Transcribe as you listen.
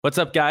What's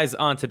up, guys?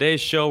 On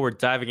today's show, we're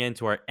diving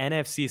into our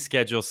NFC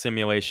schedule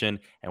simulation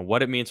and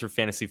what it means for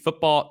fantasy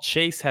football.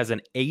 Chase has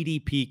an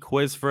ADP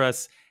quiz for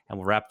us, and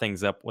we'll wrap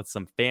things up with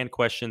some fan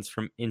questions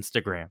from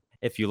Instagram.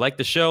 If you like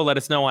the show, let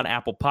us know on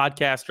Apple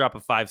Podcasts, drop a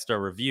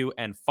 5-star review,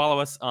 and follow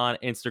us on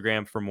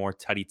Instagram for more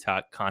Tutty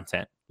Talk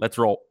content. Let's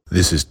roll.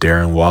 This is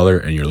Darren Waller,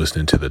 and you're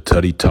listening to the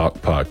Tutty Talk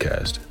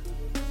podcast.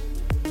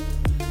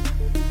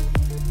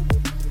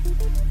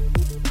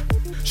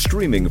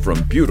 Streaming from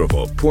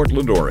beautiful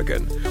Portland,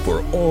 Oregon,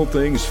 for all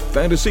things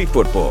fantasy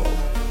football.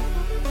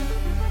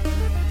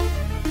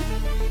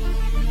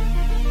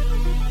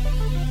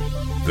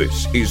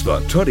 This is the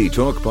Tutty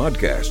Talk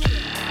podcast.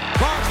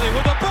 Barkley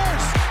with a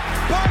burst.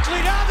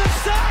 Barkley down the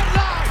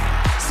sideline.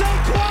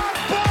 Saquon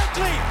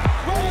Barkley.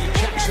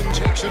 Jackson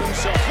takes it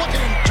himself. Look at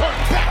him turn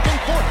back and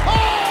forth.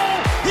 Oh!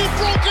 He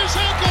broke his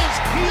ankles.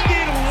 He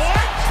did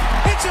what?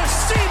 It's a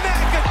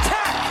C-Mac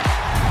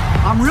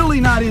attack. I'm really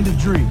not into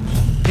dreams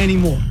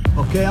anymore,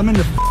 okay? I'm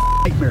into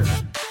nightmares.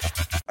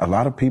 A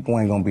lot of people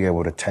ain't gonna be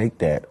able to take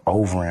that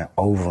over and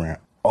over and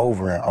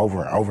over and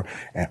over and over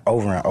and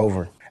over and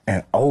over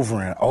and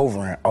over and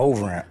over and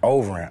over and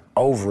over and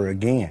over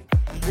again.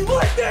 You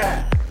like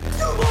that?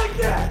 You like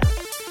that?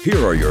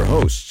 Here are your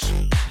hosts,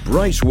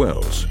 Bryce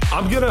Wells,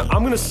 I'm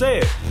gonna say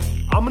it.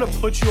 I'm gonna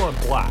put you on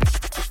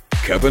blast.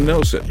 Kevin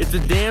Nelson, It's a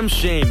damn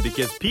shame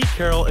because Pete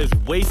Carroll is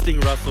wasting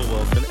Russell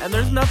Wilson, and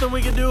there's nothing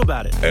we can do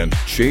about it. and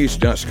Chase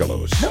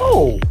Daskalos.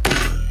 No!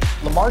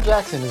 Lamar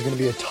Jackson is going to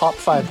be a top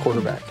 5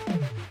 quarterback.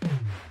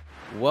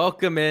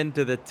 Welcome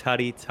into the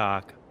Tutty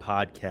Talk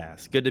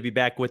podcast. Good to be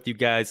back with you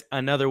guys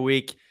another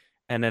week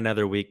and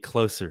another week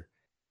closer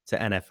to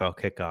NFL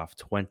kickoff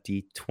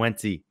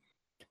 2020.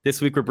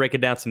 This week, we're breaking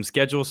down some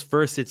schedules.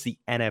 First, it's the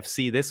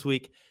NFC this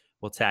week.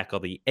 We'll tackle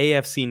the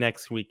AFC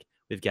next week.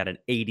 We've got an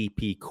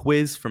ADP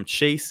quiz from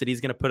Chase that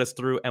he's going to put us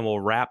through, and we'll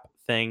wrap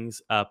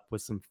things up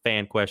with some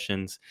fan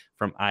questions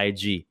from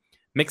IG.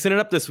 Mixing it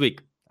up this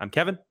week, I'm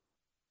Kevin.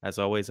 As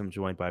always, I'm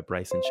joined by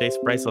Bryce and Chase.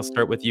 Bryce, I'll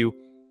start with you.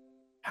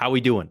 How we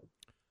doing?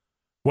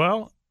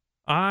 Well,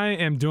 I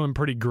am doing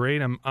pretty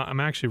great. I'm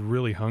actually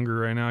really hungry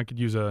right now. I could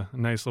use a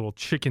nice little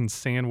chicken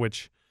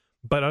sandwich.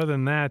 But other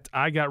than that,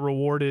 I got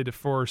rewarded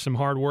for some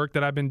hard work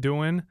that I've been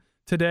doing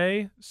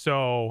today,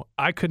 so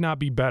I could not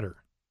be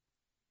better.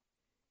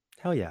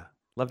 Hell yeah.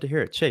 Love to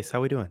hear it. Chase,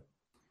 how we doing?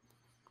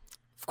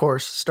 Of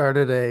course,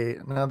 started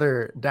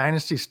another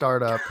Dynasty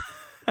startup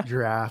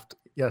draft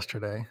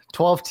yesterday.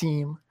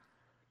 12-team,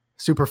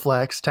 super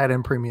flex, tight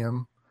end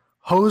premium.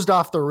 Hosed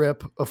off the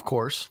rip, of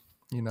course.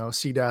 You know,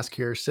 C-Dask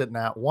here sitting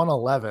at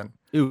 111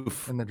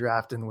 Oof. in the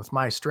draft. And with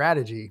my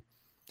strategy,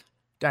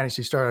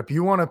 Dynasty startup,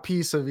 you want a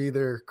piece of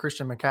either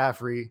Christian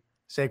McCaffrey,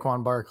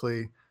 Saquon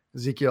Barkley,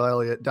 Ezekiel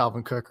Elliott,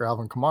 Dalvin Cook, or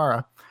Alvin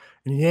Kamara,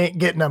 and you ain't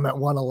getting them at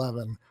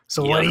 111.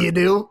 So what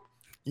do?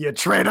 You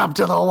trade up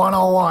to the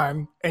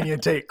 101 and you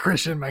take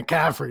Christian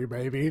McCaffrey,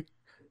 baby.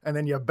 And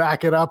then you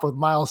back it up with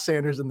Miles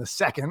Sanders in the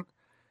second,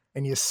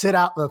 and you sit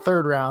out the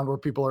third round where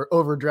people are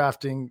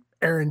overdrafting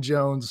Aaron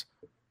Jones,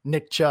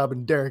 Nick Chubb,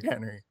 and Derrick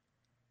Henry.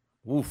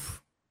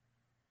 Oof.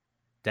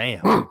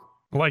 Damn.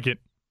 Like it.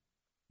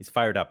 He's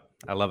fired up.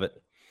 I love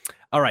it.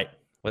 All right.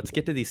 Let's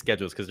get to these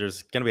schedules because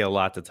there's going to be a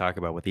lot to talk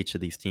about with each of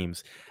these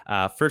teams.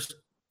 First,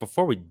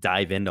 before we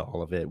dive into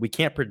all of it, we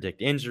can't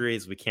predict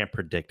injuries. We can't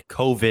predict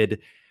COVID.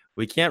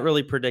 We can't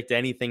really predict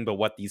anything but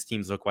what these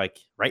teams look like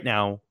right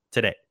now,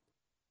 today.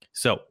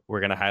 So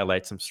we're going to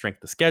highlight some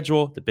strength of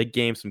schedule, the big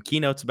games, some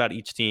keynotes about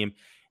each team,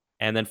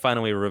 and then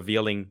finally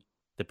revealing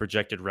the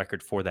projected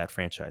record for that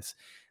franchise.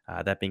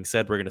 That being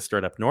said, we're going to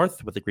start up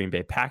north with the Green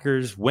Bay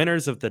Packers,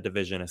 winners of the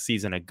division a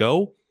season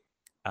ago.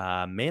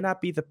 May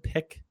not be the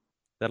pick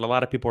that a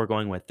lot of people are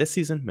going with this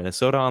season.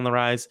 Minnesota on the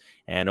rise,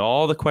 and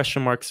all the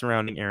question marks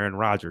surrounding Aaron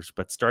Rodgers.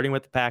 But starting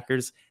with the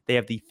Packers, they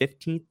have the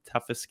 15th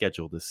toughest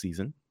schedule this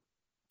season.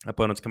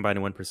 Opponents combined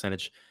to win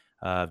percentage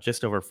of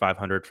just over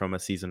 500 from a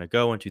season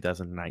ago in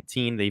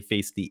 2019. They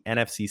faced the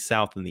NFC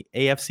South and the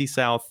AFC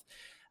South.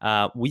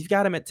 We've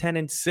got them at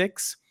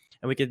 10-6.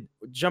 And we could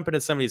jump into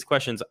some of these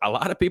questions. A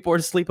lot of people are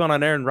sleeping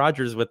on Aaron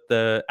Rodgers with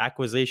the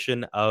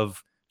acquisition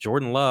of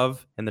Jordan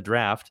Love in the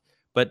draft,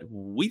 but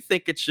we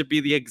think it should be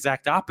the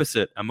exact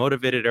opposite. A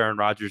motivated Aaron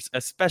Rodgers,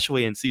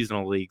 especially in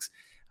seasonal leagues.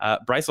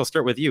 Bryce, I'll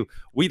start with you.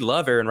 We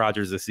love Aaron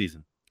Rodgers this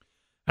season.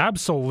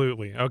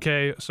 Absolutely.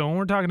 Okay, so when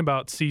we're talking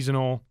about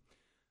seasonal,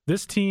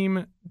 this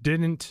team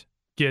didn't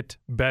get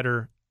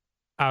better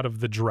out of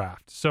the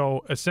draft.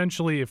 So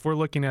essentially, if we're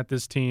looking at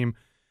this team,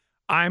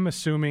 I'm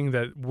assuming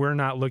that we're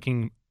not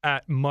looking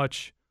at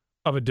much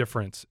of a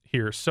difference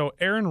here. So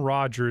Aaron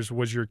Rodgers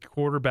was your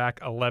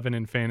quarterback 11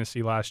 in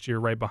fantasy last year,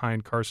 right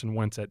behind Carson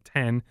Wentz at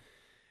 10.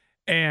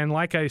 And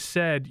like I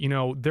said, you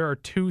know, there are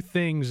two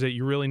things that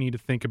you really need to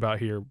think about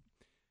here.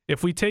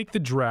 If we take the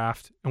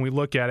draft and we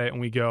look at it and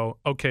we go,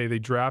 okay, they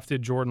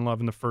drafted Jordan Love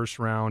in the first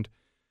round.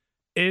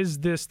 Is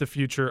this the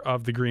future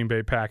of the Green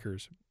Bay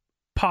Packers?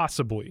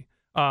 Possibly.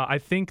 I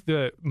think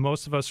that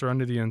most of us are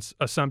under the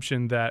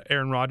assumption that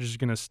Aaron Rodgers is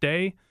going to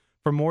stay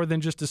for more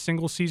than just a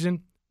single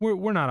season.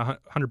 We're not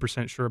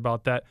 100% sure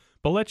about that,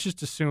 but let's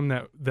just assume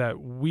that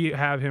we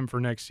have him for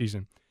next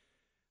season.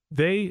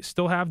 They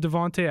still have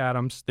Davante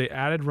Adams. They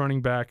added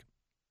running back.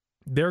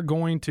 They're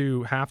going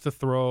to have to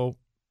throw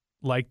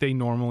like they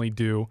normally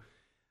do.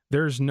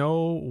 There's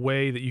no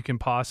way that you can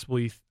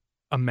possibly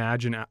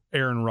imagine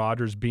Aaron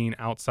Rodgers being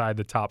outside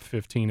the top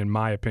 15, in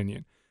my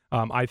opinion.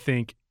 I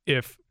think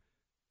if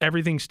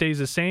everything stays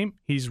the same,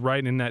 he's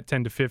right in that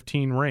 10 to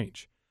 15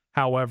 range.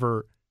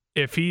 However,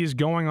 if he's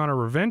going on a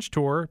revenge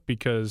tour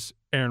because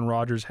Aaron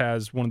Rodgers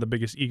has one of the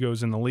biggest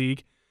egos in the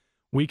league,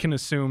 we can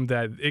assume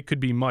that it could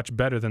be much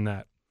better than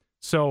that.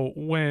 So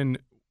when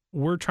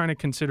we're trying to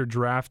consider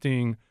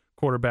drafting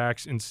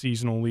quarterbacks in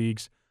seasonal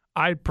leagues,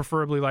 I'd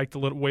preferably like to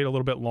wait a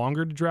little bit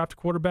longer to draft a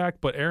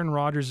quarterback, but Aaron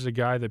Rodgers is a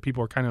guy that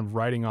people are kind of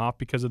writing off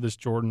because of this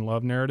Jordan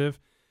Love narrative.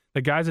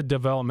 The guy's a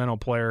developmental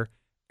player.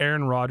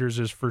 Aaron Rodgers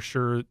is for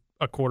sure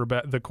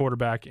the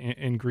quarterback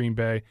in Green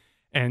Bay,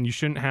 and you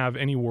shouldn't have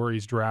any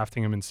worries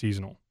drafting him in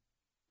seasonal.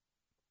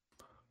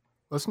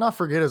 Let's not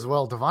forget as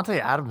well, Davante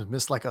Adams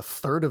missed like a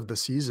third of the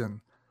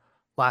season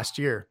last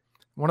year.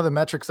 One of the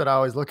metrics that I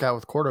always look at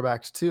with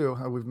quarterbacks too,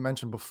 we've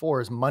mentioned before,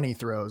 is money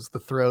throws, the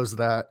throws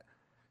that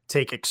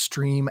take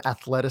extreme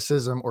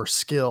athleticism or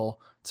skill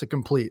to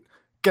complete.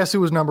 Guess who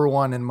was number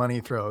one in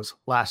money throws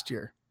last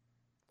year?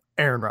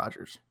 Aaron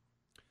Rodgers.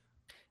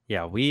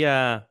 Yeah, we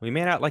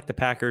made out like the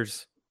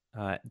Packers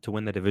to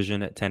win the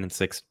division at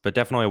 10-6, but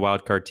definitely a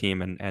wild card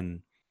team.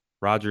 And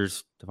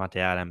Rodgers, Davante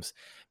Adams.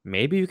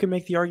 Maybe you can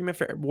make the argument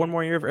for one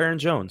more year of Aaron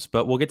Jones,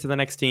 but we'll get to the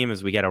next team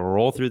as we got to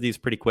roll through these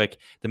pretty quick.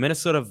 The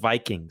Minnesota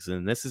Vikings,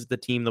 and this is the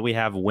team that we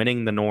have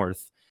winning the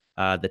North,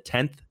 the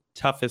 10th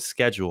toughest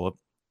schedule.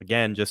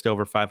 Again, just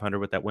over 500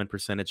 with that win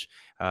percentage.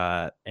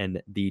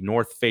 And the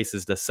North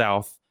faces the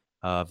South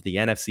of the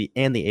NFC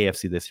and the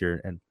AFC this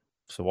year. And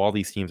so all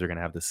these teams are going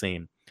to have the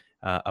same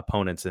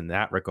opponents in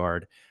that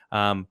regard.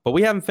 But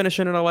we have them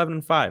finishing at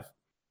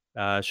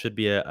 11-5. Should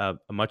be a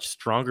much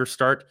stronger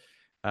start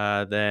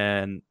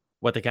than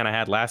what they kind of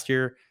had last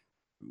year.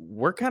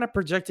 We're kind of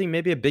projecting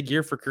maybe a big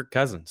year for Kirk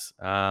Cousins.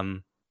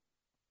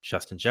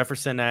 Justin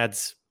Jefferson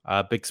adds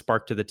a big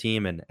spark to the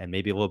team and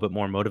maybe a little bit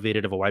more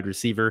motivated of a wide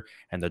receiver,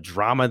 and the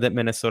drama that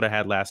Minnesota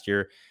had last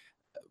year.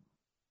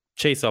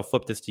 Chase, I'll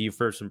flip this to you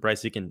first, and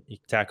Bryce, you can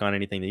tack on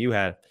anything that you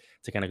had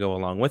to kind of go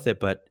along with it.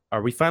 But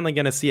are we finally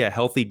going to see a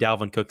healthy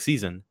Dalvin Cook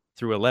season?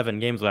 Through 11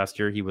 games last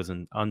year, he was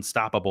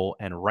unstoppable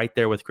and right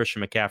there with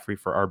Christian McCaffrey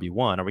for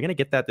RB1. Are we going to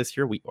get that this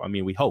year? We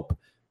hope.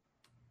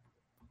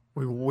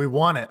 We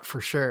want it for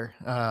sure.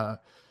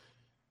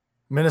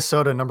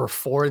 Minnesota, number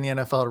 4 in the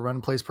NFL to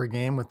run plays per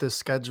game with this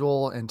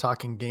schedule, and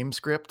talking game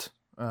script.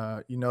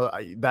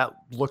 That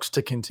looks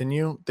to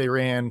continue. They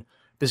ran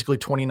basically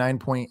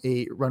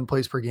 29.8 run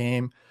plays per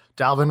game.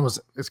 Dalvin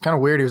it's kind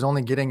of weird. He was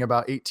only getting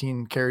about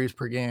 18 carries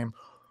per game,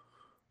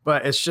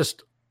 but it's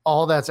just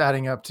all that's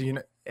adding up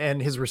to,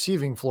 and his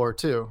receiving floor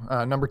too.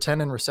 Number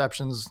 10 in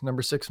receptions,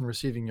 number 6 in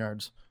receiving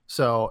yards.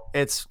 So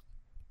it's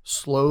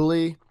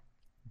slowly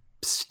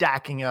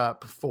stacking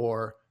up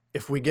for,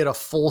 if we get a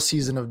full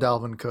season of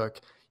Dalvin Cook,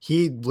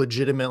 he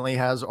legitimately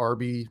has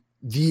the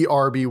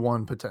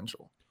RB1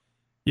 potential.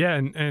 Yeah,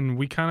 and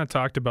we kind of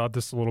talked about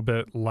this a little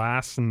bit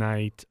last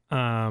night,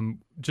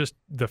 just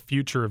the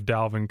future of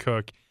Dalvin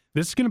Cook.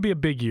 This is going to be a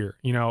big year.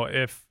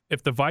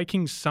 If the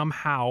Vikings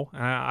somehow,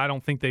 I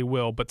don't think they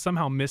will, but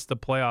somehow miss the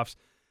playoffs,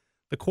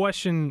 the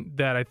question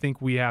that I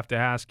think we have to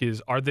ask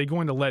is, are they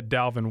going to let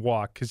Dalvin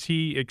walk? Because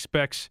he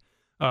expects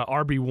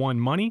RB1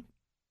 money,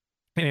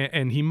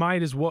 and he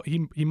might as well.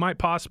 He might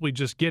possibly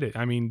just get it.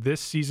 I mean,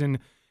 this season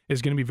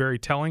is going to be very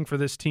telling for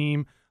this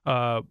team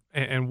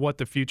and what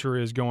the future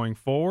is going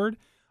forward.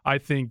 I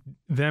think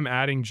them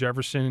adding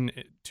Jefferson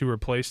to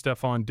replace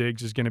Stephon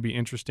Diggs is going to be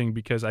interesting,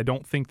 because I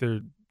don't think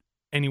they're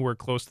anywhere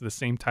close to the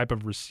same type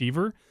of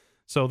receiver.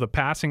 So the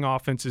passing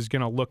offense is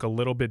going to look a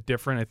little bit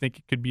different. I think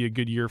it could be a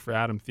good year for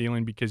Adam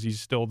Thielen because he's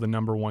still the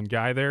number 1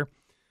 guy there.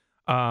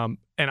 And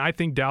I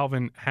think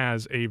Dalvin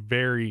has a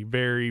very,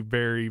 very,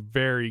 very,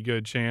 very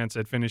good chance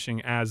at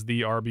finishing as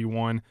the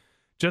RB1,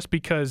 just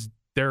because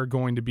they're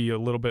going to be a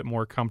little bit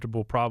more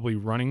comfortable probably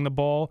running the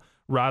ball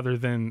rather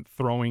than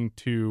throwing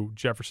to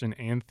Jefferson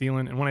and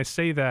Thielen. And when I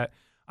say that,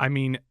 I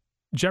mean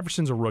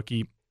Jefferson's a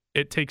rookie.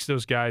 It takes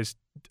those guys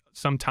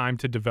some time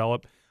to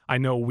develop. I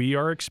know we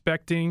are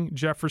expecting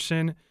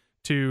Jefferson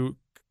to,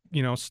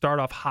 start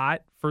off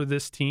hot for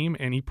this team,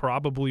 and he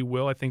probably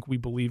will. I think we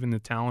believe in the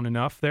talent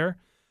enough there.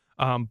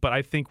 But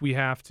I think we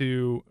have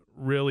to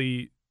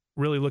really,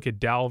 really look at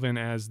Dalvin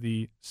as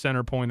the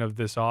center point of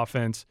this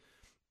offense.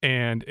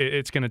 And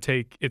it's going to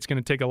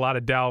take a lot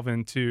of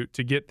Dalvin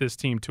to get this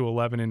team to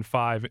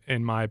 11-5,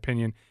 in my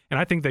opinion. And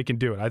I think they can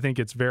do it. I think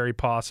it's very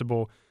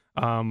possible.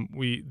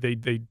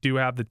 They do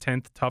have the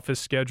 10th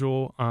toughest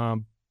schedule,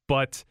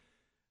 but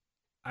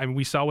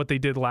we saw what they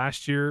did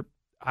last year.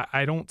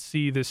 I don't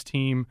see this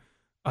team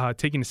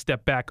taking a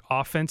step back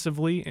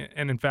offensively,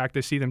 and in fact,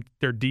 I see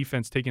their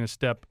defense taking a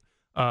step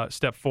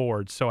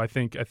forward. So I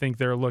think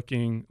they're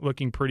looking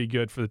pretty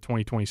good for the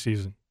 2020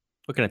 season.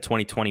 Looking at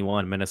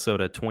 2021,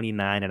 Minnesota,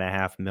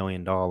 $29.5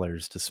 million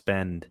to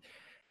spend.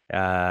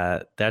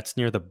 That's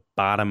near the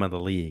bottom of the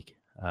league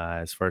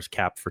as far as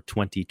cap for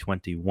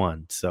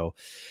 2021. So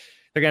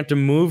they're going to have to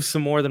move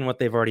some more than what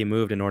they've already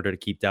moved in order to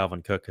keep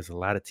Dalvin Cook, because a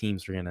lot of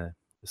teams are going to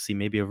see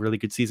maybe a really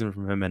good season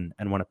from him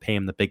and want to pay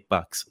him the big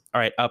bucks. All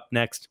right, up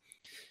next,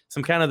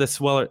 some kind of the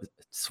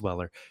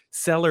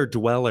cellar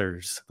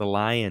dwellers, the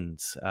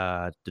Lions,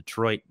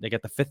 Detroit. They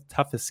got the 5th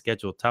toughest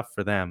schedule, tough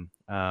for them.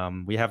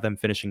 We have them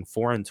finishing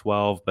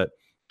 4-12, but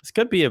this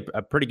could be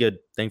a pretty good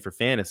thing for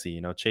fantasy.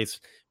 You know,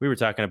 Chase, we were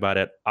talking about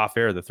it off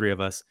air, the three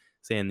of us,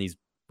 saying these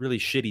really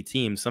shitty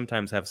teams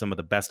sometimes have some of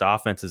the best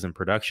offenses in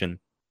production.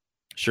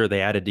 Sure,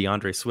 they added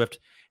DeAndre Swift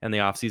in the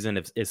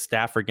offseason. Is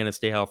Stafford going to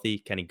stay healthy?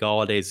 Kenny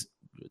Galladay's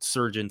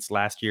surgence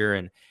last year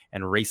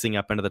and racing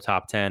up into the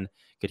top 10.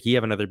 Could he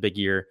have another big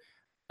year?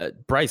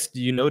 Bryce,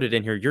 you noted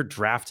in here, you're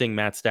drafting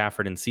Matt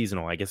Stafford in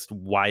seasonal. I guess,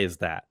 why is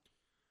that?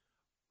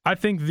 I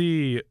think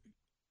the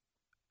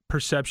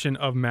perception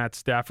of Matt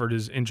Stafford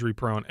is injury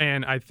prone.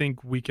 And I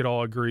think we could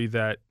all agree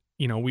that,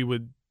 you know, we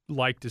would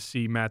like to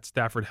see Matt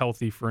Stafford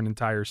healthy for an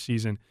entire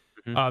season.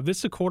 Mm-hmm. This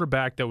is a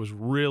quarterback that was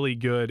really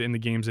good in the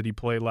games that he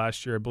played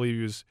last year. I believe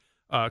he was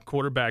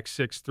quarterback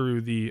 6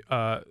 through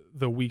the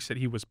weeks that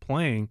he was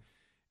playing.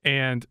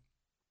 And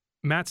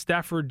Matt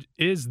Stafford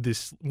is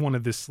one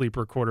of the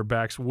sleeper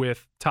quarterbacks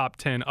with top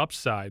 10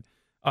 upside.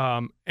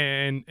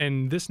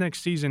 And this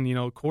next season, you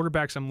know,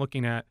 quarterbacks I'm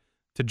looking at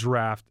to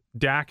draft,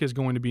 Dak is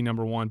going to be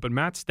number 1, but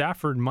Matt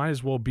Stafford might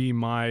as well be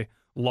my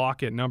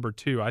lock at number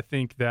 2. I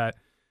think that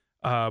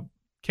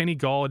Kenny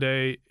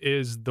Galladay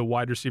is the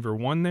wide receiver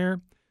 1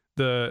 there.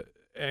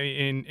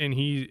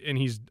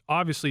 He's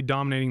obviously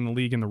dominating the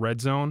league in the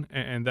red zone,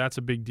 and that's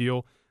a big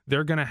deal.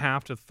 They're going to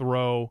have to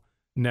throw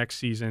next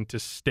season to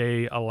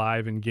stay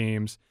alive in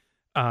games.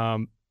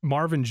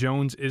 Marvin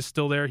Jones is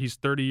still there. He's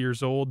 30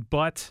 years old,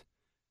 but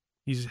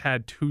he's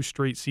had 2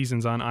 straight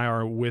seasons on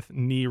IR with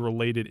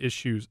knee-related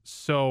issues.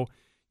 So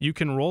you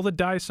can roll the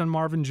dice on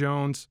Marvin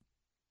Jones.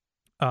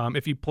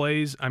 If he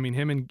plays, I mean,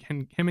 him and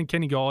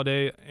Kenny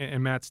Galladay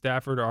and Matt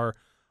Stafford are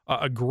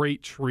a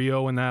great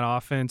trio in that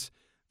offense.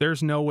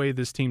 There's no way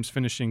this team's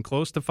finishing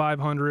close to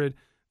 500.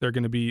 They're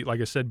going to be, like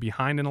I said,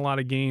 behind in a lot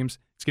of games.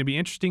 It's going to be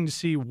interesting to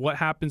see what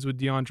happens with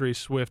DeAndre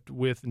Swift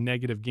with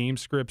negative game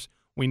scripts.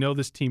 We know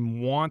this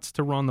team wants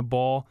to run the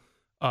ball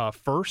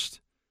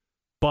first,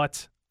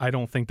 but I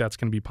don't think that's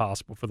going to be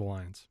possible for the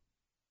Lions.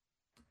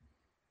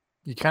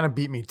 You kind of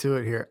beat me to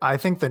it here. I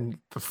think the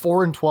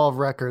 4-12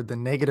 record, the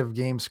negative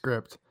game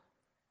script,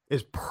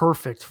 is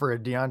perfect for a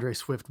DeAndre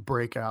Swift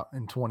breakout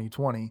in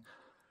 2020.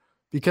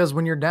 Because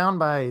when you're down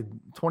by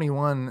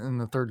 21 in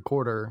the third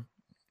quarter,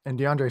 and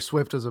DeAndre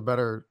Swift is a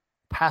better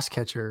pass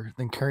catcher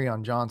than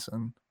Kerryon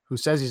Johnson, who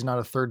says he's not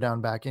a third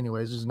down back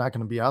anyways, he's not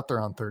going to be out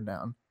there on third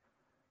down.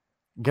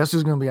 Guess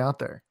who's going to be out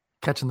there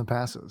catching the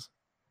passes,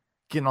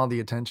 getting all the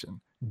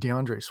attention?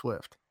 DeAndre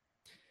Swift.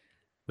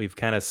 We've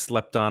kind of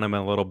slept on him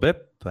a little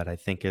bit, but I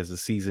think as the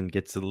season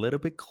gets a little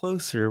bit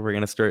closer, we're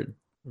going to start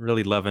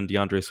really loving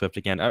DeAndre Swift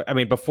again. I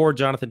mean, before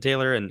Jonathan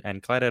Taylor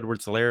and Clyde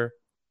Edwards-Helaire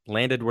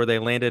landed where they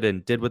landed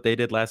and did what they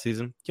did last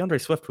season,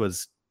 DeAndre Swift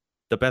was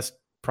the best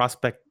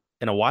prospect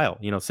in a while,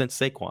 you know, since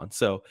Saquon.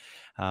 So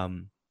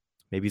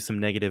maybe some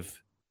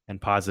negative and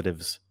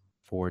positives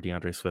for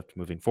DeAndre Swift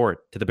moving forward.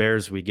 To the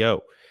Bears we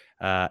go.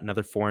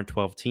 Another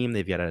 4-12 team.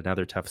 They've got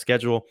another tough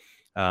schedule.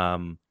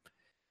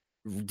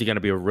 They're going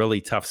to be a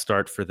really tough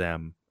start for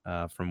them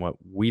from what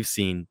we've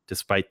seen,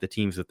 despite the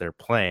teams that they're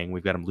playing.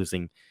 We've got them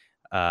losing,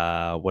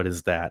 what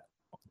is that?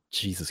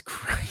 Jesus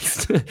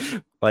Christ.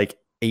 Like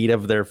 8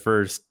 of their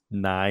first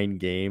 9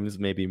 games,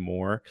 maybe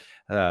more.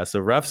 So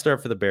rough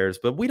start for the Bears,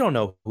 but we don't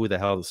know who the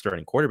hell the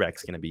starting quarterback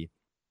is going to be.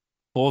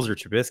 Foles or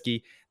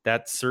Trubisky.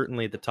 That's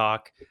certainly the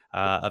talk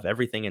of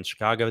everything in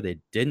Chicago. They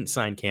didn't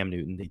sign Cam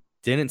Newton. They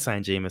didn't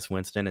sign Jameis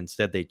Winston.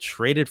 Instead, they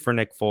traded for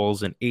Nick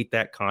Foles and ate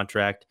that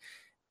contract.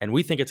 And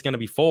we think it's going to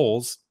be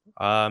Foles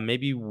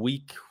maybe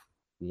week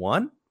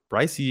 1.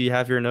 Bryce, you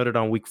have here noted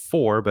on week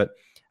 4, but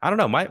I don't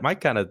know. My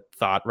kind of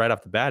thought right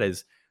off the bat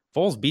is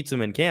Foles beats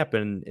him in camp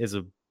and is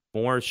a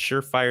more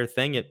surefire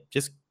thing at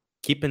just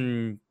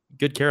keeping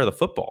good care of the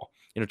football.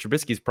 You know,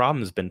 Trubisky's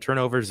problem has been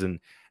turnovers and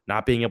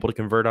not being able to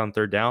convert on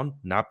third down,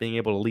 not being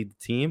able to lead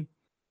the team.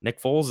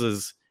 Nick Foles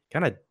has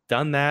kind of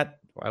done that,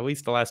 at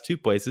least the last 2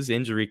 places.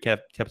 Injury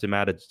kept him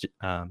out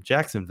of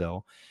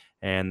Jacksonville,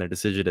 and their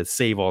decision to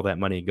save all that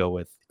money and go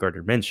with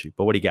Gardner Minshew.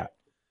 But what do you got?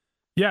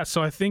 Yeah,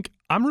 so I think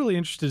I'm really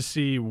interested to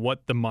see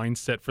what the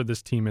mindset for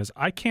this team is.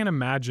 I can't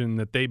imagine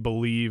that they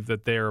believe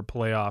that they're a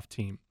playoff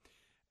team.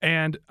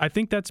 And I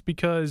think that's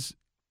because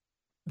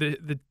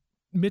the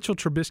Mitchell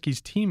Trubisky's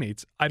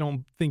teammates, I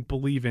don't think,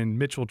 believe in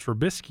Mitchell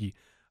Trubisky.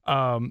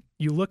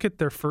 You look at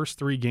their first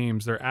 3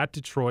 games. They're at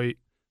Detroit,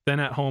 then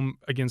at home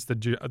against the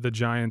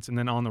Giants, and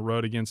then on the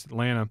road against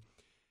Atlanta.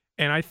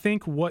 And I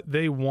think what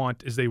they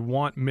want is they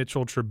want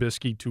Mitchell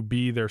Trubisky to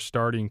be their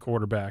starting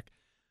quarterback.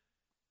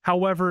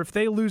 However, if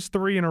they lose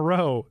 3 in a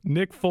row,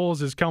 Nick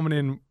Foles is coming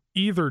in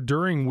either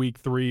during week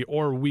 3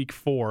 or week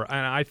 4.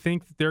 And I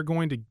think they're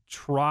going to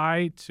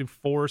try to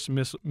force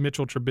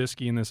Mitchell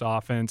Trubisky in this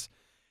offense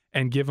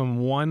and give him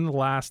one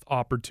last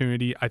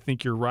opportunity. I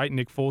think you're right.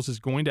 Nick Foles is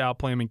going to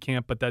outplay him in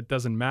camp, but that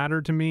doesn't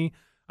matter to me.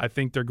 I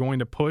think they're going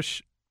to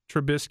push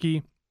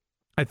Trubisky.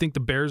 I think the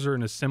Bears are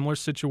in a similar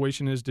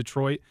situation as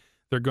Detroit.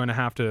 They're going to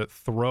have to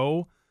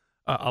throw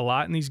a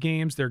lot in these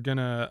games. They're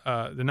not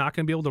going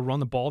to be able to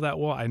run the ball that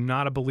well. I'm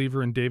not a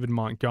believer in David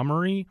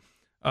Montgomery.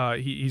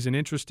 He's an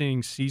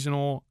interesting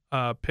seasonal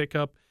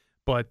pickup,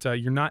 but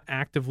you're not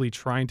actively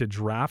trying to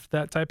draft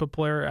that type of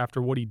player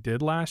after what he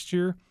did last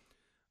year.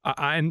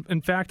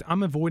 In fact,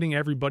 I'm avoiding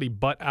everybody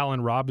but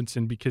Allen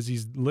Robinson because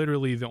he's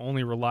literally the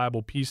only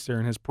reliable piece there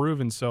and has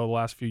proven so the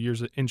last few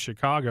years in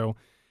Chicago.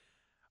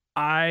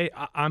 I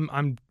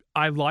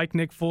like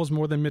Nick Foles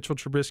more than Mitchell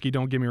Trubisky,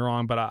 don't get me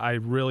wrong, but I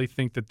really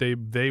think that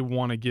they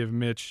want to give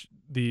Mitch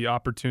the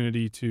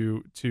opportunity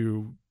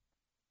to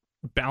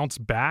bounce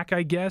back,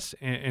 I guess,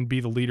 and be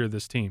the leader of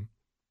this team.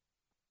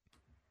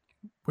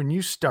 When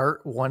you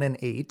start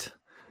 1-8,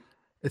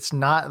 it's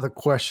not the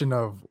question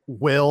of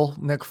will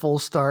Nick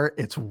Foles start,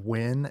 it's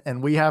when.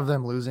 And we have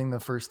them losing the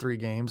first 3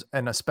 games,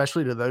 and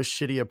especially to those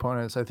shitty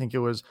opponents. I think it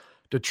was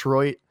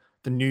Detroit,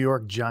 the New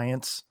York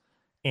Giants,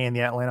 and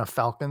the Atlanta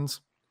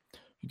Falcons.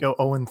 You go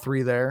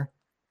 0-3 there.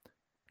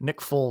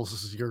 Nick Foles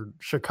is your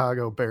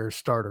Chicago Bears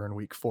starter in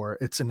week 4.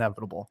 It's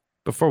inevitable.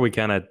 Before we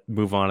kind of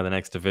move on to the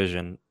next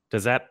division,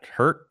 does that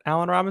hurt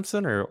Allen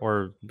Robinson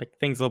or make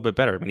things a little bit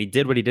better? I mean, he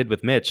did what he did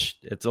with Mitch.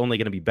 It's only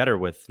going to be better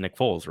with Nick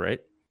Foles, right?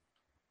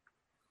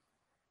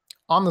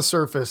 On the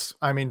surface,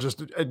 I mean,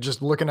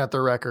 just looking at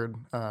the record,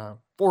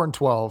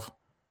 4-12,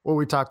 what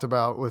we talked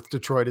about with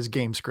Detroit is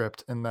game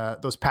script and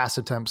those pass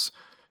attempts.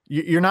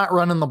 You're not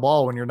running the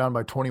ball when you're down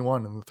by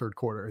 21 in the third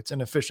quarter. It's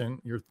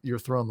inefficient. You're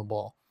throwing the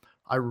ball.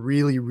 I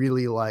really,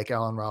 really like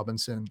Allen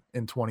Robinson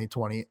in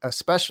 2020,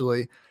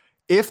 especially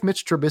if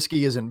Mitch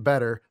Trubisky isn't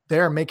better.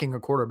 They're making a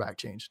quarterback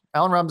change.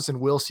 Allen Robinson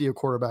will see a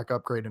quarterback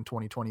upgrade in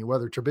 2020,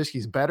 whether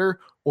Trubisky's better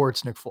or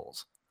it's Nick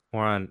Foles.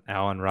 More on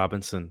Allen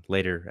Robinson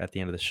later at the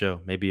end of the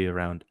show, maybe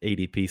around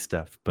ADP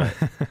stuff, but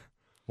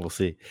we'll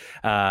see.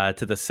 To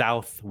the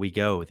South we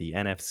go, the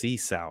NFC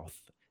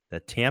South, the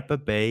Tampa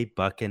Bay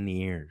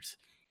Buccaneers.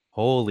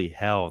 Holy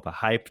hell, the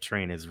hype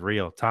train is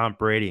real. Tom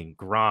Brady and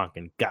Gronk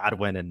and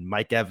Godwin and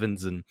Mike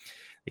Evans, and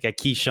they got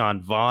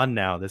Keyshawn Vaughn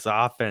now. This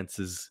offense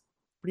is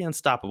pretty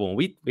unstoppable.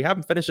 We have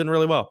them finishing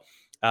really well.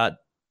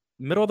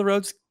 Middle of the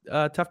road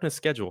toughness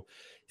schedule,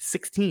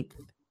 16th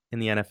in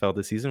the NFL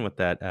this season with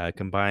that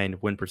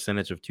combined win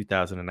percentage of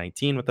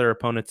 2019 with their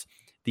opponents.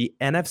 The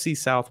NFC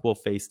South will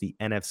face the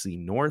NFC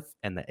North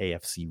and the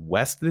AFC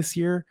West this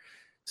year.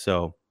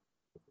 So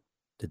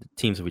the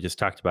teams that we just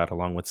talked about,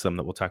 along with some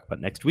that we'll talk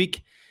about next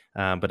week.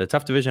 But a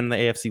tough division in the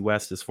AFC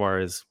West as far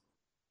as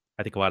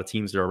I think a lot of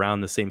teams are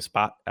around the same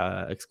spot,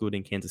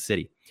 excluding Kansas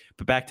City.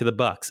 But back to the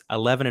Bucs,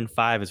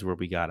 11-5 is where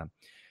we got them.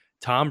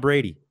 Tom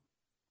Brady,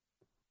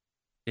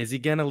 is he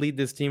going to lead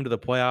this team to the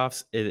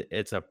playoffs?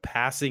 It's a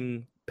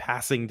passing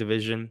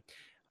division.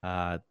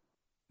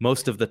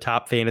 Most of the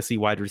top fantasy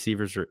wide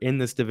receivers are in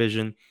this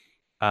division.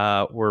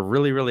 We're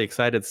really, really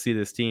excited to see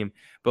this team.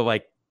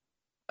 But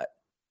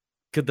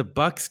could the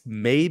Bucs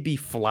maybe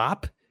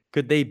flop?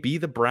 Could they be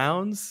the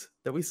Browns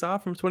that we saw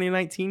from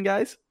 2019,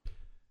 guys?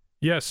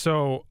 Yeah,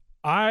 so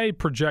I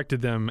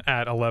projected them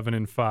at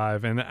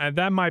 11-5, and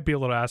that might be a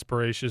little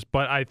aspirational,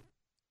 but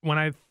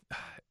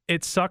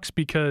it sucks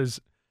because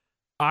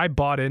I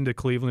bought into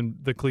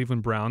the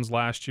Cleveland Browns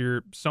last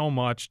year so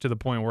much to the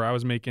point where I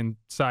was making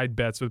side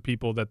bets with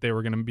people that they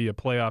were going to be a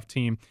playoff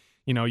team.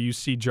 You know, you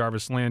see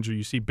Jarvis Landry,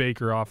 you see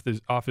Baker off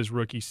his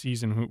rookie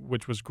season,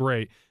 which was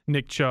great.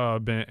 Nick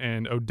Chubb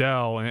and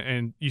Odell,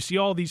 and you see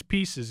all these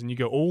pieces, and you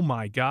go, "Oh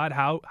my God,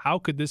 how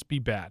could this be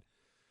bad?"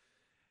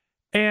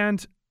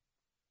 And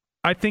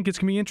I think it's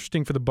gonna be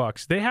interesting for the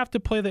Bucs. They have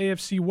to play the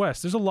AFC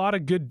West. There's a lot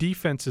of good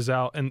defenses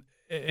out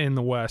in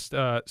the West,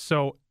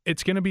 so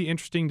it's gonna be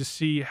interesting to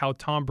see how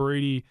Tom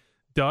Brady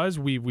does.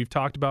 We've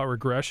talked about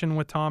regression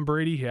with Tom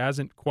Brady. He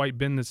hasn't quite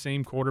been the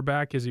same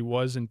quarterback as he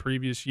was in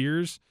previous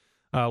years.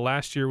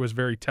 Last year was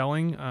very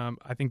telling.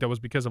 I think that was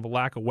because of a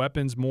lack of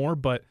weapons more,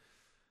 but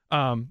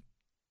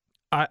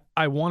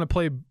I want to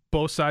play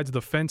both sides of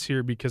the fence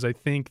here because I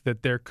think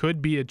that there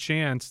could be a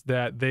chance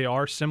that they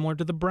are similar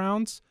to the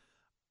Browns.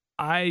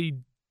 I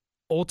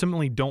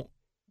ultimately don't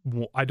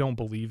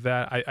believe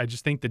that. I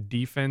just think the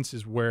defense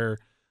is where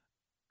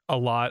a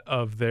lot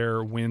of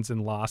their wins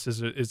and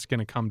losses is going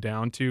to come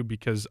down to,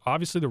 because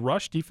obviously the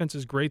rush defense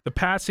is great. The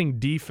passing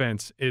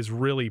defense is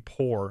really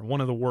poor,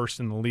 one of the worst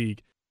in the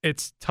league.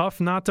 It's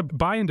tough not to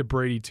buy into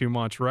Brady too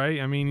much,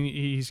 right? I mean,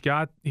 he's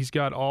got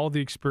all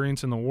the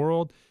experience in the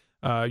world.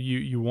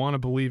 You want to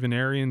believe in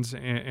Arians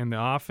and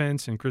the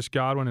offense and Chris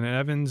Godwin and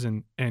Evans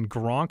and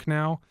Gronk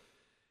now.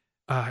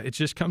 It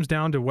just comes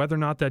down to whether or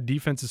not that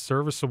defense is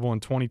serviceable in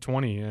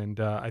 2020.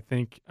 And I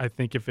think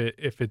if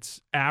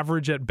it's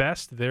average at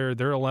best, they're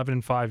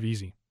 11-5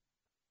 easy.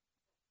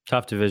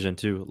 Tough division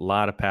too. A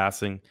lot of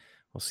passing,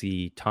 We'll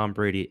see Tom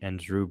Brady and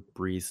Drew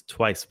Brees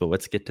twice. But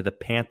let's get to the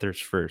Panthers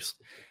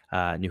first.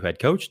 New head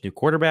coach, new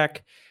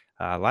quarterback.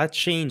 A lot of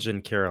change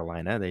in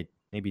Carolina. They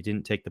maybe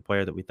didn't take the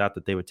player that we thought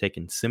that they would take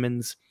in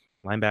Simmons,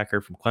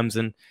 linebacker from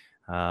Clemson.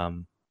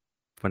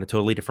 Went a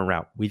totally different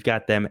route. We've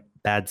got them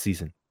bad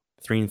season,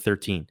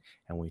 3-13.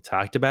 And we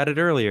talked about it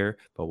earlier,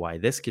 but why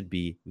this could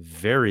be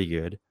very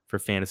good for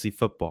fantasy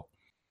football.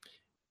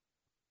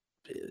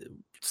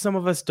 Some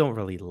of us don't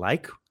really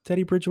like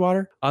Teddy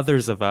Bridgewater.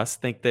 Others of us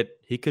think that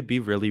he could be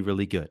really,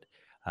 really good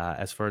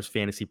as far as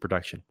fantasy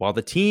production. While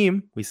the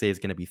team we say is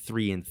going to be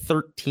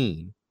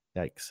 3-13,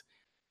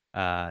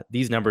 yikes,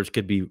 these numbers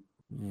could be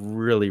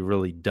really,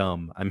 really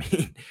dumb. I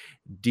mean,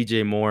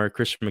 DJ Moore,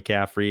 Christian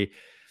McCaffrey,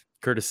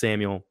 Curtis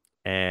Samuel,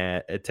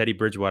 and Teddy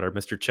Bridgewater,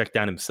 Mr.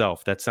 Checkdown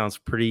himself. That sounds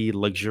pretty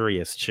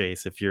luxurious,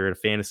 Chase, if you're a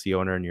fantasy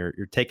owner and you're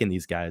taking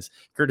these guys.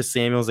 Curtis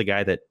Samuel's a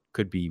guy that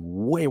could be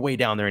way, way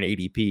down there in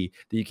ADP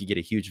that you could get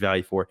a huge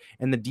value for.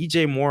 And the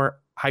DJ Moore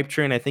hype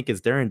train, I think,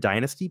 is there in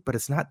Dynasty, but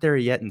it's not there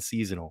yet in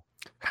seasonal.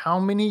 How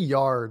many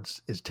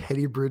yards is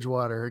Teddy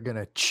Bridgewater going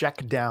to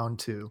check down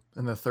to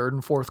in the third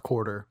and fourth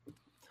quarter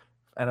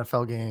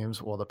NFL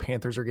games while the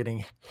Panthers are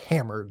getting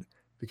hammered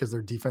because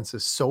their defense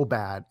is so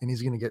bad, and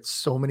he's going to get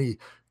so many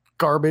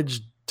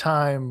garbage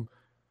time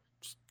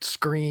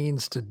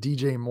screens to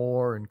DJ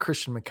Moore and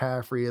Christian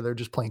McCaffrey. They're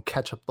just playing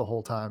catch up the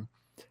whole time.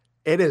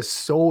 It is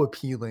so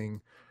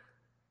appealing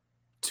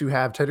to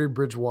have Teddy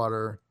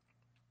Bridgewater.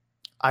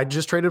 I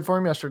just traded for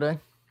him yesterday.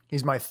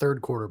 He's my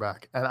third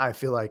quarterback, and I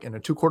feel like in a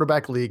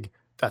 2-quarterback league,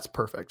 that's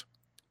perfect.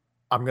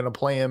 I'm going to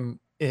play him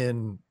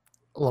in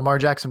Lamar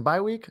Jackson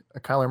bye week, a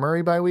Kyler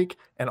Murray bye week,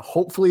 and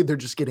hopefully they're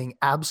just getting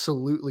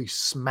absolutely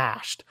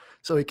smashed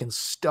so he can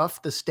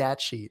stuff the stat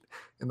sheet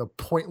in the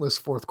pointless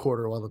fourth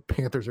quarter while the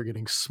Panthers are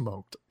getting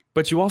smoked.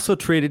 But you also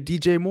traded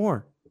DJ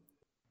Moore.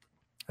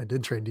 I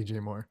did trade DJ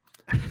Moore.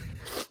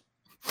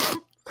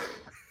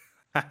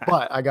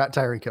 But I got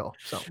Tyreek Hill.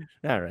 So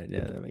all right, yeah,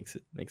 that makes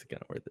it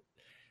kind of worth it.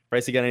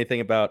 Bryce, you got anything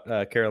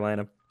about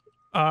Carolina?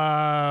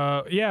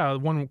 Yeah,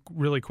 one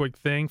really quick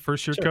thing.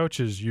 First year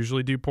coaches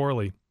usually do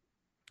poorly.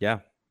 Yeah.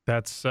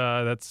 That's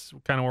kind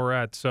of where we're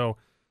at. So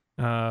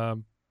yeah,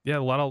 a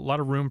lot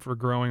of room for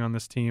growing on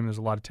this team. There's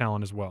a lot of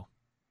talent as well.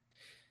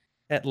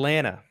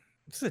 Atlanta.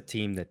 This is a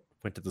team that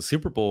went to the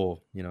Super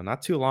Bowl,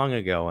 not too long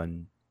ago,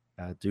 and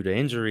due to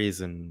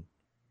injuries and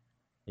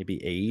maybe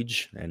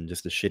age and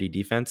just a shitty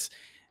defense,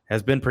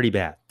 has been pretty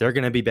bad. They're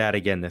going to be bad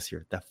again this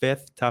year. The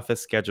 5th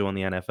toughest schedule in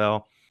the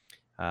NFL.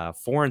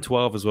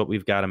 4-12 is what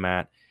we've got them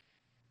at.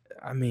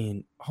 I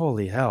mean,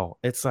 holy hell.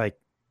 It's like,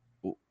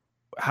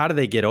 how do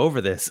they get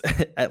over this?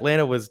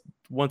 Atlanta was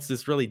once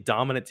this really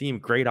dominant team,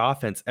 great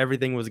offense.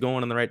 Everything was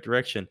going in the right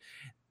direction.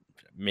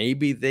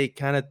 Maybe they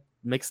kind of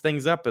mix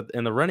things up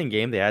in the running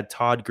game. They add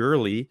Todd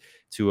Gurley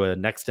to a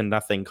next to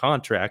nothing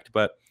contract,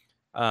 but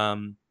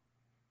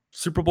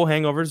Super Bowl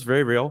hangovers,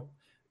 very real.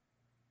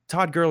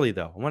 Todd Gurley,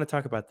 though, I want to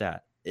talk about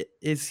that.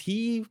 Is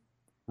he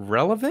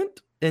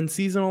relevant in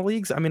seasonal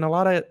leagues? I mean, a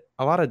lot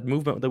of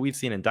movement that we've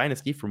seen in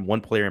Dynasty from one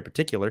player in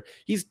particular.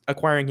 He's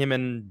acquiring him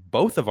in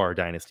both of our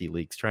Dynasty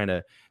leagues, trying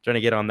to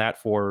get on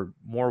that for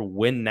more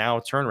win now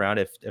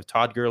turnaround. If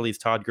Todd Gurley is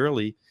Todd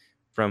Gurley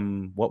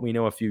from what we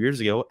know a few years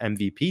ago,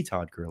 MVP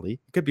Todd Gurley,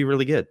 it could be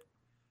really good.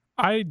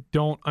 I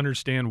don't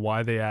understand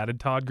why they added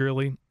Todd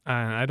Gurley,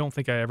 and I don't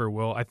think I ever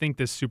will. I think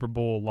this Super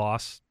Bowl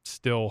loss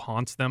still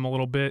haunts them a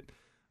little bit.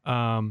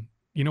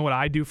 You know what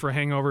I do for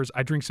hangovers?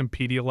 I drink some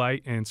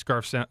Pedialyte and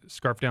scarf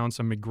down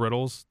some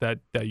McGriddles. That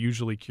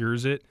usually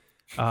cures it.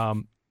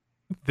 I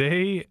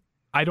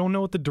don't know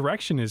what the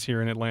direction is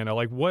here in Atlanta.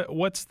 Like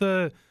what's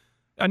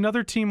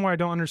another team where I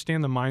don't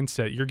understand the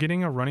mindset. You're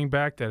getting a running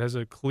back that has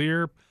a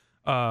clear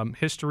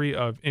history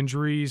of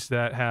injuries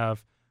that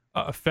have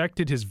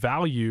affected his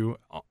value,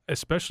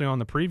 especially on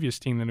the previous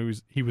team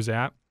that he was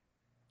at.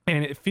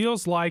 And it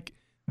feels like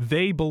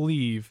they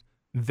believe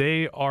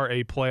they are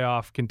a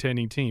playoff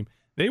contending team.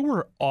 They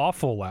were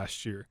awful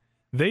last year.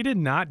 They did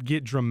not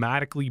get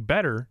dramatically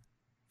better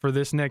for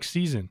this next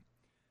season.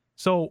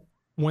 So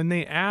when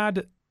they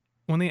add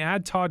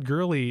Todd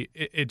Gurley,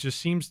 it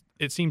seems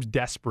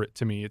desperate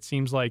to me. It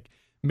seems like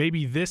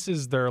maybe this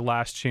is their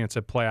last chance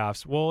at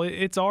playoffs. Well,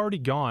 it's already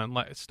gone.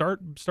 Like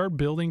start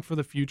building for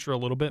the future a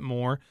little bit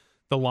more.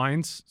 The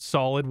line's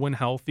solid when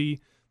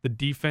healthy. The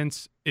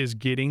defense is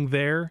getting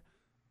there,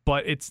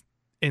 but it's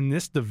in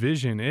this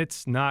division,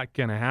 it's not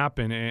going to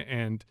happen.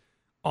 And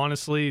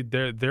honestly,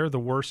 they're the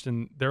worst,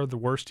 and they're the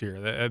worst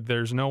here.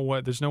 There's no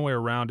way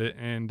around it.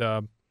 And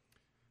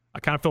I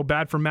kind of feel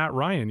bad for Matt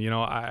Ryan.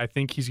 I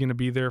think he's going to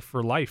be there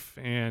for life,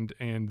 and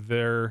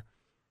their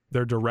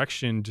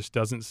direction just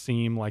doesn't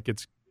seem like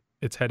it's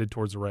headed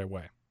towards the right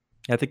way.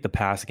 I think the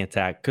passing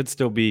attack could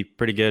still be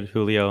pretty good,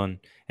 Julio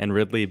and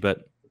Ridley,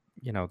 but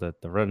the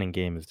running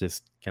game is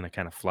just going to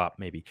kind of flop.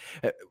 Maybe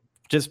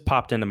just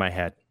popped into my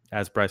head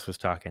as Bryce was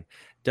talking.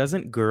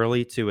 Doesn't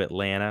Gurley to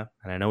Atlanta,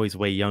 and I know he's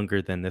way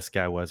younger than this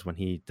guy was when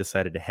he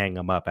decided to hang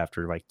him up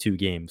after like 2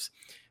 games,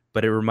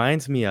 but it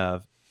reminds me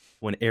of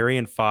when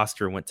Arian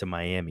Foster went to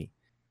Miami.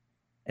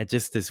 And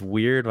just this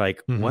weird,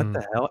 like, what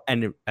the hell?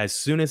 And as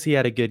soon as he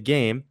had a good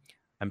game,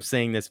 I'm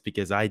saying this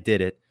because I did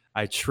it,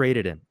 I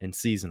traded him in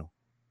seasonal.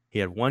 He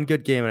had one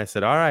good game, and I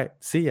said, all right,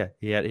 see ya.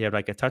 He had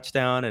like a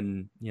touchdown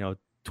and,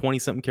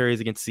 20-something carries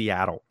against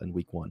Seattle in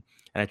week 1,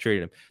 and I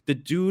traded him. The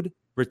dude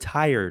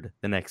retired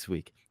the next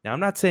week. Now, I'm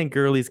not saying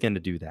Gurley's going to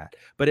do that,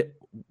 but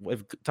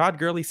if Todd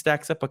Gurley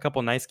stacks up a couple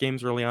nice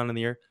games early on in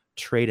the year,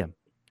 trade him.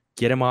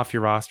 Get him off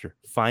your roster.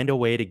 Find a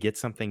way to get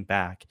something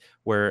back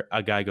where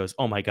a guy goes,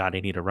 oh my God, I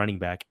need a running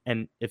back.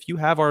 And if you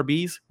have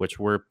RBs, which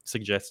we're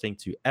suggesting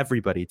to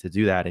everybody to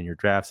do that in your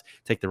drafts,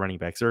 take the running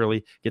backs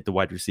early, get the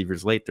wide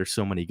receivers late. There's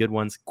so many good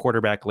ones,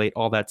 quarterback late,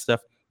 all that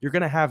stuff. You're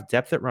going to have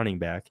depth at running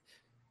back.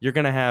 You're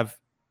going to have,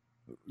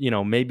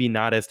 maybe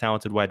not as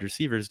talented wide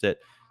receivers that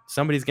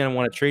somebody's going to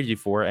want to trade you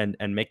for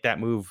and make that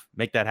move,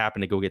 make that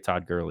happen to go get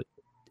Todd Gurley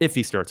if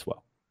he starts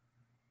well.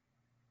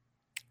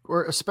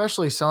 We're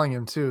especially selling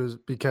him too is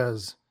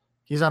because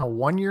he's on a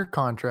 1-year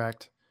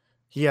contract.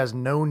 He has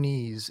no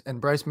knees. And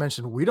Bryce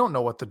mentioned, we don't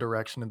know what the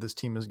direction of this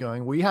team is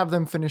going. We have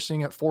them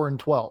finishing at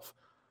 4-12.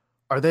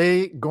 Are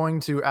they going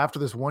to, after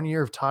this 1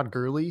 year of Todd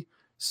Gurley,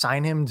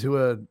 sign him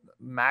to a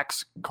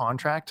max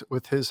contract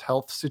with his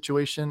health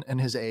situation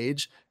and his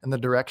age and the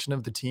direction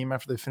of the team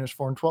after they finish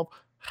 4-12?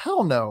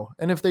 Hell no.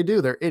 And if they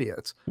do, they're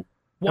idiots.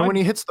 And when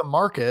he hits the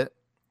market,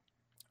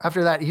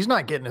 after that, he's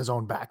not getting his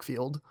own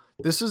backfield.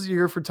 This is the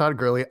year for Todd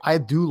Gurley. I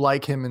do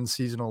like him in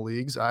seasonal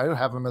leagues. I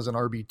have him as an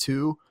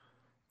RB2.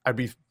 I'd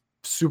be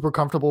super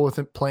comfortable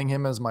with playing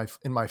him as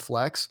in my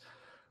flex.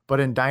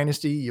 But in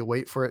Dynasty, you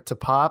wait for it to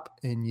pop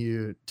and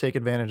you take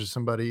advantage of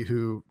somebody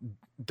who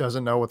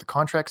doesn't know what the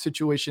contract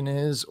situation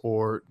is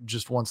or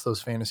just wants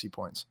those fantasy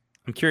points.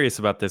 I'm curious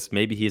about this.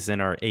 Maybe he's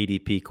in our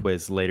ADP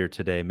quiz later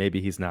today.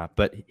 Maybe he's not.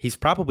 But he's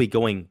probably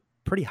going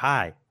pretty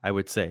high, I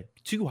would say.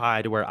 Too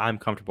high to where I'm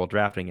comfortable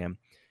drafting him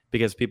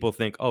because people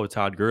think, oh,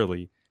 Todd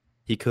Gurley,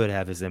 he could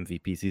have his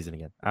MVP season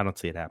again. I don't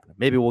see it happening.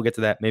 Maybe we'll get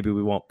to that. Maybe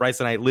we won't. Bryce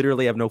and I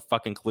literally have no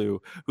fucking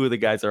clue who the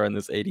guys are in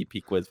this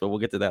ADP quiz, but we'll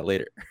get to that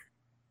later.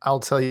 I'll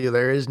tell you,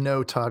 there is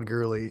no Todd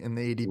Gurley in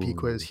the ADP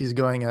quiz. He's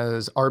going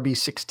as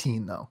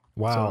RB16 though.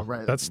 Wow,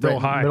 so that's still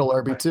high. Middle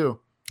RB2.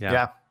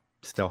 Yeah,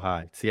 still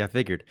high. See, I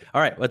figured.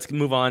 All right, let's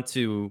move on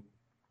to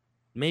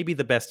maybe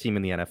the best team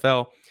in the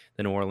NFL,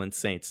 the New Orleans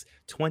Saints.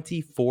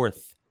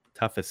 24th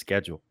toughest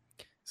schedule.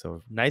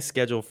 So nice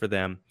schedule for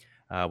them.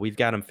 We've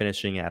got them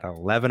finishing at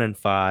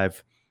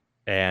 11-5,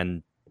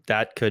 and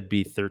that could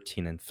be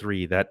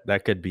 13-3.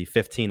 That could be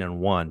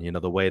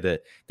 15-1. The way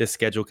that this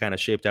schedule kind of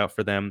shaped out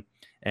for them,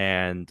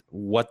 and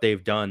what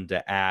they've done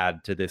to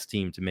add to this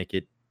team to make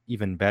it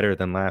even better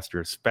than last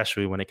year,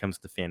 especially when it comes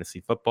to fantasy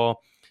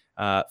football.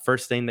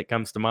 First thing that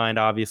comes to mind,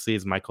 obviously,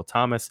 is Michael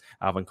Thomas.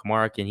 Alvin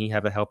Kamara, can he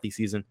have a healthy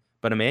season?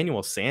 But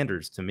Emmanuel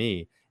Sanders, to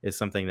me, is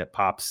something that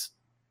pops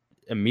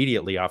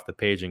immediately off the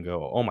page and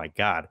go, oh my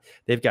God,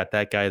 they've got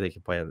that guy that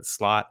can play at the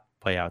slot,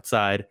 play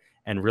outside,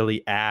 and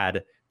really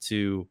add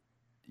to,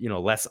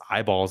 less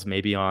eyeballs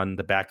maybe on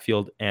the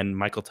backfield. And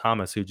Michael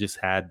Thomas, who just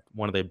had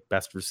one of the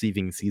best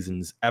receiving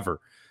seasons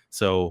ever.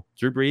 So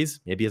Drew Brees,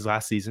 maybe his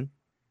last season,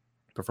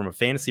 but from a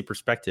fantasy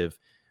perspective,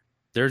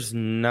 there's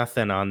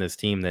nothing on this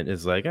team that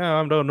is like, oh,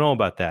 I don't know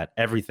about that.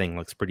 Everything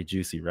looks pretty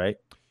juicy, right?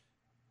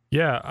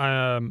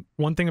 Yeah.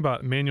 One thing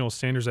about Emmanuel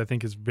Sanders I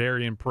think is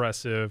very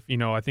impressive.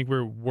 I think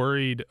we're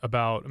worried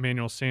about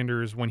Emmanuel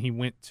Sanders when he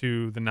went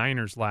to the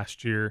Niners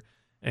last year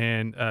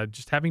and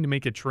just having to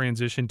make a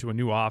transition to a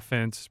new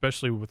offense,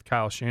 especially with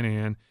Kyle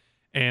Shanahan,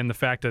 and the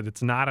fact that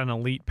it's not an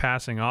elite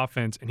passing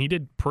offense. And he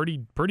did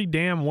pretty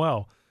damn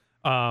well.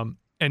 And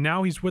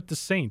now he's with the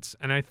Saints.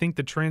 And I think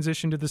the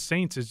transition to the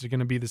Saints is going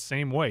to be the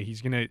same way.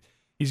 He's going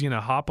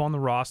to hop on the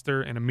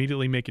roster and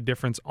immediately make a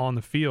difference on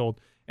the field.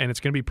 And it's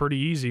going to be pretty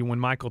easy when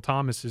Michael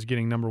Thomas is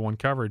getting number 1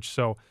 coverage.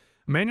 So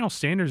Emmanuel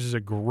Sanders is a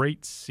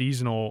great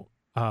seasonal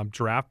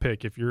draft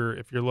pick if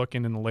you're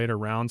looking in the later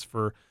rounds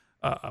for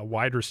a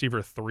wide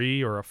receiver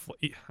 3 or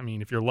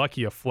if you're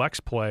lucky, a flex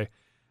play.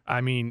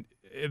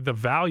 The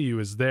value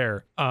is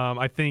there.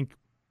 I think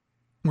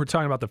we're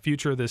talking about the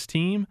future of this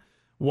team.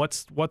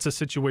 What's a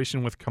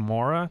situation with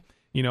Kamara?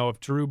 If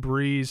Drew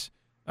Brees,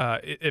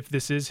 if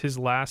this is his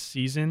last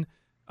season,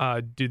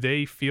 do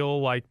they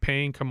feel like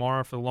paying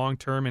Kamara for the long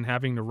term and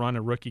having to run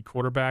a rookie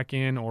quarterback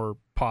in, or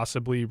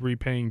possibly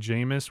repaying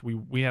Jameis?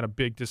 We had a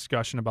big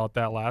discussion about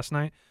that last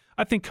night.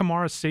 I think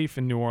Kamara's safe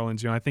in New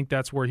Orleans. I think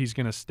that's where he's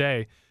going to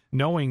stay,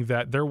 knowing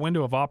that their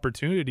window of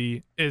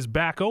opportunity is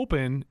back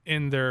open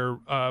in their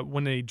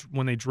when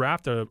they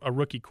draft a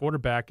rookie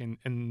quarterback in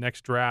the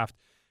next draft,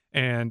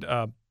 and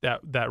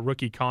that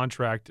rookie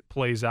contract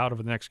plays out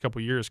over the next couple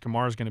of years.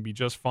 Kamara's going to be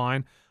just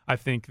fine. I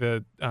think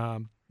that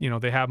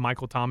they have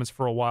Michael Thomas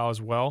for a while as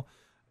well.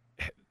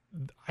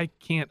 I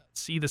can't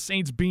see the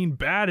Saints being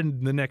bad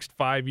in the next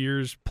 5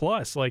 years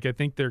plus. I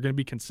think they're going to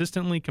be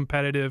consistently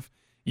competitive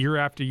year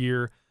after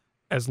year,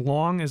 as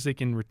long as they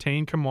can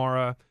retain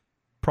Kamara,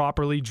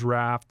 properly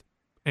draft,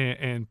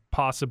 and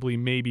possibly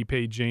maybe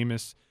pay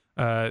Jameis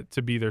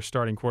to be their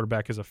starting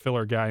quarterback as a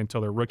filler guy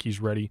until their rookie's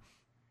ready.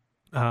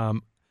 I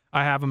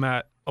have them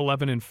at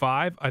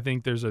 11-5. I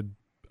think there's a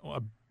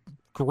a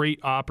great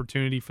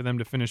opportunity for them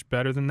to finish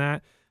better than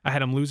that. I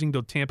had them losing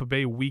to Tampa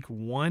Bay week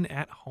 1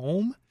 at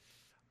home.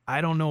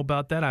 I don't know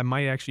about that. I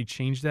might actually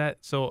change that.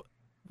 So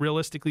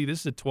realistically,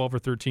 this is a 12 or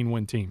 13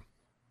 win team.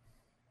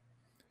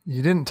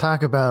 You didn't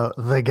talk about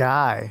the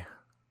guy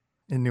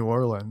in New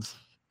Orleans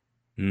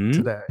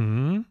today.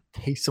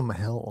 Taysom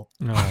Hill.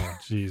 Oh,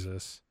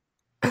 Jesus.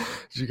 Did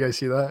you guys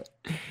see that?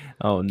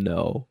 Oh,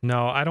 no.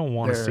 No, I don't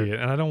want to see it.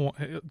 And I don't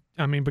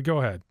want, but go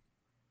ahead.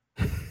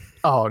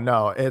 Oh,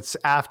 no. It's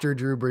after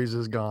Drew Brees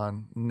is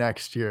gone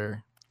next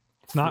year.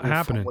 It's not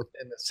happening. From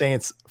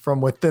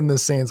within the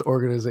Saints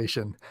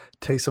organization,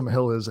 Taysom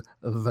Hill is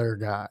their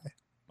guy.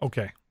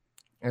 Okay.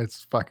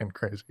 It's fucking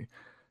crazy.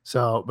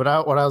 So,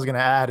 but what I was going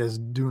to add is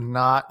do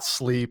not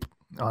sleep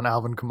on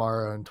Alvin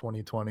Kamara in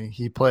 2020.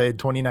 He played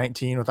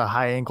 2019 with a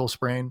high ankle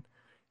sprain.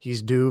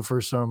 He's due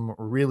for some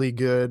really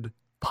good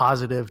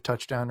positive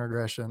touchdown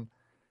regression,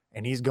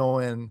 and he's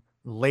going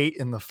late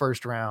in the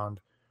first round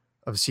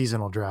of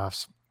seasonal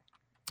drafts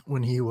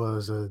when he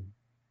was a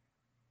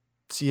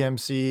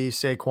CMC,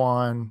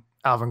 Saquon,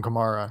 Alvin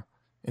Kamara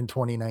in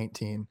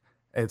 2019.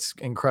 It's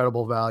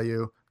incredible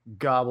value.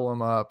 Gobble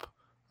him up.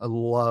 I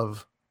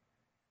love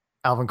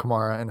Alvin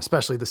Kamara and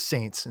especially the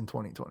Saints in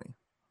 2020.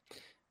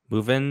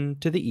 Moving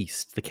to the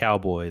East, the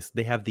Cowboys,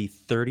 they have the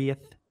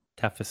 30th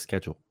toughest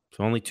schedule.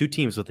 So only 2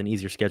 teams with an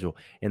easier schedule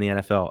in the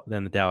NFL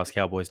than the Dallas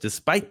Cowboys.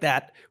 Despite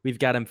that, we've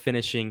got them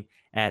finishing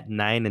at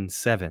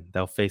 9-7.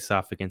 They'll face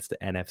off against the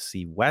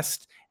NFC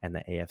West and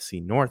the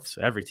AFC North.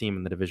 So every team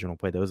in the division will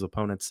play those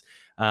opponents.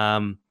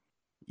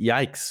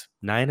 Yikes,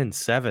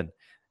 9-7.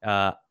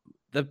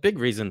 The big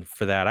reason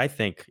for that, I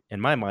think, in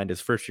my mind,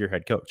 is first-year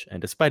head coach. And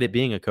despite it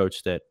being a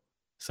coach that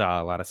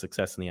saw a lot of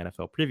success in the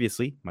NFL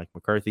previously, Mike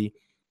McCarthy,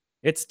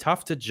 it's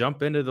tough to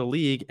jump into the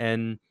league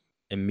and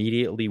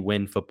immediately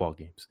win football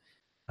games.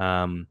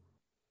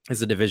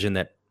 It's a division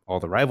that all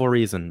the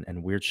rivalries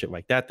and weird shit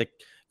like that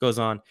goes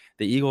on.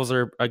 The Eagles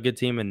are a good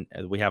team, and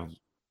we have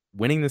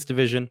winning this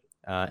division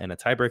and a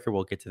tiebreaker.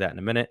 We'll get to that in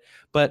a minute.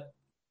 But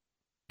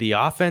the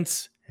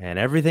offense and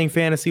everything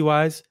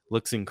fantasy-wise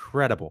looks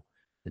incredible.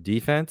 The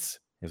defense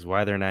is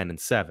why they're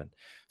 9-7.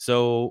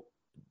 So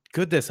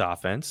could this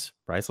offense,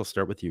 Bryce, I'll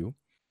start with you,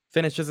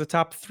 finish as a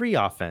top 3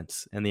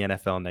 offense in the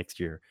NFL next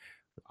year?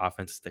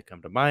 Offenses that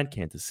come to mind,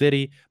 Kansas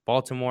City,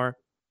 Baltimore,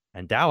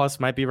 and Dallas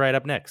might be right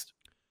up next.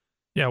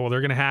 Yeah, well,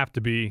 they're going to have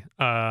to be.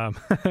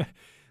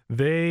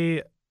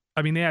 They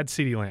had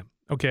CeeDee Lamb.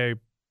 Okay,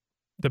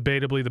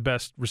 debatably the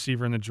best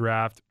receiver in the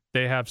draft.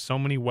 They have so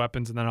many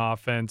weapons in that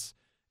offense.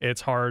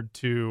 It's hard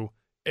to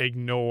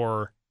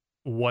ignore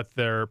what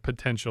their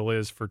potential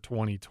is for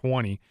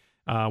 2020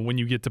 when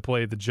you get to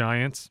play the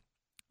Giants,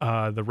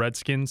 the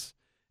Redskins,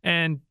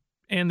 and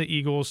the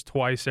Eagles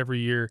twice every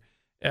year.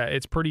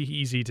 It's pretty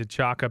easy to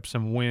chalk up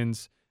some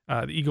wins.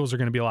 The Eagles are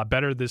going to be a lot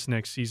better this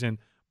next season,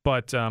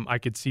 but I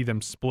could see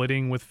them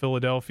splitting with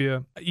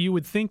Philadelphia. You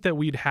would think that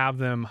we'd have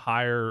them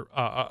higher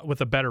with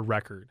a better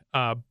record,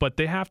 but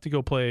they have to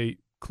go play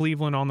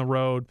Cleveland on the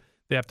road.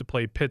 They have to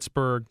play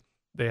Pittsburgh.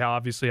 They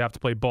obviously have to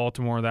play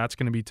Baltimore. That's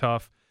going to be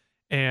tough.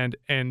 And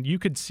you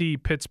could see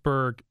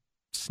Pittsburgh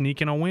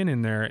sneaking a win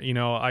in there.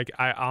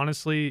 I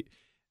honestly,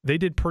 they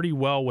did pretty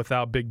well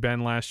without Big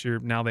Ben last year.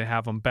 Now they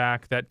have him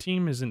back. That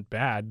team isn't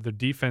bad. The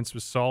defense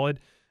was solid.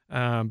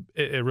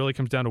 It really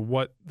comes down to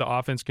what the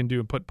offense can do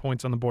and put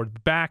points on the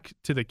board. Back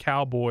to the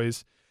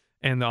Cowboys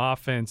and the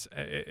offense,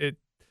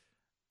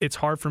 it's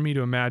hard for me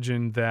to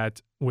imagine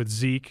that with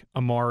Zeke,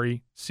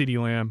 Amari,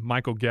 CeeDee Lamb,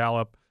 Michael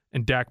Gallup,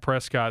 and Dak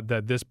Prescott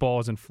that this ball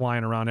isn't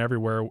flying around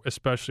everywhere,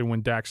 especially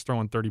when Dak's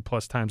throwing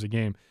 30-plus times a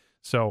game.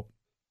 So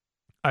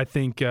I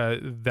think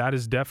that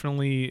is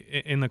definitely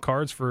in the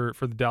cards for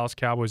the Dallas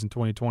Cowboys in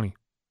 2020.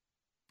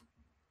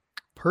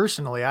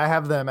 Personally, I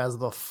have them as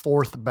the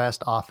 4th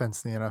best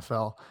offense in the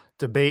NFL.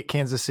 Debate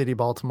Kansas City,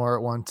 Baltimore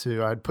at 1,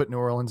 2. I'd put New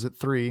Orleans at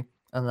 3,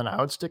 and then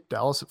I would stick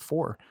Dallas at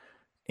 4.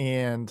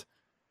 And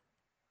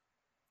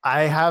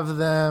I have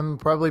them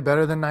probably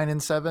better than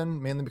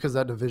 9-7, mainly because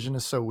that division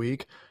is so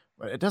weak.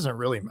 But it doesn't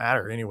really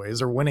matter anyways.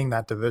 They're winning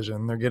that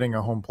division. They're getting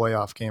a home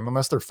playoff game,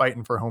 unless they're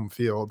fighting for home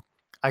field.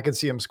 I could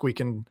see them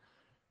squeaking.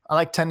 I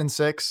like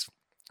 10-6.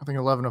 I think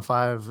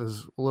 11-5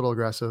 is a little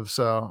aggressive.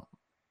 So,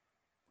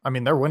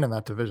 they're winning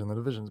that division. The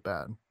division's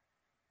bad.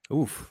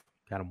 Oof,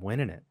 got them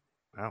winning it.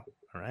 Wow.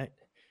 All right.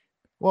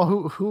 Well,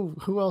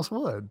 who else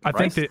would? I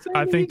think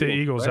the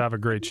Eagles have a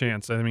great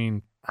chance.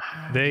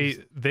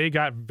 They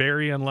got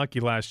very unlucky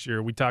last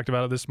year. We talked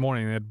about it this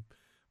morning. They had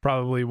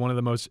probably one of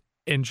the most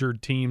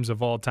injured teams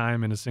of all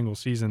time in a single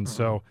season.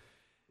 So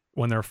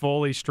when they're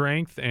fully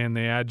strength and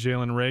they add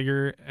Jalen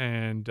Reagor,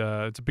 and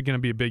it's going to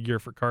be a big year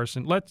for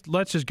Carson.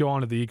 Let's just go on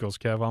to the Eagles,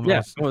 Kev.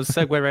 We'll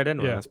segue right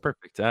into it. That's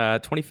perfect.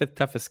 25th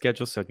toughest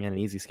schedule, so again, an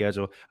easy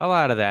schedule. A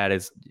lot of that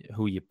is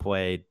who you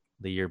played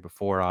the year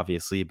before,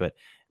 obviously, but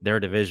their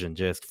division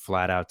just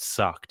flat out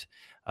sucked.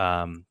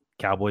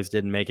 Cowboys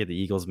didn't make it. The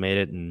Eagles made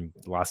it and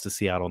lost to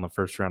Seattle in the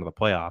first round of the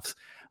playoffs.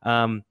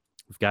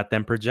 We've got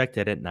them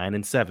projected at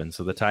 9-7.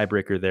 So the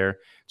tiebreaker there,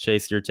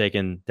 Chase, you're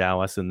taking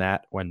Dallas in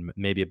that when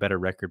maybe a better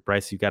record.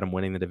 Bryce, you got them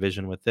winning the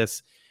division with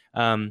this.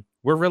 We're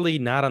really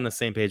not on the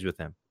same page with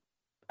them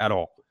at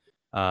all.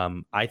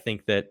 I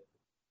think that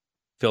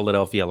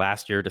Philadelphia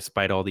last year,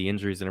 despite all the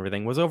injuries and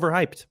everything, was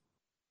overhyped.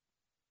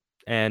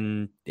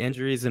 And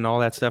injuries and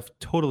all that stuff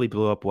totally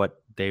blew up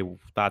what they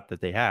thought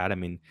that they had. I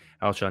mean,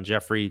 Alshon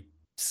Jeffrey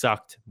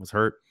sucked, was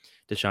hurt.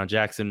 Deshaun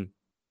Jackson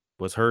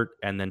was hurt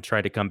and then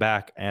tried to come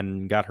back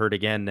and got hurt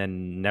again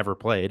and never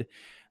played.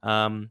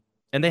 And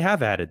they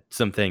have added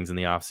some things in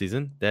the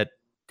offseason that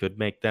could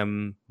make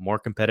them more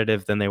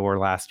competitive than they were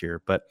last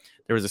year. But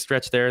there was a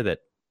stretch there that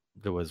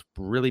was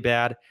really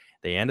bad.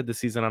 They ended the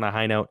season on a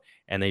high note,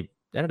 and they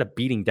ended up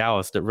beating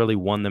Dallas that really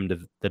won them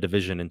the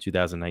division in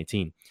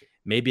 2019.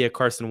 Maybe a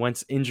Carson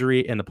Wentz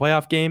injury in the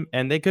playoff game,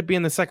 and they could be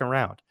in the second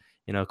round.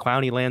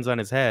 Clowney lands on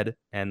his head,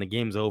 and the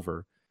game's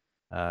over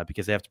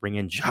because they have to bring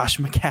in Josh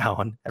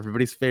McCown,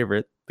 everybody's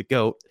favorite, the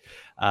GOAT.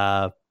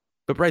 But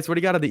Bryce, what do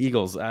you got of the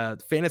Eagles?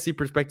 Fantasy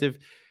perspective,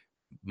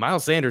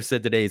 Miles Sanders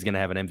said today he's going to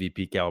have an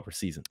MVP caliber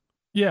season.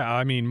 Yeah,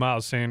 I mean,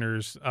 Miles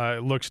Sanders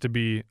looks to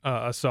be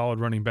a solid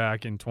running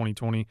back in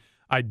 2020.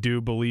 I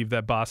do believe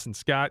that Boston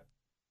Scott,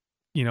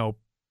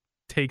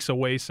 takes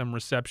away some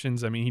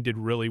receptions. I mean, he did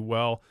really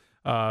well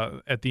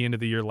at the end of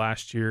the year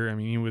last year. I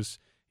mean, he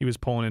was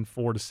pulling in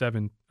 4 to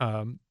 7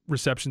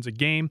 receptions a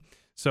game.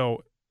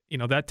 So,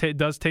 that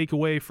does take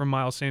away from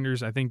Miles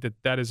Sanders. I think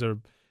that is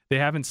they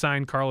haven't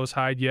signed Carlos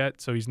Hyde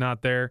yet, so he's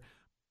not there.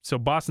 So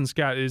Boston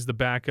Scott is the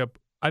backup.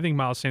 I think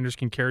Miles Sanders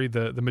can carry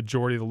the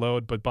majority of the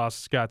load, but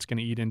Boston Scott's going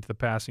to eat into the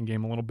passing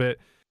game a little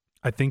bit.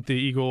 I think the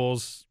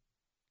Eagles,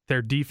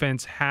 their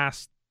defense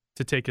has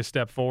to take a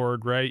step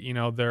forward, right?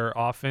 Their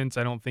offense,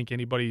 I don't think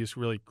anybody is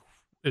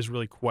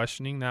really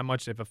questioning that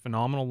much. They have a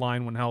phenomenal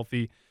line when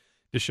healthy.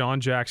 Deshaun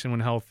Jackson when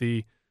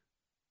healthy.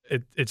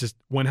 It's just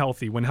when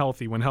healthy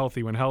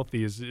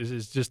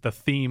is just the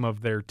theme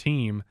of their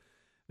team.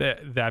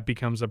 That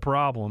becomes a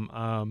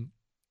problem.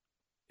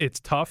 It's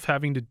tough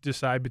having to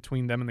decide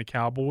between them and the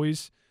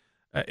Cowboys.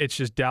 It's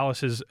just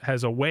Dallas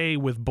has a way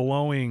with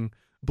blowing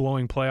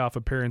playoff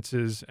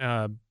appearances,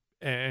 and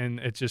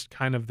it's just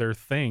kind of their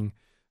thing.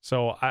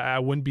 So I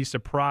wouldn't be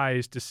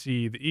surprised to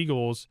see the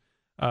Eagles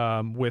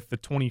with the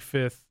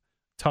 25th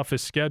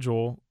toughest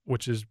schedule,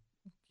 which is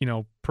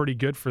pretty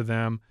good for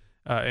them,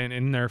 and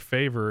in their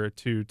favor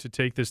to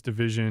take this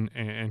division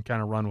and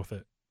kind of run with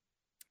it.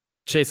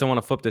 Chase, I want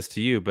to flip this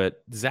to you,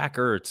 but Zach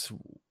Ertz,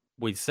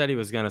 we said he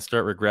was going to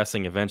start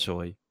regressing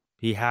eventually.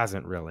 He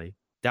hasn't really.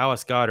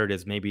 Dallas Goedert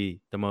is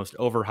maybe the most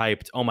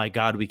overhyped, oh my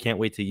God, we can't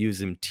wait to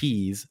use him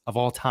tease of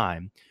all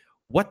time.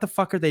 What the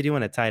fuck are they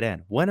doing at tight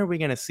end? When are we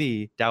going to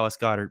see Dallas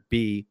Goedert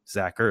be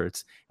Zach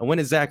Ertz? And when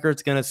is Zach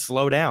Ertz going to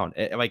slow down?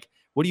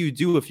 What do you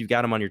do if you've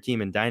got him on your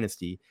team in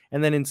Dynasty?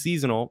 And then in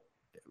seasonal,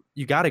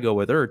 you got to go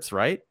with Ertz,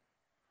 right?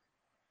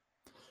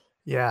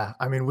 Yeah,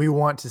 I mean, we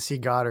want to see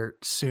Goddard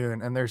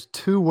soon. And there's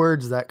 2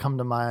 words that come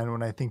to mind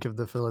when I think of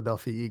the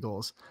Philadelphia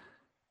Eagles.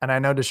 And I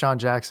know Deshaun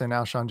Jackson,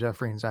 Alshon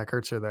Jeffrey, and Zach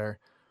Ertz are there.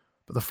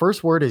 But the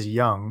first word is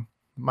young.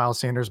 Miles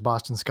Sanders,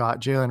 Boston Scott,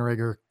 Jalen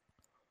Reagor,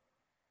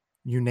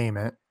 you name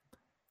it.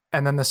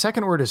 And then the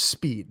second word is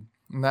speed.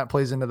 And that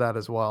plays into that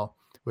as well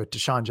with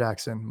Deshaun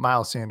Jackson,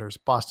 Miles Sanders,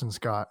 Boston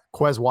Scott,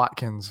 Quez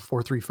Watkins,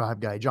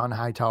 4.35 guy, John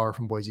Hightower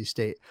from Boise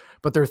State.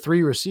 But their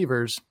 3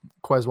 receivers,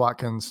 Quez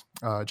Watkins,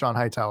 John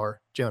Hightower,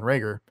 Jalen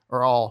Reagor,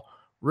 are all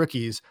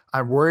rookies.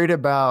 I'm worried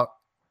about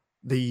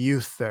the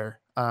youth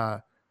there.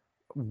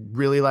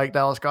 Really like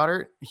Dallas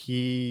Goedert.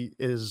 He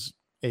is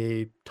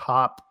a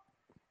top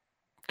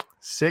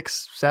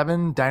 6,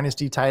 7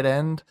 dynasty tight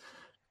end.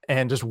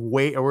 And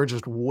we're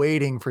just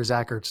waiting for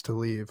Zach Ertz to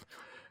leave.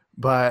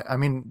 But I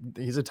mean,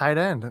 he's a tight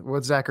end.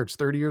 What's Zach Ertz,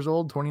 30 years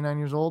old, 29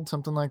 years old,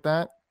 something like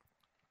that?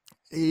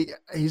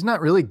 He's not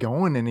really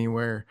going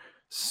anywhere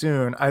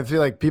soon. I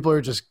feel like people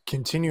are just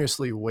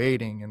continuously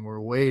waiting, and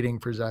we're waiting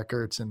for Zach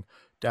Ertz and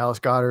Dallas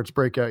Goedert's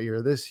breakout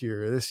year this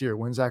year.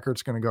 When's Zach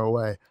Ertz going to go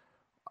away?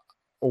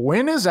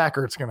 When is Zach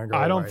Ertz going to go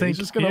away? I don't think he's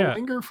just going to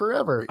linger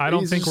forever. I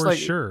don't think we're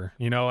sure.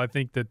 I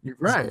think that you're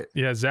right.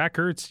 Yeah, Zach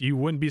Ertz, you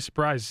wouldn't be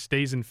surprised,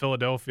 stays in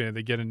Philadelphia.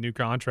 They get a new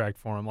contract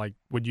for him. Like,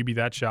 would you be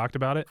that shocked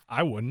about it?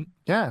 I wouldn't.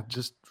 Yeah,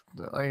 just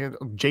like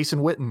Jason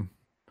Witten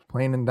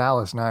playing in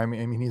Dallas now. I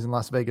mean, he's in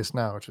Las Vegas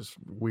now, which is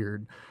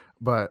weird.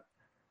 But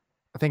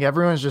I think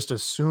everyone's just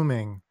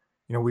assuming,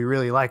 we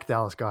really like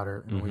Dallas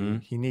Goedert,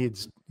 and he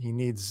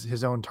needs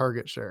his own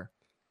target share.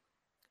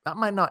 That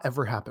might not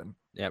ever happen.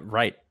 Yeah,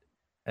 right.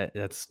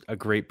 That's a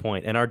great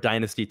point. In our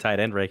dynasty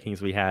tight end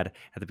rankings we had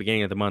at the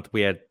beginning of the month,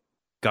 we had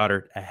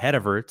Goedert ahead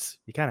of Ertz.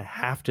 You kind of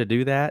have to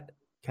do that.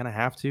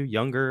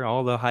 Younger,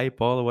 all the hype,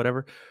 all the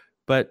whatever.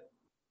 But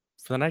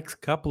for the next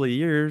couple of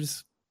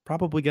years,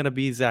 probably going to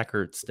be Zach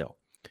Ertz still.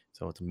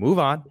 So let's move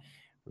on.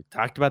 We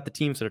talked about the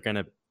teams that are going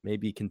to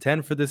maybe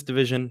contend for this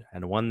division,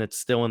 and one that's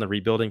still in the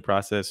rebuilding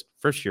process.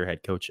 First-year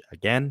head coach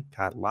again.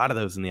 Got a lot of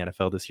those in the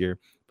NFL this year.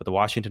 But the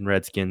Washington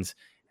Redskins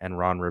and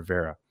Ron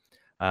Rivera.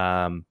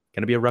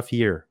 Going to be a rough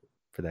year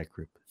for that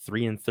group.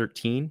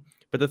 3-13.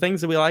 But the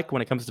things that we like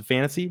when it comes to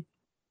fantasy,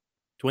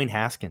 Dwayne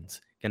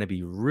Haskins going to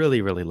be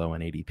really, really low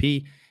in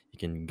ADP. You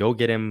can go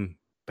get him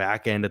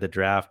back end of the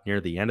draft,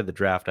 near the end of the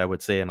draft, I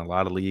would say, in a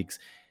lot of leagues.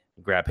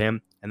 Grab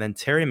him. And then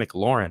Terry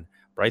McLaurin.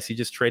 Bryce, you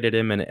just traded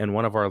him in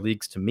one of our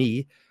leagues to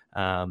me.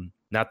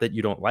 Not that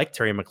you don't like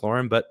Terry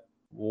McLaurin, but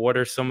what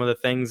are some of the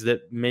things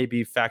that may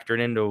be factored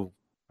into,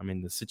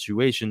 the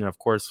situation, of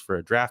course, for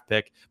a draft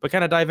pick, but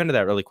kind of dive into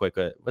that really quick.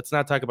 Let's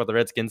not talk about the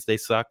Redskins. They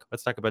suck.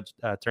 Let's talk about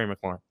Terry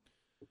McLaurin.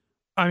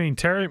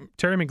 Terry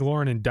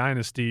McLaurin in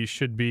Dynasty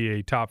should be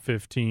a top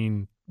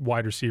 15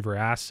 wide receiver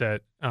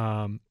asset.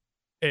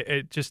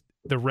 It just,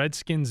 the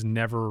Redskins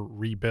never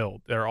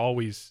rebuild. They're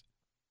always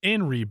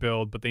in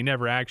rebuild, but they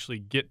never actually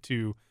get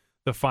to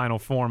the final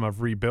form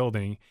of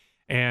rebuilding.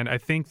 And I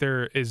think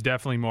there is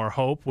definitely more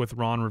hope with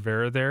Ron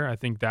Rivera there. I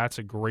think that's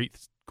a great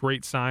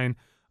sign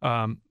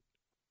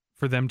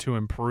for them to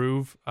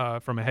improve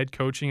from a head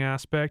coaching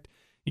aspect.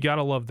 You got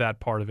to love that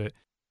part of it.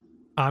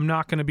 I'm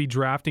not going to be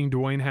drafting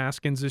Dwayne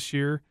Haskins this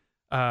year.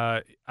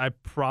 I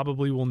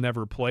probably will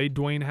never play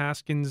Dwayne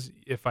Haskins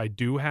if I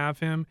do have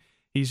him.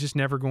 He's just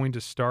never going to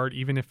start,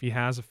 even if he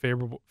has a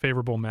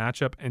favorable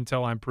matchup,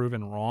 until I'm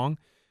proven wrong.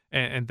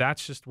 And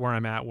that's just where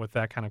I'm at with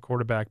that kind of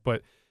quarterback.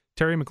 But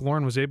Terry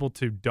McLaurin was able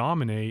to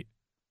dominate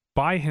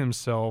by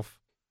himself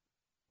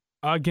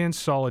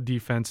against solid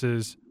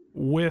defenses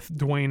with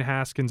Dwayne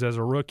Haskins as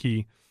a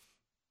rookie.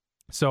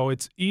 So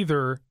it's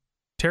either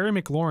Terry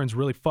McLaurin's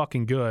really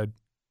fucking good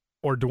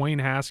or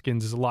Dwayne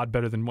Haskins is a lot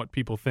better than what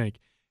people think.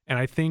 And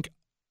I think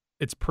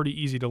it's pretty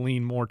easy to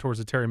lean more towards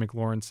the Terry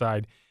McLaurin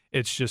side.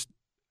 It's just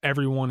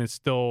everyone is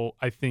still,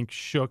 I think,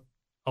 shook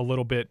a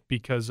little bit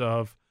because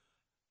of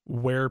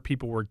where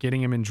people were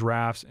getting him in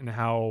drafts and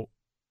how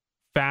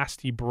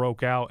fast he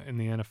broke out in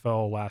the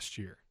NFL last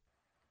year.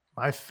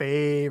 My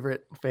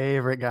favorite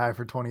guy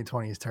for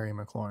 2020 is Terry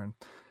McLaurin.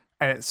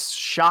 And it's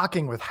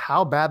shocking with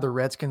how bad the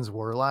Redskins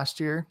were last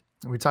year.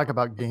 We talk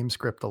about game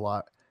script a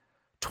lot.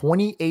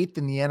 28th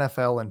in the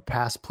NFL in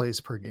pass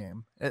plays per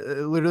game. It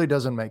literally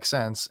doesn't make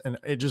sense. And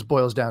it just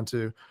boils down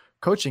to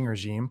coaching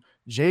regime.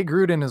 Jay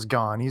Gruden is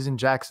gone. He's in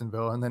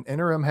Jacksonville. And then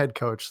interim head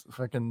coach,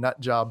 fucking nut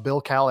job,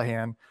 Bill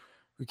Callahan,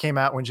 who came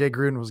out when Jay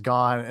Gruden was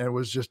gone and it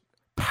was just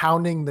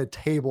pounding the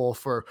table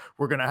for,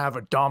 we're going to have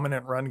a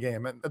dominant run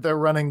game. And they're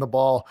running the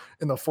ball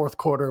in the fourth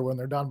quarter when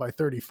they're down by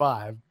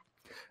 35,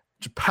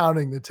 just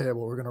pounding the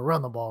table. We're going to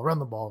run the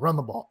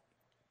ball.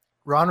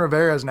 Ron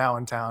Rivera is now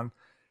in town.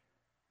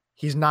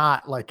 He's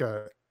not like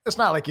it's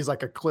not like he's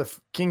like a Cliff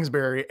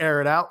Kingsbury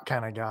air it out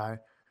kind of guy,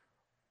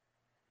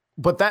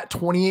 but that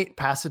 28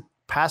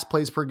 pass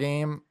plays per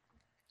game,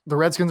 the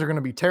Redskins are going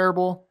to be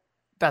terrible.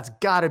 That's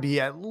got to be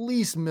at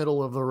least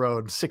middle of the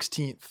road,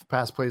 16th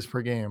pass plays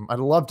per game. I'd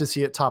love to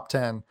see it top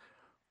 10.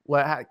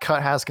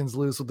 Cut Haskins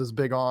loose with his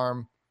big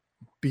arm,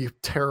 be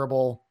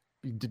terrible,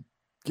 be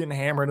getting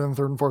hammered in the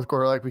third and fourth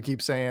quarter, like we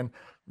keep saying.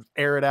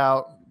 Air it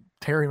out.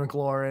 Terry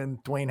McLaurin,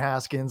 Dwayne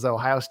Haskins, the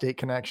Ohio State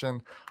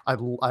connection.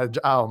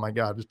 Oh my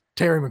God,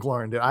 Terry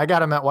McLaurin, dude. I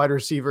got him at wide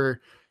receiver.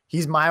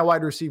 He's my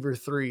wide receiver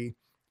 3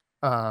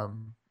 in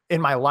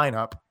my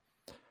lineup.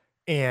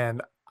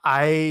 And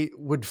I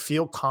would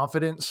feel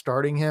confident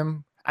starting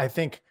him. I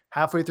think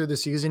halfway through the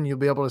season, you'll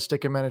be able to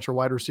stick him in at your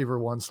wide receiver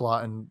 1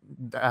 slot and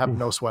have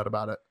no sweat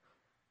about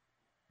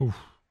it.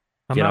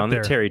 Get on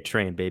the Terry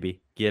train,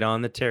 baby. Get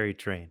on the Terry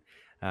train.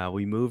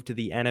 We moved to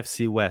the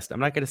NFC West. I'm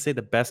not going to say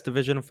the best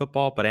division of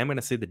football, but I am going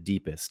to say the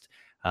deepest.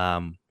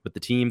 With the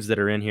teams that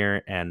are in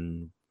here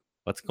and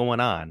what's going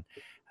on,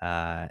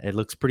 it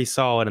looks pretty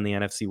solid in the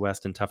NFC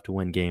West and tough to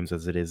win games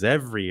as it is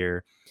every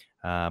year.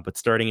 But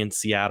starting in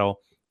Seattle,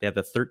 they have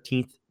the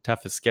 13th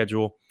toughest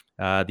schedule.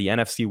 The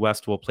NFC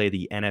West will play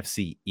the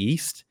NFC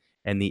East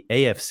and the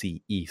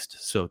AFC East.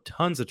 So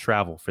tons of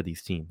travel for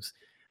these teams.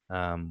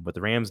 But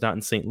the Rams not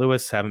in St.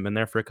 Louis, haven't been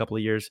there for a couple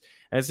of years.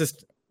 And it's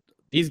just,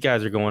 these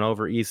guys are going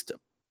over East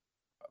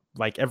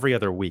like every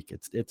other week.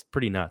 It's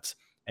pretty nuts.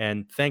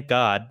 And thank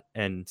God,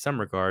 in some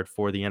regard,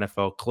 for the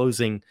NFL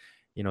closing,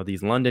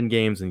 these London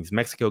games and these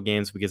Mexico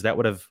games, because that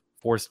would have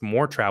forced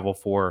more travel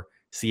for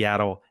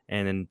Seattle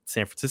and in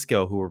San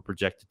Francisco, who were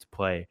projected to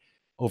play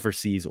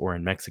overseas or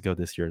in Mexico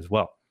this year as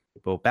well.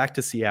 But back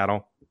to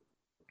Seattle,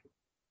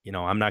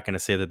 I'm not going to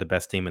say they're the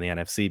best team in the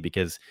NFC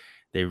because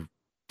they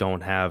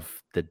don't have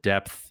the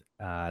depth.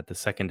 The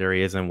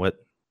secondary isn't what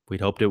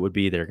we'd hoped it would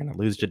be. They're going to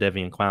lose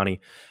Jadeveon Clowney.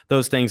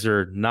 Those things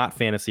are not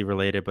fantasy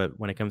related, but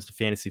when it comes to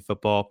fantasy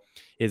football,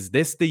 is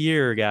this the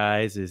year,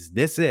 guys? Is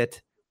this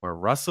it where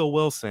Russell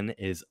Wilson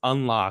is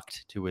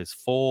unlocked to his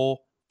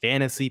full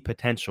fantasy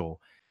potential?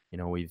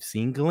 We've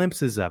seen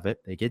glimpses of it.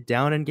 They get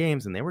down in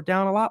games, and they were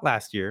down a lot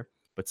last year,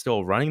 but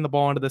still running the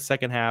ball into the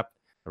second half.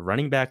 The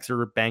running backs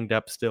are banged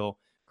up still.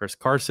 Chris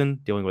Carson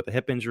dealing with a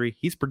hip injury.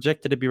 He's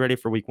projected to be ready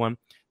for week 1.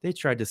 They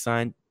tried to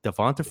sign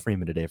Devonta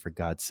Freeman today, for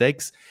God's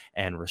sakes,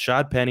 and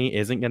Rashad Penny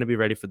isn't going to be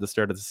ready for the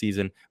start of the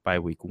season by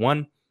week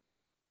 1.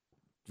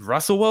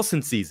 Russell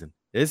Wilson season.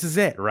 This is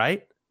it,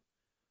 right?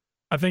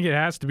 I think it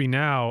has to be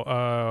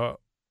now,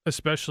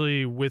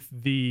 especially with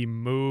the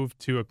move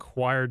to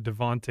acquire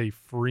Devonta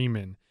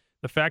Freeman.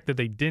 The fact that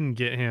they didn't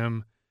get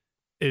him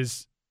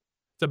is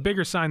it's a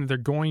bigger sign that they're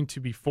going to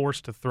be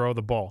forced to throw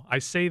the ball. I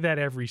say that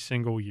every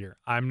single year.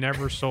 I'm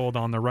never sold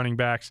on the running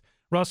backs.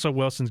 Russell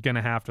Wilson's going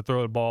to have to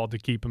throw the ball to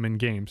keep him in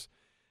games.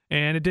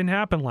 And it didn't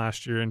happen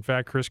last year. In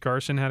fact, Chris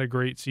Carson had a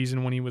great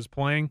season when he was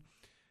playing.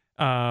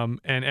 And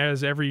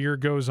as every year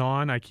goes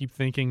on, I keep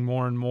thinking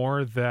more and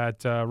more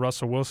that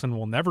Russell Wilson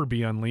will never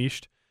be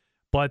unleashed.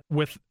 But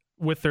with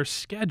their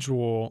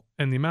schedule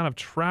and the amount of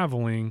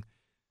traveling,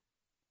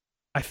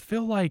 I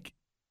feel like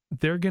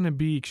they're going to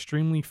be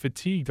extremely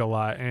fatigued a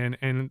lot,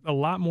 and a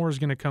lot more is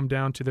going to come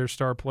down to their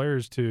star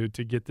players to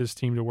get this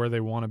team to where they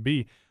want to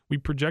be. We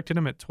projected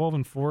them at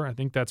 12-4. I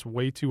think that's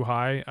way too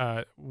high,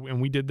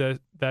 and we did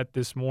that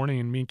this morning,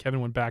 and me and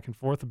Kevin went back and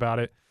forth about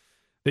it.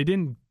 They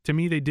didn't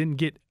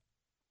get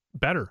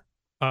better.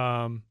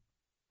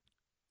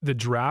 The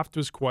draft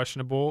was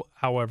questionable.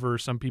 However,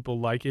 some people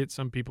like it.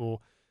 Some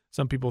people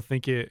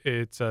think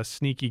it's a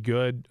sneaky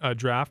good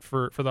draft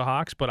for the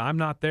Hawks, but I'm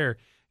not there.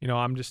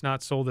 I'm just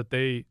not sold that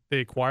they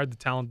acquired the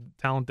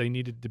talent they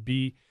needed to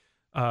be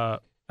a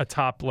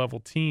top-level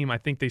team. I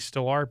think they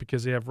still are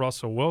because they have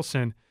Russell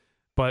Wilson.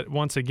 But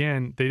once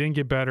again, they didn't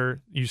get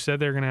better. You said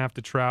they're going to have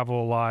to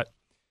travel a lot.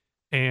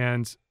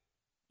 And,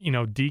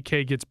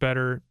 DK gets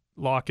better.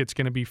 Lockett's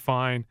going to be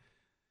fine.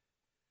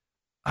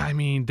 I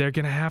mean, they're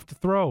going to have to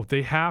throw.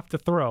 They have to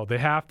throw. They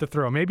have to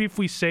throw. Maybe if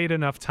we say it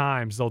enough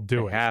times, they'll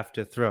do it. They have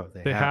to throw.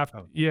 They have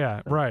to.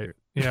 Yeah, right.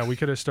 Yeah, we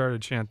could have started a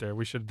chant there.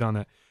 We should have done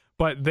that.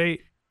 But they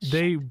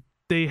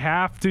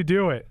have to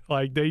do it.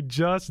 Like, they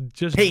just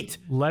Hate.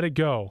 Let it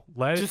go.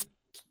 Just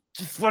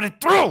let it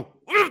through.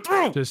 Let it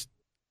through. Just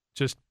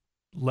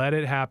let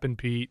it happen,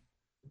 Pete.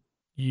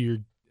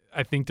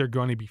 I think they're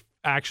going to be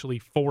actually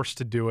forced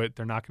to do it.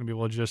 They're not going to be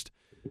able to just,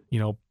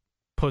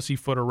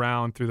 pussyfoot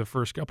around through the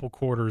first couple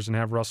quarters and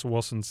have Russell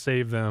Wilson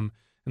save them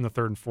in the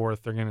third and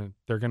fourth. They're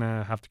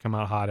gonna have to come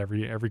out hot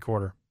every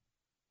quarter.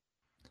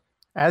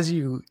 As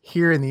you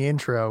hear in the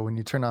intro when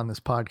you turn on this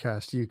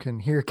podcast, you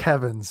can hear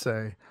Kevin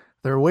say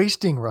they're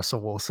wasting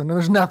Russell Wilson and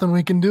there's nothing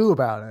we can do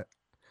about it.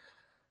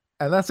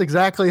 And that's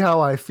exactly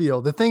how I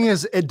feel. The thing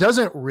is, it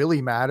doesn't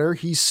really matter.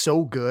 He's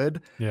so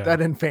good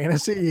that in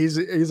fantasy, he's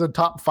a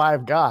top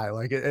 5 guy.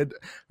 Like it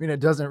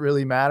doesn't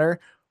really matter.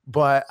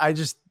 But I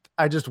just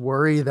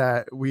worry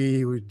that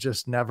we would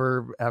just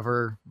never,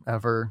 ever,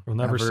 ever, we'll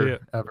never see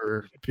it.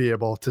 Ever be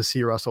able to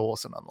see Russell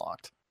Wilson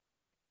unlocked.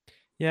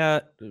 Yeah.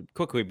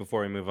 Quickly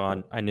before we move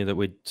on, I knew that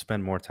we'd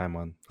spend more time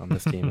on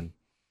this team and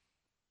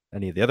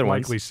any of the other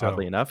Likely ones, so.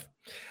 oddly enough.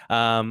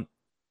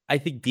 I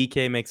think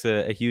DK makes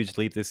a huge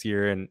leap this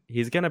year, and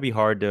he's going to be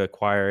hard to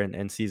acquire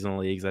in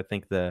seasonal leagues. I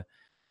think the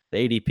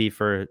ADP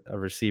for a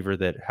receiver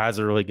that has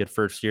a really good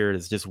first year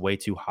is just way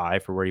too high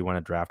for where you want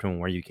to draft him and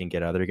where you can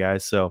get other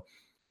guys. So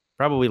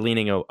probably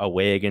leaning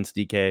away against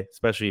DK,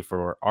 especially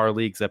for our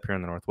leagues up here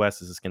in the Northwest.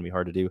 This is going to be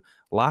hard to do.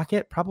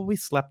 Lockett probably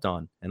slept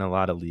on in a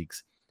lot of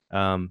leagues.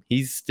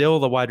 He's still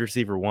the wide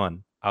receiver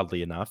 1,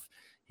 oddly enough.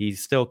 He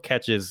still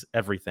catches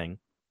everything,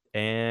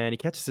 and he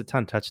catches a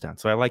ton of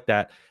touchdowns. So I like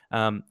that.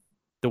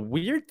 The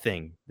weird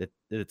thing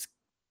that's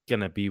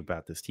going to be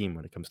about this team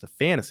when it comes to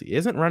fantasy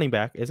isn't running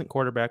back, isn't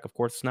quarterback. Of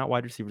course, it's not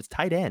wide receiver. It's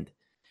tight end.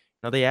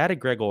 Now, they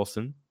added Greg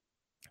Olsen,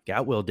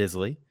 got Will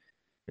Disley,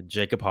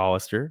 Jacob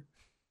Hollister.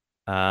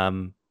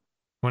 Want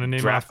to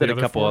name drafted off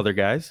a couple 4? other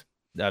guys.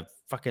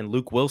 Fucking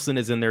Luke Wilson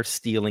is in there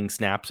stealing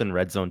snaps and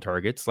red zone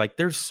targets. Like,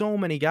 there's so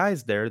many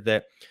guys there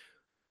that,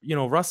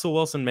 Russell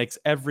Wilson makes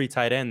every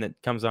tight end that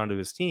comes onto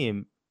his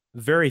team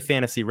very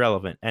fantasy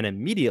relevant, and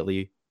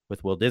immediately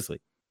with Will Disley.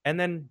 And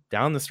then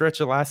down the stretch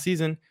of last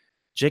season,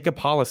 Jacob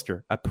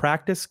Hollister, a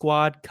practice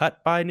squad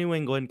cut by New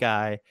England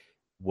guy,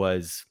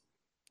 was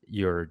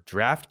your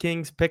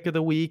DraftKings pick of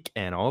the week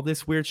and all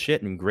this weird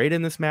shit, and great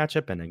in this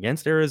matchup and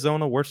against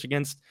Arizona, worst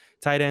against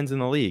tight ends in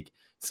the league.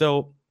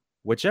 So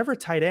whichever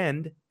tight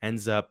end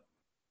ends up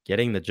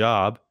getting the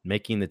job,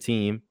 making the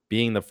team,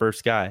 being the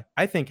first guy,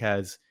 I think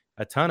has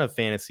a ton of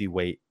fantasy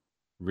weight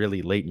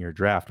really late in your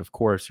draft. Of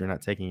course, you're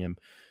not taking him,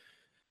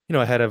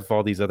 ahead of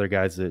all these other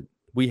guys that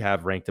we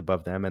have ranked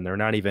above them, and they're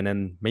not even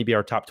in maybe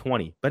our top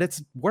 20, but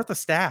it's worth a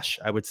stash,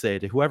 I would say,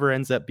 to whoever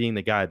ends up being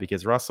the guy,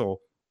 because Russell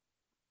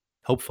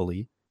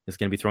hopefully is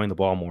going to be throwing the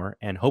ball more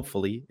and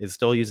hopefully is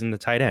still using the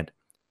tight end.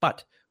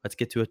 But let's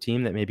get to a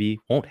team that maybe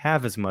won't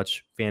have as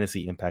much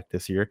fantasy impact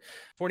this year.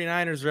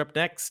 49ers are up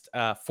next.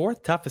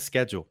 4th toughest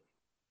schedule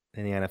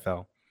in the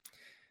NFL.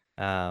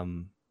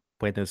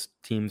 Playing those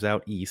teams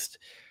out east.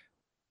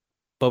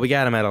 But we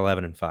got them at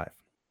 11-5.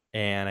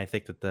 And I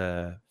think that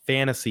the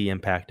fantasy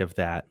impact of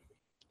that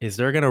is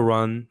they're going to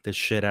run the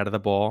shit out of the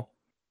ball.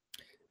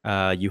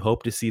 You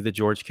hope to see the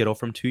George Kittle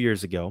from 2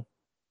 years ago.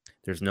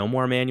 There's no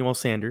more Emmanuel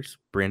Sanders.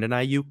 Brandon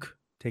Ayuk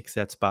takes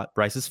that spot.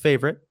 Bryce's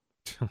favorite.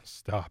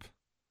 Stop.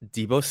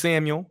 Deebo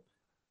Samuel.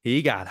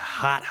 He got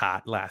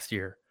hot last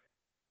year.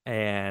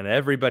 And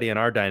everybody in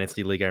our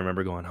Dynasty League, I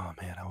remember going, oh,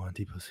 man, I want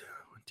Deebo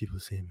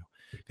Samuel.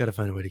 Got to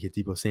find a way to get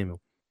Deebo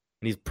Samuel.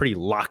 And he's pretty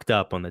locked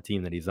up on the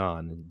team that he's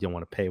on. And you don't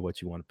want to pay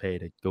what you want to pay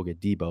to go get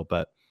Deebo.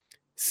 But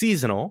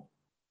seasonal,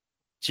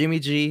 Jimmy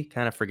G,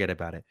 kind of forget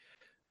about it.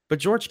 But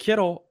George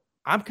Kittle,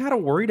 I'm kind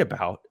of worried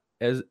about.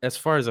 as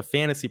far as a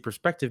fantasy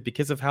perspective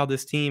because of how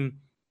this team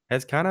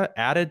has kind of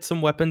added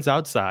some weapons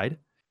outside.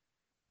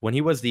 When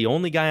he was the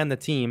only guy on the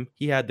team,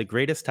 he had the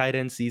greatest tight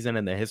end season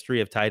in the history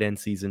of tight end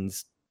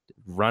seasons,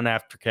 run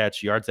after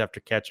catch, yards after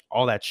catch,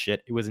 all that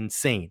shit. It was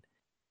insane.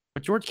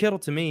 But George Kittle,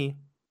 to me,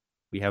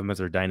 we have him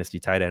as our dynasty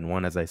tight end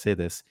one, as I say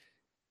this,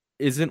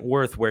 isn't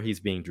worth where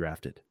he's being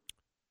drafted.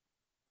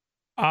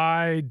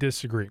 I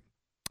disagree.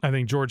 I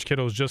think George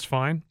Kittle is just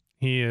fine.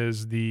 He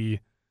is the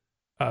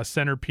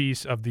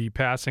centerpiece of the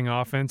passing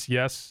offense.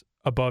 Yes,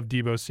 above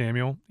Deebo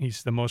Samuel.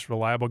 He's the most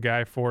reliable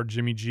guy for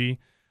Jimmy G.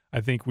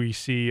 I think we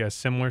see a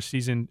similar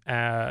season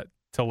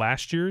to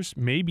last year's,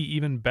 maybe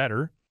even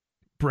better.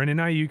 Brandon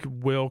Ayuk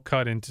will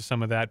cut into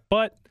some of that,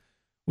 but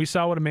we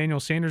saw what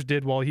Emmanuel Sanders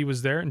did while he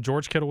was there, and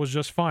George Kittle was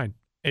just fine.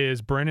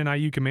 Is Brandon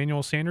Ayuk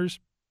Emmanuel Sanders?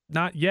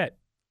 Not yet,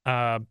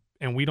 and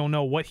we don't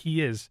know what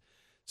he is.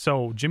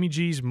 So Jimmy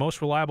G's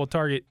most reliable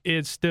target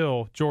is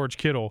still George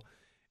Kittle,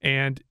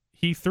 and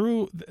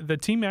the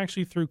team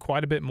actually threw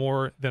quite a bit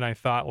more than I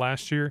thought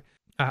last year.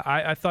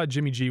 I thought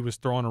Jimmy G was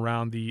throwing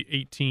around the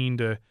 18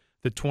 to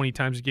the 20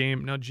 times a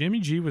game. Now,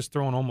 Jimmy G was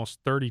throwing almost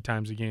 30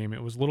 times a game.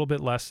 It was a little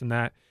bit less than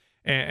that,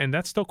 and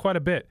that's still quite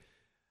a bit.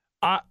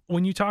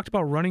 When you talked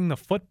about running the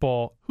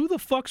football, who the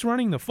fuck's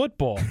running the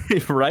football?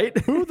 Right?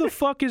 Who the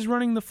fuck is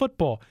running the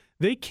football?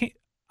 They can't.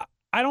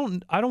 I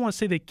don't want to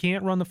say they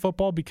can't run the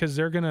football because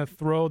they're going to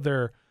throw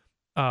their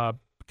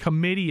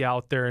committee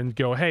out there and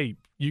go, hey,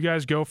 you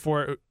guys go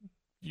for it.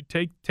 You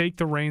take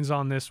the reins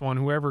on this one.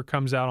 Whoever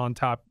comes out on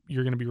top,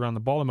 you're going to be running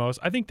the ball the most.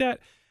 I think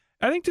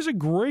there's a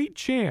great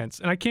chance,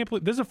 and I can't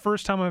believe this is the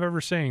first time I've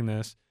ever saying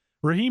this.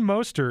 Raheem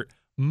Mostert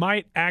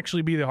might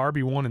actually be the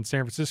RB1 in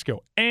San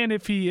Francisco, and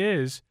if he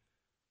is,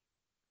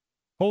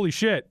 holy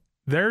shit,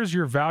 there's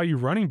your value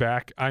running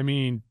back. I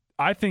mean,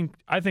 I think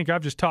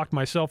I've just talked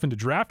myself into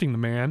drafting the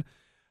man,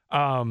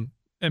 and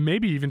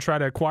maybe even try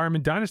to acquire him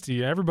in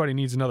Dynasty. Everybody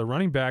needs another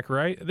running back,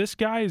 right? This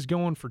guy is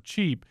going for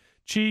cheap.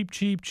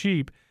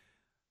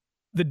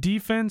 The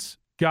defense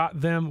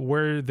got them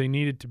where they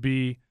needed to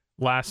be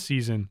last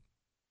season.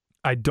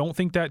 I don't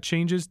think that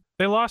changes.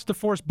 They lost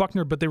DeForest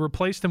Buckner, but they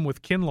replaced him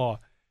with Kinlaw.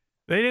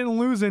 They didn't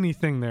lose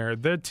anything there.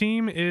 The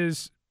team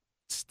is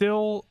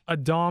still a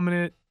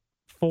dominant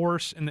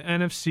force in the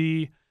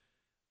NFC.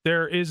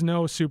 There is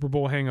no Super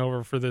Bowl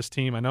hangover for this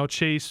team. I know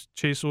Chase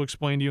will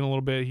explain to you in a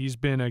little bit. He's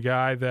been a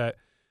guy that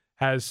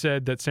has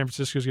said that San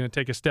Francisco is going to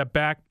take a step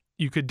back.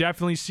 You could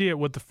definitely see it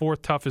with the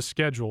fourth toughest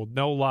schedule.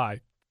 No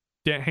lie.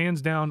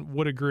 Hands down,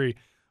 would agree.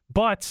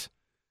 But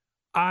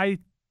I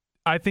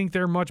think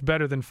they're much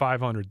better than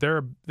 500.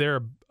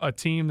 They're a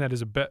team that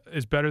is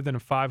better than a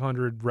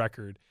 500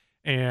 record,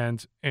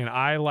 and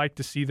I like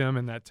to see them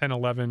in that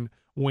 10-11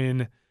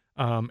 win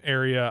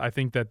area. I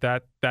think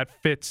that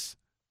fits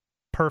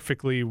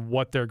perfectly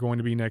what they're going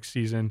to be next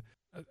season.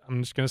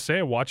 I'm just going to say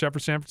it. Watch out for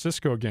San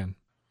Francisco again.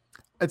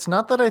 It's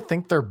not that I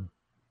think they're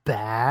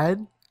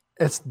bad.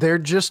 They're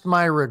just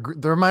my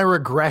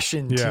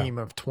regression team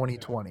of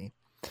 2020.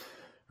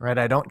 Right?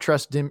 I don't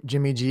trust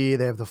Jimmy G.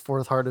 They have the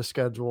fourth hardest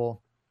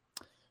schedule.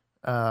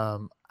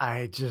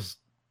 I just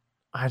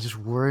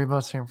worry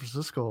about San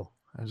Francisco.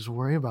 I just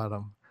worry about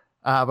them.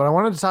 But I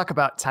wanted to talk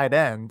about tight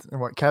end and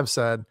what Kev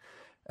said,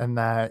 and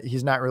that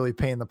he's not really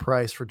paying the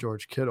price for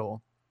George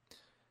Kittle.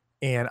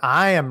 And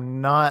I am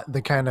not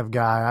the kind of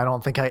guy, I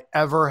don't think I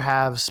ever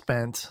have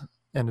spent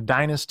in a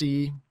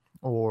dynasty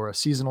or a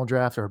seasonal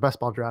draft or a best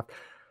ball draft,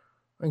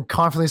 and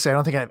confidently say I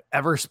don't think I've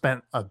ever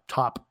spent a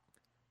top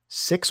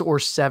 6 or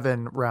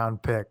 7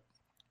 round pick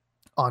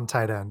on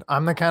tight end.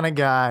 I'm the kind of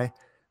guy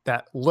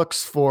that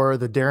looks for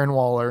the Darren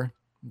Waller,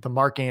 the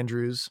Mark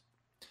Andrews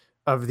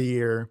of the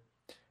year.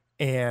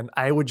 And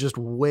I would just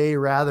way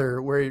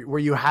rather where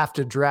you have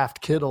to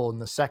draft Kittle in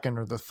the second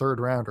or the third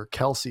round, or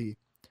Kelsey.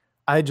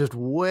 I just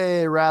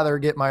way rather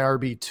get my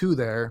RB2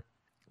 there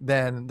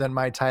than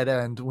my tight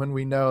end, when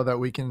we know that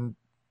we can.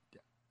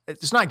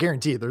 It's not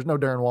guaranteed. There's no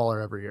Darren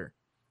Waller every year,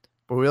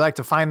 but we like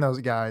to find those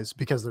guys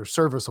because they're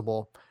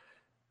serviceable.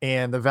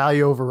 And the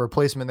value over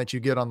replacement that you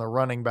get on the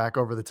running back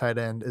over the tight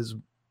end is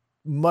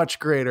much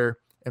greater,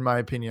 in my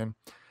opinion.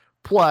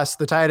 Plus,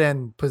 the tight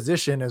end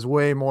position is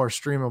way more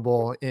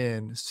streamable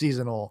in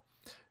seasonal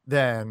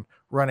than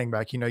running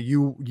back. You know,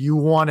 you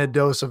want a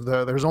dose of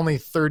there's only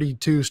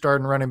 32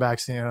 starting running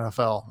backs in the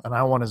NFL, and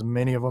I want as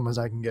many of them as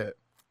I can get.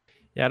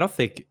 Yeah,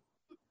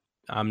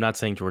 I'm not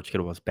saying George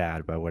Kittle was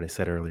bad by what I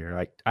said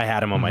earlier. I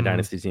had him on my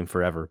dynasty team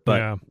forever,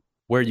 but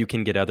where you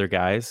can get other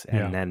guys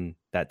and then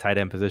that tight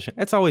end position,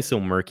 it's always so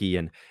murky.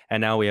 And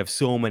now we have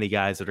so many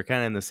guys that are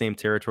kind of in the same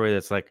territory.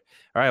 That's like,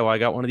 all right, well, I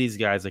got one of these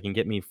guys that can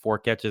get me 4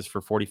 catches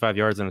for 45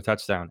 yards and a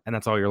touchdown. And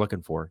that's all you're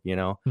looking for, you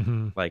know,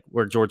 like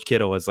where George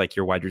Kittle is like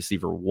your wide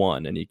receiver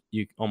 1, and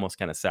you almost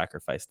kind of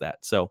sacrifice that.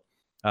 So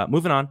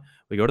moving on,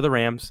 we go to the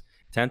Rams,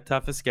 10th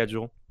toughest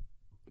schedule,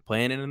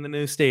 playing in the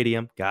new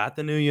stadium, got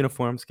the new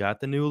uniforms, got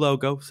the new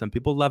logo. Some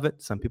people love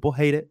it. Some people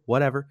hate it,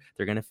 whatever.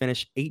 They're going to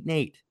finish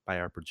 8-8 by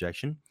our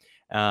projection.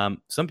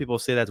 Some people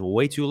say that's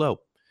way too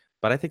low,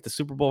 but I think the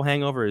Super Bowl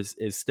hangover is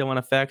still in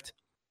effect.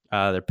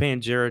 They're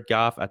paying Jared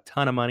Goff a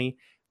ton of money.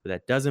 but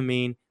that doesn't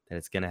mean that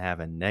it's going to have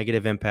a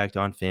negative impact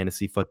on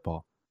fantasy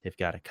football. They've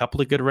got a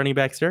couple of good running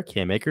backs there,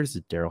 Cam Akers,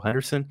 Darrell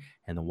Henderson,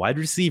 and the wide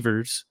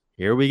receivers.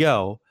 Here we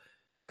go.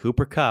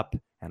 Cooper Kupp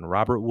and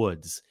Robert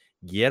Woods.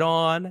 Get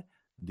on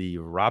the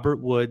Robert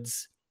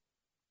Woods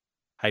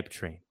hype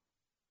train.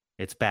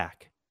 It's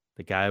back.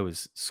 The guy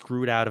was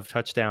screwed out of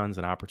touchdowns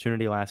and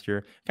opportunity last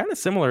year. Kind of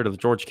similar to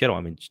George Kittle.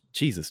 I mean,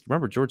 Jesus,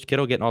 remember George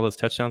Kittle getting all those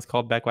touchdowns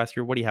called back last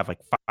year? What do you have, like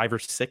 5 or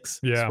 6?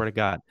 Yeah. I swear to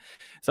God.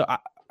 So,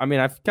 I mean,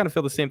 I kind of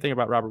feel the same thing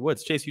about Robert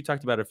Woods. Chase, you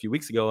talked about it a few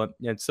weeks ago, and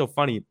it's so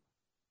funny.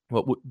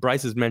 What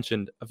Bryce has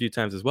mentioned a few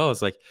times as well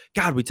is like,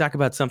 God, we talk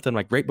about something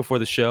like right before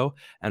the show,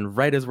 and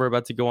right as we're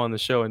about to go on the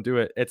show and do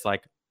it, it's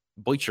like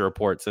Bleacher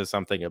Report says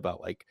something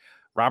about like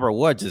Robert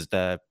Woods is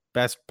the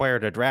best player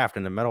to draft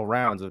in the middle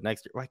rounds of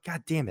next year. Like,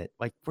 God damn it.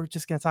 Like, we're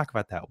just going to talk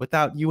about that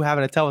without you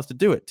having to tell us to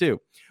do it too.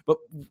 But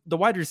the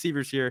wide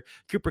receivers here,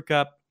 Cooper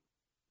Kupp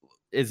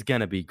is going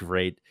to be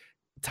great.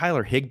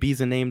 Tyler Higbee's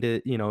a name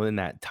to, in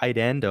that tight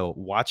end to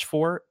watch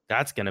for.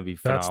 That's going to be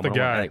phenomenal. That's the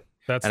guy.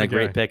 That's and a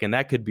great pick. And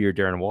that could be your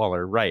Darren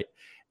Waller. Right.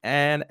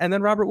 And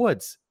then Robert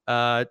Woods,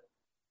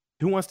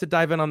 who wants to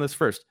dive in on this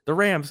first? The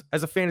Rams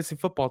as a fantasy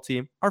football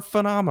team are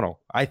phenomenal,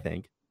 I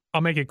think.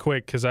 I'll make it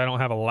quick because I don't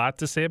have a lot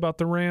to say about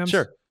the Rams.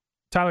 Sure.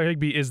 Tyler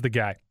Higbee is the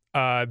guy.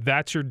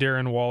 That's your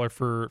Darren Waller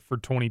for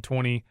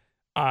 2020.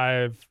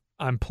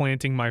 I'm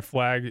planting my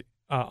flag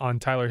on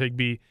Tyler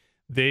Higbee.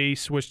 They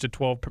switched to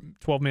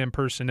 12-man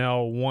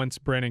personnel once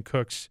Brandon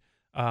Cooks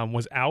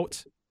was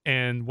out.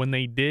 And when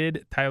they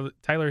did,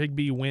 Tyler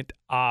Higbee went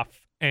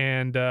off.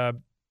 And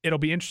it'll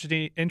be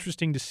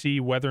interesting to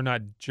see whether or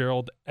not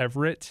Gerald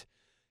Everett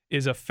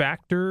is a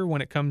factor when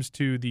it comes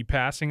to the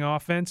passing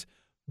offense.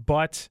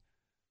 But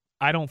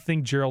I don't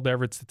think Gerald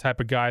Everett's the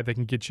type of guy that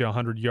can get you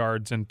 100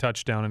 yards and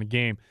touchdown in a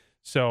game.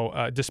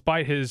 So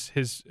despite his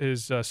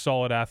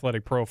solid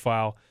athletic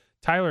profile,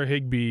 Tyler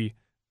Higbee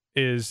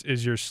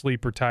is your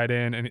sleeper tight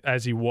end, and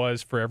as he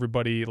was for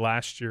everybody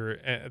last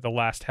year, the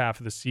last half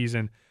of the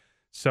season.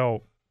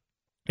 So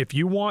if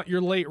you want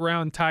your late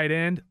round tight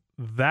end,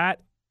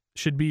 that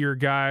should be your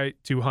guy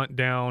to hunt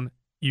down.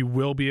 You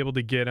will be able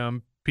to get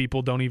him.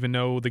 People don't even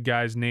know the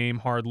guy's name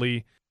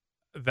hardly.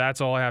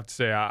 That's all I have to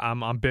say.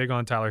 I'm big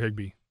on Tyler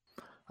Higbee.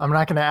 I'm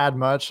not going to add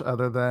much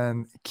other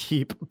than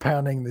keep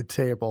pounding the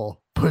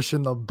table,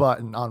 pushing the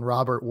button on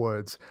Robert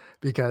Woods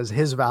because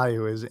his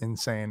value is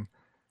insane.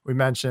 We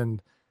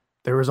mentioned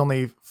there was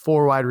only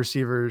 4 wide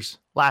receivers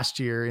last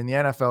year in the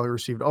NFL who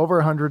received over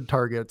 100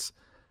 targets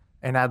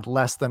and had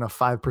less than a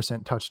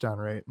 5% touchdown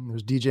rate. And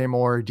there's DJ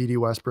Moore, D.D.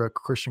 Westbrook,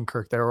 Christian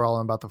Kirk. They were all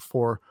in about the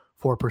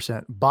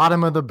 4%.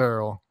 Bottom of the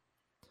barrel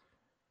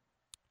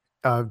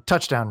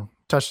touchdown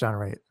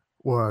rate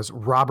was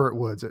Robert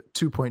Woods at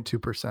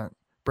 2.2%.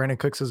 Brandon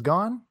Cooks is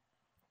gone.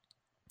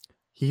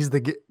 He's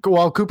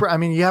Cooper. I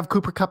mean, you have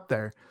Cooper Kupp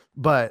there,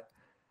 but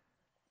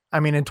I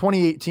mean, in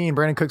 2018,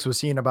 Brandon Cooks was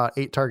seeing about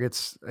 8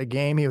 targets a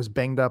game. He was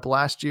banged up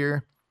last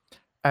year.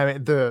 I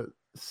mean, the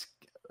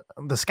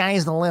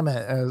sky's the limit,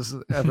 as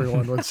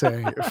everyone would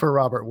say, for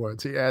Robert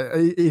Woods.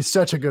 He's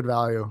such a good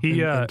value in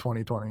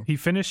 2020. He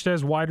finished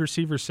as wide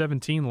receiver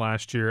 17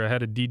 last year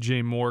ahead of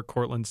DJ Moore,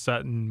 Cortland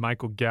Sutton,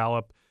 Michael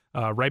Gallup,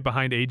 right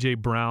behind A.J.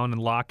 Brown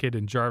and Lockett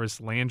and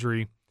Jarvis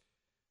Landry.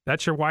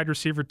 That's your wide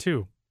receiver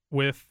 2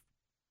 with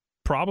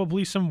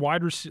probably some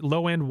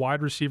low-end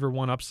wide receiver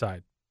 1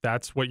 upside.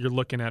 That's what you're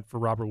looking at for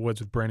Robert Woods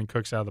with Brandon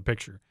Cooks out of the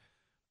picture.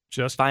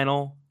 Just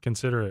final.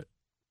 Consider it.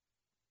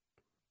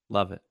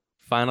 Love it.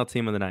 Final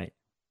team of the night,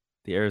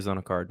 the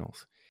Arizona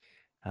Cardinals.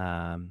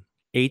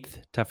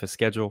 8th toughest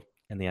schedule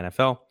in the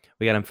NFL.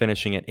 We got them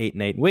finishing at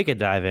 8-8. We could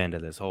dive into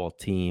this whole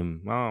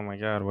team. Oh my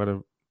God, what are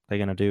they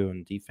going to do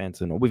in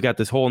defense? And we've got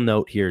this whole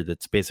note here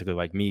that's basically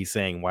like me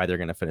saying why they're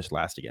going to finish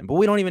last again. But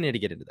we don't even need to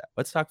get into that.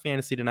 Let's talk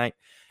fantasy tonight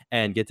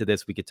and get to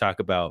this. We could talk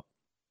about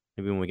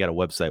maybe when we got a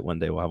website one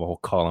day, we'll have a whole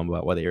column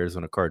about why the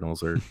Arizona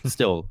Cardinals are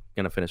still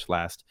going to finish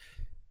last.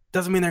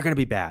 Doesn't mean they're going to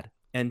be bad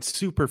and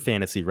super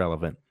fantasy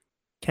relevant.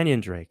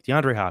 Kenyon Drake,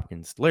 DeAndre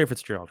Hopkins, Larry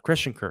Fitzgerald,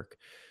 Christian Kirk,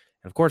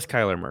 and of course,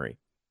 Kyler Murray.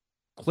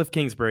 Cliff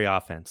Kingsbury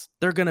offense.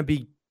 They're going to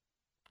be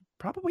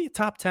probably a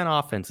top 10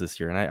 offense this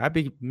year. And I'd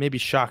be maybe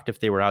shocked if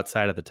they were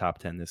outside of the top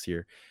 10 this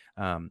year.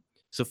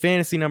 So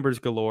fantasy numbers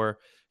galore.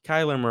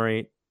 Kyler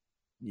Murray,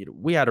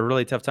 we had a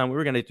really tough time. We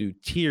were going to do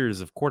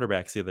tiers of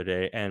quarterbacks the other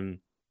day, and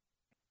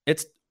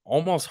it's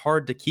almost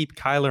hard to keep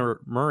Kyler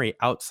Murray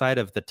outside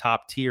of the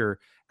top tier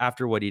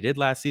after what he did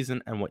last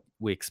season and what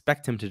we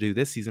expect him to do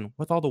this season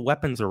with all the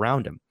weapons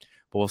around him.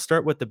 But we'll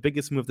start with the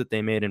biggest move that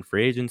they made in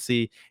free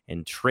agency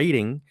and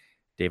trading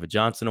David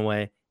Johnson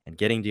away and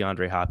getting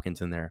DeAndre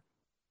Hopkins in there.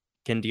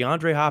 Can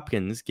DeAndre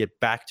Hopkins get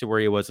back to where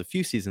he was a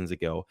few seasons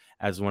ago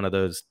as one of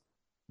those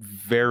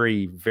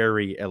very,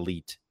 very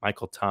elite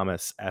Michael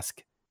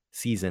Thomas-esque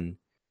season?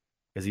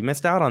 Because he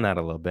missed out on that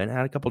a little bit,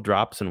 had a couple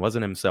drops and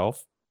wasn't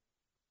himself.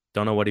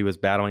 Don't know what he was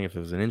battling, if it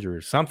was an injury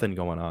or something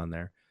going on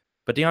there.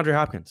 But DeAndre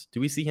Hopkins, do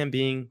we see him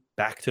being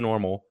back to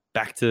normal,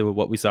 back to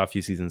what we saw a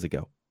few seasons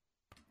ago?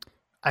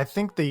 I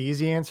think the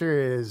easy answer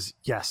is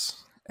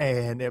yes.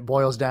 And it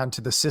boils down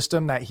to the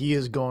system that he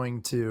is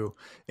going to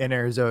in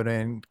Arizona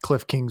and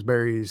Cliff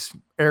Kingsbury's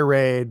air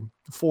raid,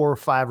 4 or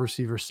 5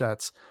 receiver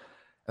sets.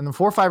 And the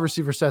 4 or 5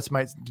 receiver sets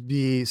might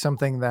be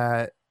something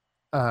that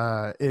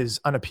is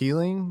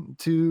unappealing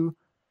to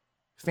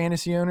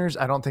fantasy owners.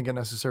 I don't think it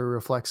necessarily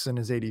reflects in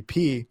his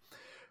ADP,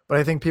 but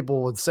I think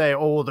people would say,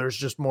 oh,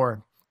 there's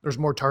more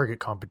target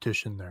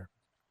competition there.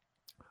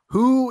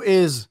 Who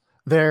is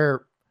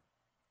their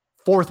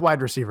 4th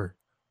wide receiver?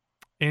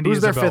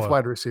 Who's their 5th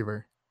wide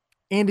receiver?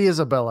 Andy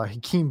Isabella,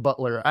 Hakeem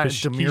Butler,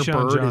 Damiere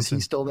Byrd, is he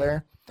still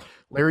there?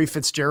 Larry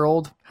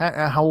Fitzgerald,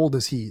 how old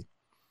is he?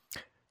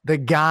 The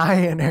guy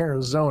in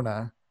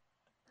Arizona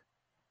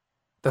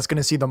that's going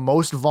to see the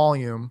most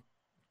volume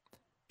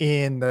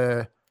in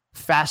the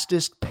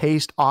fastest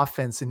paced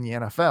offense in the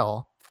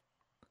NFL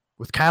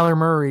with Kyler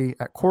Murray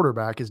at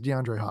quarterback is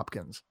DeAndre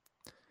Hopkins.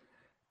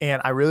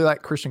 And I really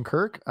like Christian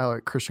Kirk. I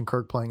like Christian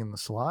Kirk playing in the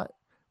slot,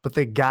 but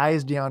the guy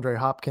is DeAndre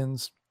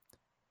Hopkins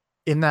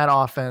in that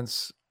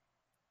offense.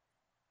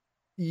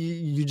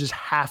 You just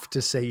have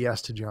to say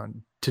yes to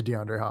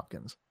DeAndre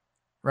Hopkins,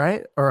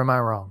 right? Or am I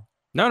wrong?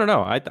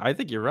 No. I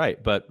think you're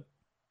right, but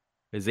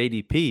his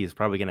ADP is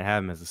probably going to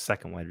have him as a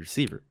 2nd wide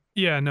receiver.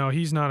 Yeah, no,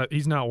 he's not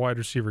wide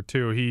receiver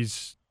 2.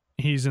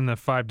 He's in the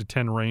 5 to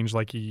 10 range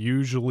like he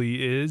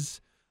usually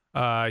is.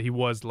 He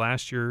was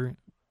last year.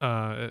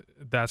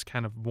 That's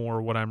kind of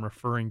more what I'm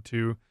referring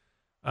to.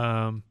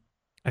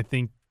 I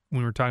think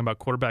when we're talking about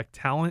quarterback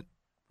talent,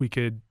 you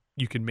could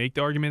make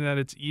the argument that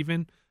it's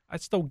even.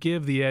 I'd still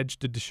give the edge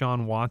to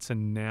Deshaun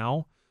Watson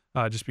now,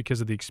 just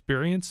because of the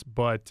experience.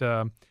 But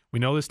we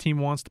know this team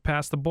wants to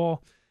pass the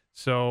ball.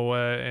 So,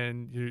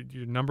 and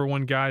your number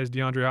 1 guy is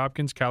DeAndre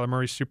Hopkins. Kyler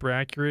Murray's super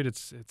accurate.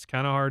 It's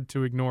kind of hard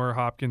to ignore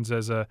Hopkins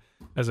as a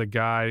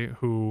guy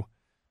who,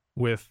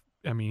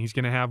 he's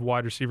going to have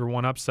wide receiver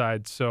 1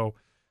 upside. So,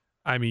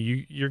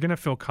 you're going to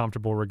feel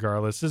comfortable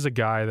regardless. This is a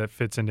guy that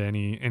fits into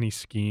any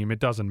scheme. It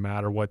doesn't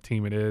matter what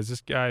team it is. This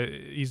guy,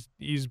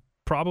 he's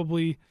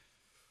probably,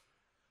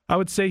 I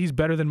would say he's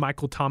better than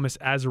Michael Thomas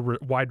as a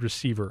wide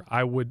receiver.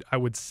 I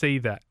would say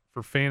that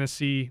for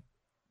fantasy.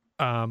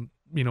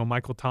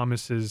 Michael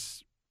Thomas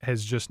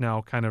has just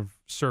now kind of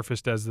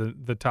surfaced as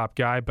the top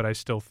guy, but I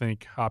still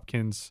think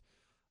Hopkins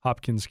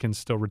can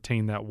still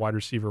retain that wide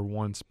receiver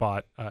 1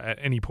 spot at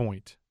any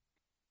point.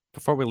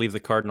 Before we leave the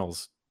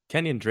Cardinals,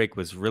 Kenyon Drake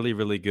was really,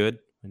 really good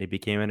when he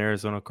became an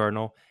Arizona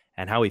Cardinal,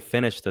 and how he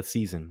finished the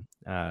season.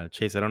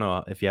 Chase, I don't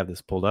know if you have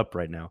this pulled up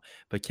right now,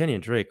 but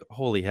Kenyon Drake,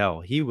 holy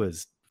hell, he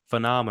was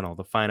phenomenal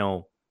the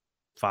final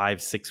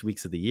 5-6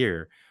 weeks of the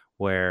year,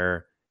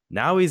 where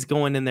now he's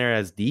going in there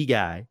as the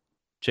guy.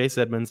 Chase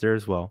Edmonds there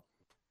as well.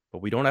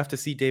 But we don't have to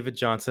see David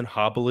Johnson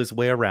hobble his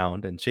way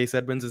around, and Chase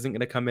Edmonds isn't going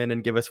to come in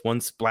and give us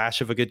one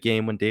splash of a good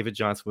game when David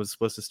Johnson was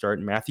supposed to start,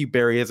 and Matthew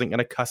Berry isn't going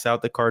to cuss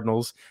out the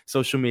Cardinals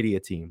social media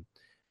team.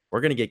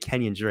 We're going to get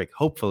Kenyon Drake,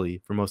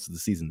 hopefully, for most of the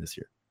season this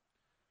year.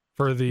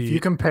 If you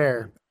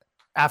compare,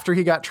 after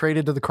he got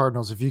traded to the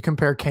Cardinals, if you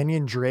compare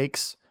Kenyon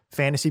Drake's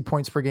fantasy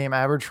points per game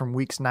average from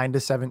weeks 9 to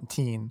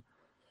 17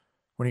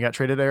 when he got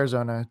traded to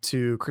Arizona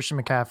to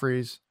Christian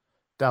McCaffrey's,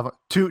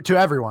 to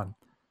everyone,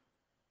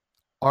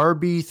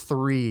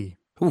 RB3,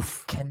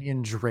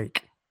 Kenyon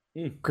Drake.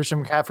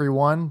 Christian McCaffrey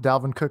 1,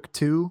 Dalvin Cook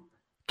 2,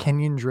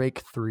 Kenyon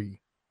Drake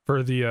 3.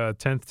 For the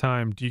 10th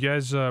time, do you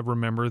guys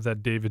remember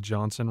that David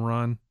Johnson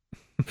run?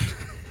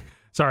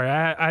 Sorry,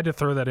 I had to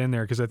throw that in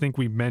there because I think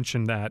we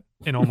mentioned that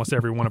in almost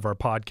every one of our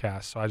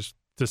podcasts. So I just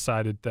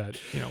decided that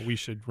we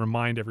should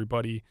remind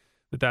everybody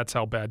that that's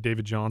how bad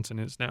David Johnson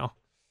is now.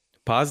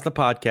 Pause the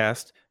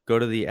podcast, go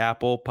to the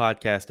Apple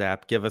Podcast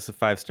app, give us a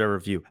 5-star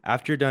review.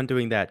 After you're done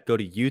doing that, go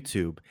to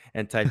YouTube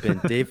and type in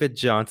David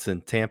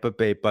Johnson, Tampa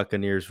Bay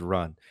Buccaneers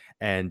run,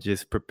 and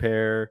just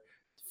prepare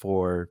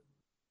for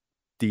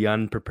the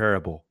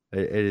unpreparable.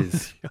 It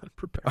is,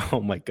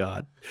 oh my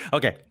God.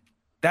 Okay,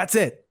 that's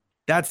it.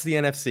 That's the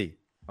NFC.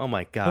 Oh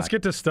my God. Let's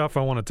get to stuff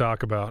I want to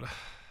talk about.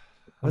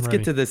 Let's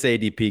get to this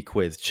ADP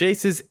quiz.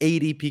 Chase's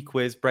ADP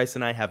quiz. Bryce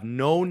and I have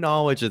no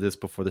knowledge of this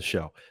before the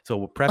show. So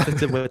we'll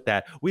preface it with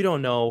that. We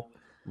don't know,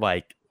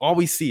 all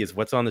we see is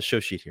what's on the show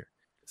sheet here.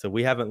 So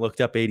we haven't looked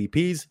up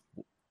ADPs.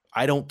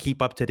 I don't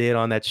keep up to date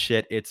on that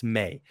shit. It's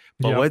May.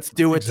 But let's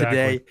do it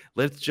today.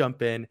 Let's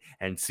jump in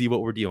and see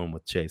what we're dealing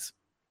with, Chase.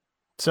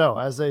 So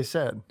as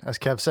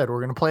Kev said,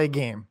 we're going to play a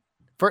game.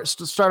 First,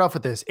 to start off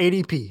with this,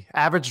 ADP,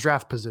 average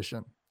draft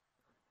position.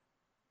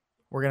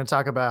 We're going to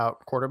talk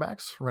about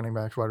quarterbacks, running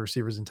backs, wide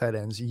receivers, and tight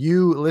ends.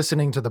 You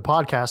listening to the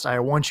podcast, I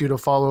want you to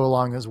follow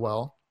along as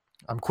well.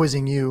 I'm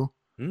quizzing you,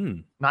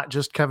 not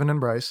just Kevin and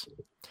Bryce.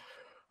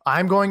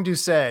 I'm going to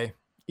say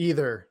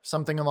either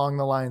something along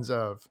the lines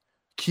of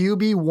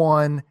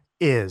QB1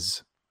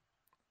 is.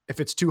 If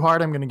it's too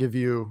hard, I'm going to give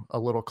you a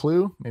little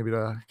clue, maybe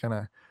to kind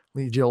of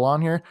lead you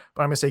along here.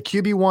 But I'm going to say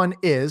QB1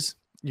 is.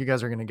 You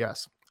guys are going to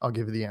guess. I'll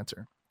give you the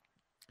answer.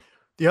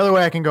 The other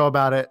way I can go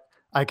about it,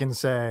 I can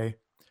say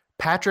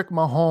Patrick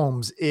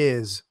Mahomes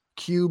is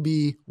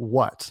QB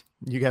what?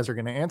 You guys are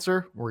going to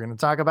answer. We're going to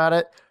talk about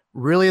it.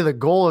 Really, the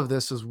goal of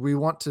this is we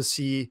want to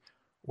see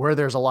where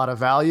there's a lot of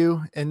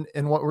value in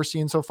what we're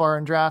seeing so far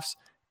in drafts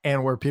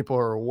and where people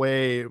are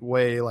way,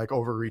 way like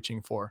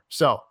overreaching for.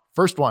 So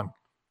first one,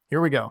 here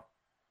we go.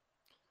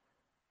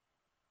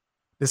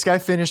 This guy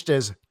finished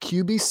as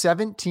QB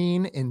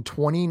 17 in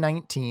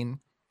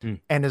 2019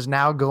 and is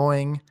now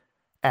going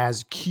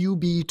as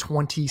QB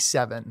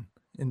 27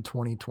 in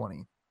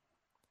 2020.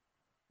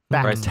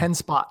 Back Bryce. 10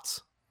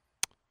 spots.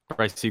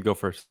 Bryce, you go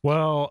first.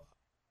 Well,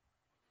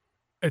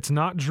 it's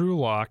not Drew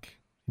Lock.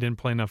 He didn't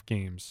play enough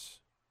games.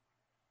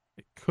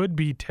 It could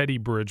be Teddy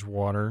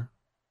Bridgewater,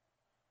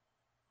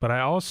 but I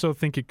also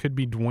think it could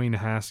be Dwayne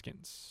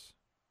Haskins.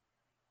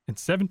 And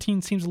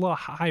 17 seems a little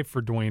high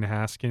for Dwayne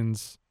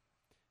Haskins,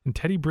 and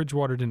Teddy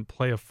Bridgewater didn't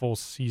play a full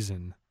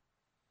season.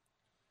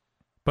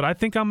 But I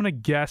think I'm going to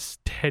guess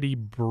Teddy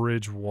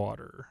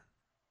Bridgewater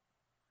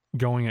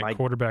going at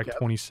quarterback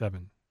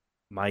 27.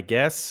 My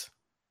guess,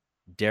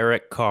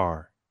 Derek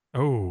Carr.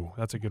 Oh,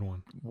 that's a good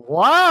one.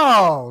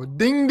 Wow.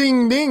 Ding,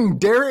 ding, ding.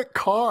 Derek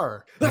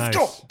Carr. Let's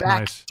go. Back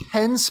Nice.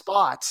 10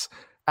 spots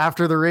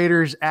after the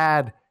Raiders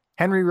add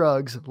Henry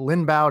Ruggs,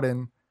 Lynn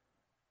Bowden,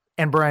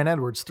 and Brian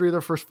Edwards. 3 of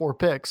their first 4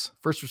 picks.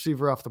 First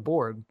receiver off the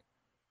board,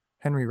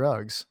 Henry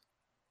Ruggs.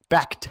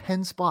 Back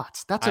 10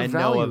 spots. That's a value.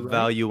 I know a right?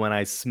 value when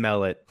I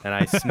smell it, and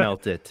I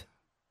smelt it.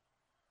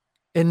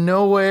 In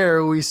no way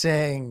are we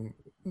saying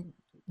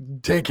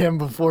take him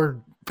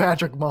before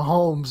Patrick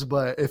Mahomes,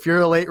 but if you're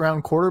a late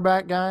round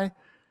quarterback guy,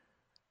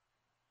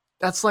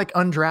 that's like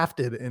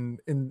undrafted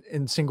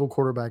in single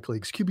quarterback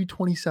leagues. QB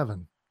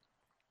 27.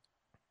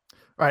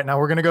 All right, now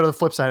we're going to go to the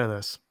flip side of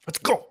this. Let's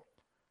go.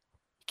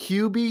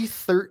 QB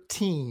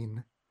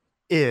 13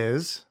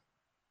 is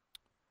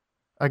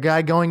a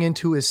guy going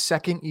into his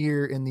second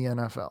year in the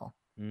NFL.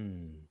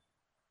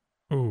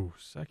 Oh,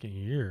 second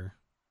year.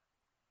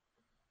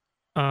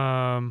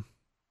 Let's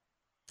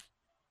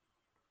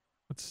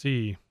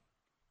see.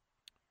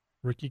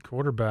 Rookie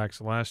quarterbacks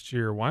last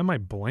year. Why am I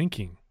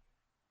blanking?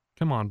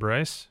 Come on,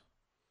 Bryce.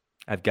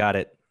 I've got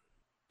it.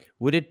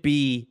 Would it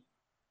be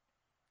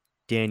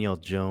Daniel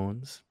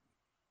Jones?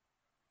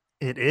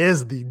 It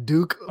is the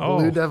Duke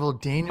Blue Devil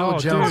Daniel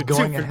Jones dude,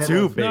 going 2 for ahead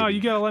 2, of baby. No,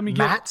 you gotta let me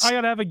get. I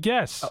gotta have a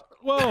guess.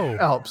 Whoa!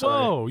 Oh,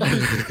 sorry. Whoa!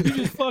 You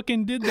just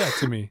fucking did that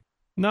to me.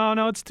 No,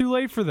 it's too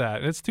late for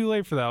that. It's too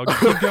late for that.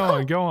 Keep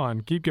going. Go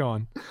on. Keep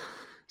going.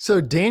 So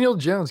Daniel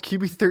Jones,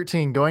 QB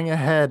 13, going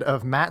ahead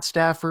of Matt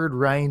Stafford,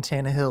 Ryan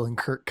Tannehill, and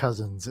Kirk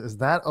Cousins. Is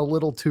that a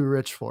little too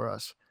rich for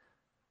us?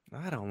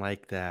 I don't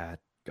like that.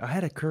 I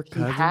had a Kirk He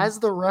Cousins. has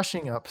the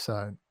rushing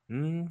upside.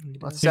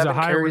 About He's 7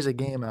 carries a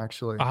game,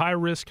 actually. A high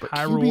risk, But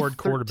high QB reward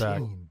 13,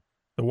 quarterback.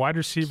 The wide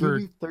receiver.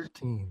 QB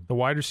 13. The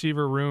wide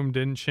receiver room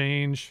didn't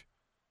change.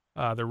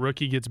 The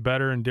rookie gets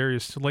better, and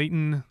Darius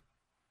Slayton.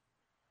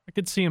 I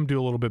could see him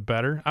do a little bit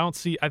better. I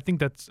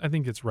think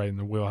it's right in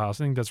the wheelhouse.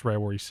 I think that's right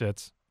where he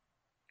sits.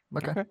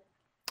 Okay.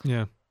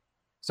 Yeah.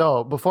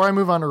 So before I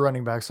move on to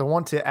running backs, I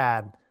want to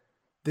add,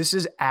 this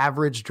is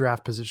average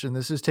draft position.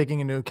 This is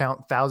taking into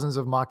account thousands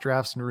of mock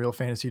drafts and real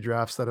fantasy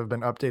drafts that have been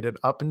updated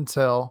up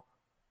until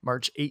May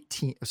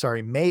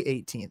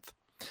 18th.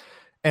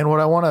 And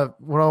what I want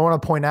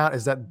to point out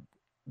is that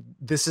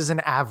this is an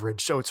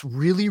average. So it's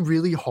really,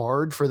 really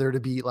hard for there to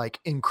be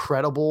like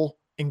incredible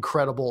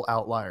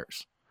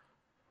outliers.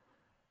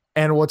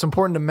 And what's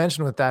important to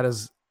mention with that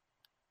is,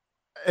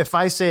 if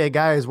I say a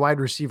guy is wide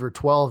receiver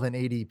 12 in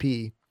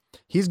ADP,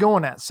 he's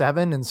going at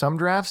 7 in some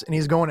drafts and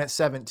he's going at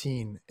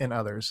 17 in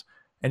others.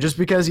 And just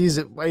because he's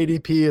at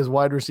ADP is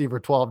wide receiver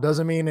 12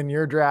 doesn't mean in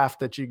your draft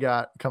that you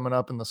got coming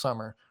up in the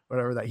summer,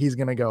 whatever, that he's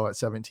going to go at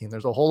 17.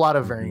 There's a whole lot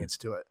of variance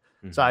to it.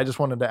 So I just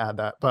wanted to add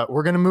that. But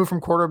we're going to move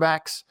from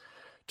quarterbacks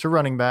to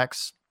running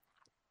backs.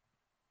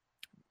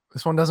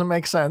 This one doesn't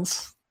make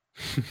sense.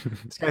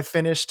 This guy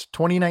finished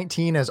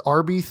 2019 as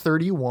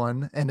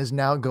RB31 and is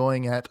now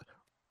going at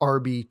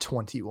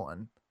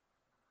RB21.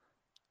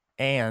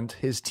 And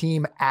his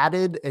team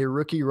added a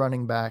rookie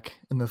running back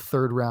in the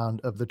 3rd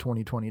round of the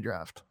 2020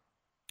 draft.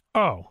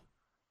 Oh,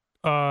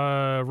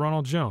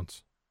 Ronald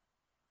Jones.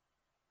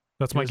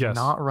 That's my guess.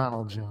 Not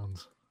Ronald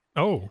Jones.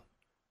 Oh,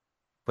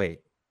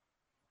 Wait,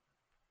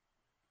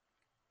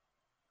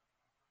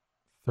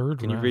 3rd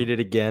can round. you read it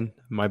again?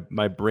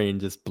 My brain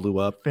just blew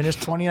up. Finished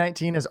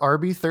 2019 as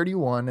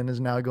RB31 and is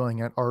now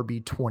going at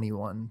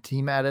RB21.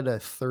 Team added a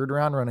 3rd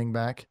round running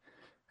back,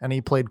 and he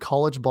played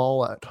college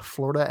ball at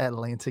Florida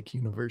Atlantic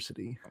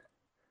University.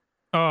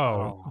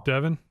 Oh,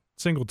 Devin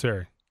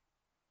Singletary.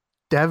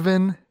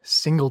 Devin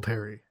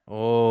Singletary.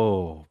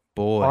 Oh,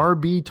 boy.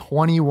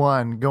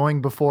 RB21,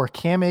 going before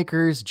Cam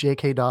Akers,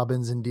 J.K.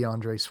 Dobbins, and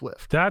DeAndre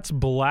Swift. That's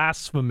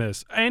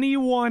blasphemous.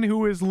 Anyone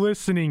who is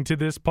listening to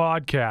this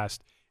podcast,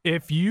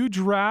 if you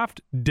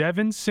draft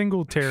Devin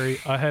Singletary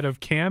ahead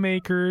of Cam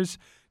Akers,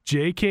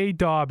 J.K.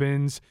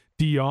 Dobbins,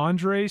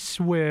 DeAndre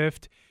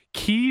Swift,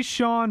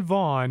 Keyshawn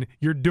Vaughn,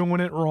 you're doing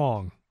it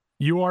wrong.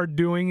 You are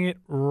doing it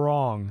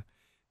wrong.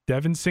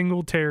 Devin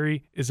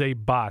Singletary is a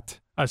bot,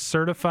 a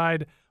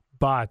certified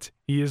bot.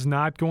 He is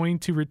not going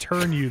to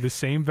return you the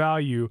same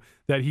value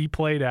that he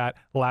played at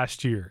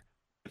last year.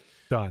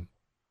 Done.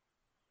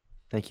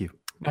 Thank you.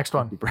 Next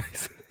one.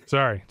 Bryce.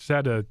 Sorry, just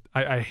had to.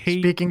 I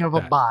hate. Speaking of a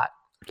that. bot,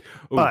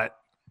 Ooh. but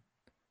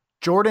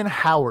Jordan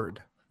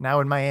Howard, now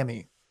in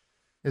Miami,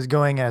 is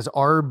going as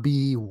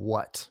RB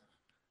what?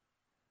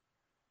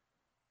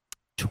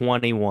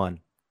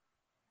 21.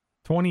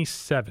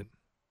 27.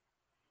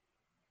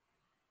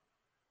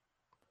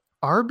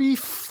 RB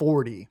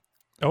 40.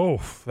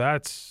 Oh,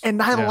 that's.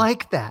 And I yeah.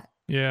 like that.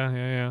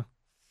 Yeah.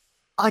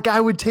 Like,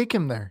 I would take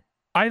him there.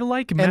 I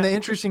like And Matt. the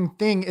interesting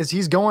thing is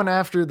he's going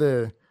after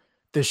the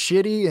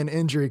shitty and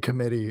injury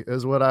committee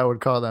is what I would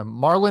call them.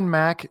 Marlon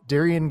Mack,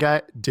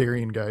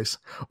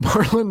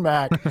 Marlon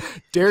Mack,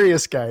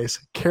 Darius Geis,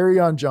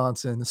 Kerryon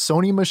Johnson,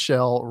 Sony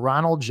Michel,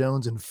 Ronald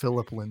Jones, and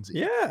Philip Lindsay.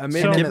 Yeah, I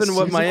mean, So- given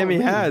what Seasonal Miami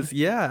league. has,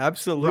 yeah,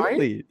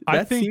 absolutely. I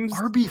That think seems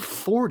RB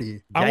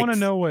 40. I want to Yikes.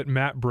 know what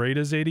Matt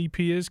Breida's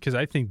ADP is because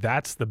I think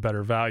that's the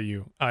better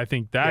value. I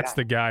think that's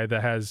the guy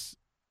that has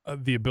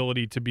the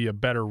ability to be a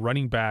better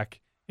running back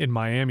in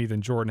Miami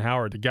than Jordan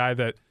Howard, the guy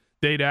that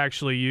they'd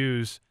actually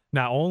use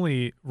not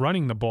only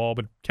running the ball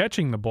but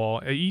catching the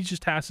ball. He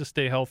just has to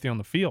stay healthy on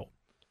the field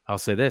I'll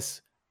say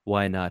this: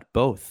 why not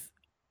both?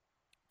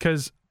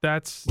 because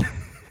that's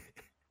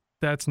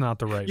not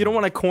the right. You don't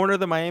want to corner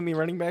the Miami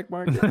running back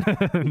market.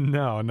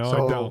 no, I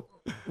don't.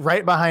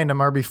 Right behind him,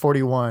 RB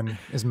 41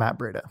 is Matt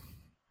Breida.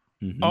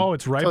 Mhm. Oh,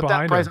 it's right So at that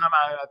behind price, him.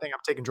 I think I'm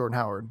taking Jordan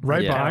Howard.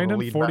 Right Yeah. behind Kind of a him,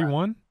 lead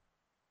 41. back.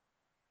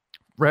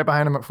 Right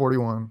behind him at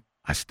 41.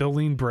 I still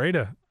lean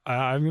Breida.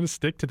 I'm going to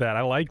stick to that.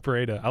 I like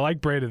Breida. I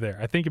like Breida there.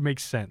 I think it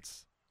makes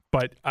sense,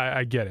 but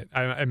I get it.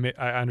 I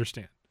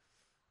understand.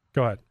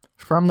 Go ahead.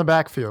 From the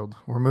backfield,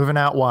 we're moving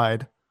out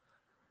wide.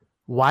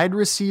 Wide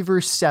receiver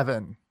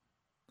 7.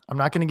 I'm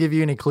not going to give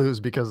you any clues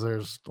because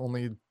there's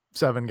only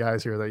 7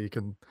 guys here that you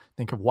can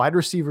think of. Wide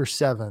receiver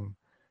 7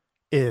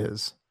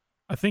 is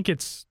I think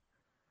it's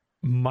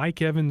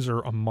Mike Evans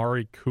or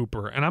Amari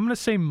Cooper. And I'm going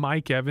to say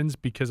Mike Evans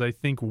because I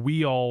think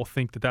we all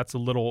think that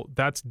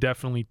that's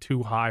definitely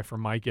too high for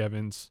Mike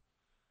Evans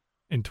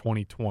in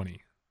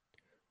 2020.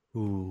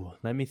 Ooh,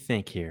 let me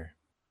think here.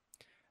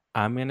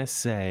 I'm gonna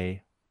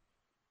say,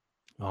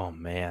 oh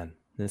man,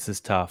 this is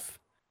tough.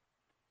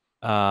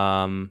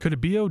 I'm Could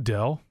it be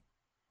Odell?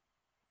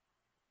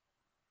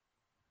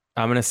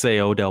 gonna say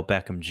Odell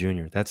Beckham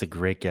Jr. That's a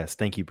great guess.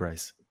 Thank you,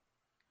 Bryce.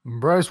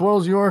 Bryce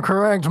Wells. You are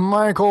correct.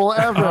 Michael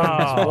Evans,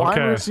 Oh, wide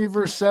okay.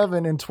 receiver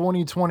 7 in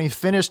 2020,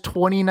 finished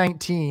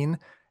 2019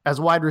 as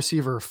wide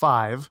receiver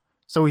 5.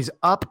 So he's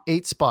up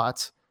 8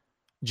 spots.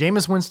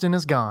 Jameis Winston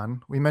is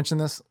gone. We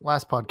mentioned this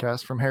last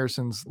podcast from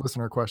Harrison's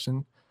listener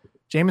question.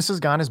 Jameis is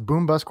gone. His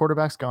boom bust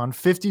quarterback's gone.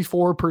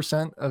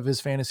 54% of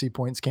his fantasy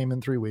points came in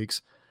 3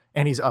 weeks,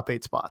 and he's up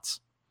 8 spots.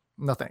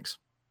 No thanks.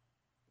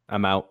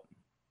 I'm out.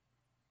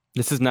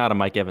 This is not a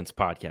Mike Evans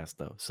podcast,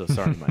 though. So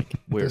sorry, Mike.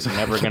 We're This is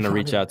never going to not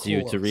reach even out to you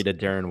to close. read a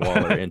Darren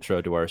Waller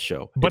intro to our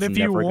show. But It's if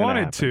you never gonna wanted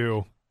happen.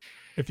 to,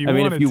 if you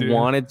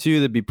wanted to,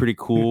 that'd be pretty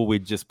cool.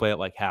 We'd just play it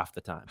like half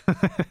the time.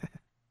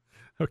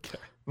 Okay.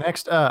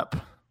 Next up,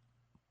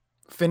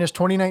 finished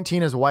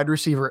 2019 as wide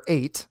receiver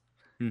 8,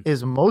 Hmm.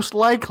 is most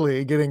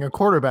likely getting a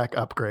quarterback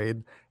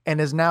upgrade,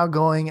 and is now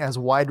going as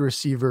wide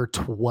receiver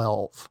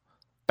 12.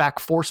 Back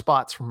 4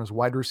 spots from his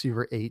wide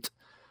receiver 8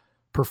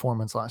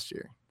 performance last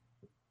year.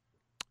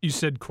 You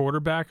said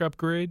quarterback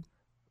upgrade?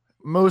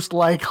 Most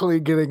likely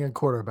getting a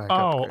quarterback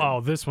upgrade. Oh,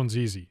 this one's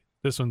easy.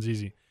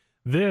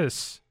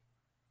 This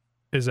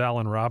is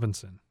Allen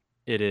Robinson.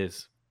 It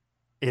is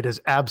It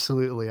is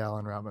absolutely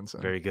Allen Robinson.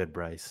 very good,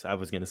 Bryce. I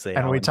was going to say,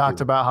 and we Allen, talked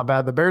too. about how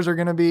bad the Bears are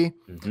going to be.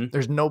 Mhm.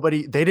 There's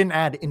nobody. They didn't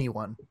add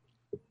anyone.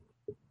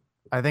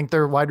 I think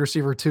their wide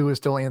receiver 2 is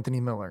still Anthony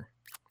Miller.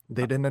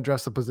 They didn't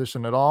address the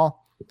position at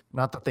all.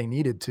 Not that they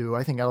needed to.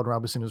 I think Allen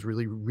Robinson is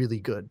really, really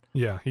good.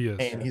 Yeah, he is.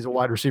 And he's a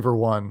wide receiver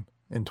 1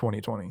 in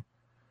 2020.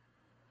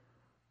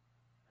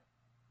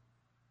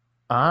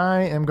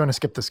 I am going to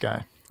skip this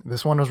guy.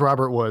 This one was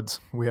Robert Woods.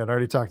 We had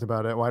already talked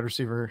about it. Wide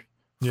receiver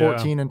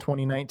 14 in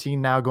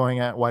 2019, now going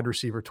at wide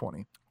receiver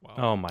 20. Wow.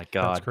 Oh my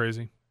God. That's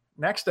crazy.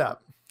 Next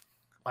up,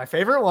 my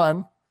favorite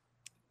one.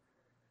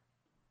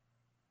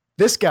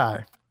 This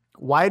guy,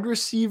 wide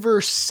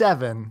receiver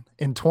 7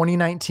 in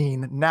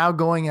 2019, now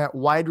going at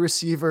wide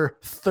receiver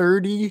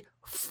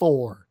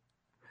 34,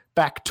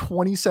 back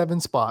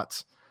 27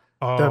 spots.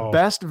 Oh, The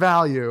best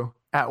value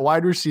at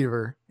wide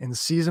receiver in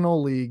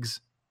seasonal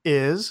leagues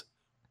is,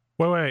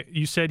 wait.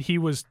 You said he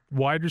was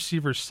wide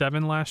receiver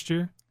 7 last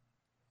year?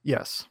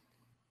 yes.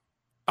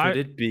 Could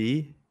it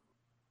be?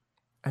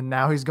 And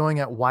now he's going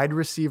at wide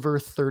receiver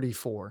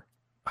 34.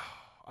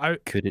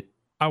 Could it?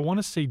 I want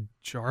to say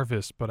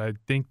Jarvis, but I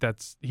think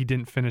he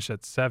didn't finish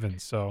at 7.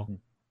 So,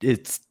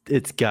 It's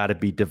got to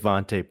be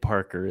Devontae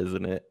Parker,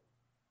 isn't it?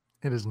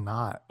 It is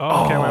not.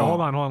 okay, wait,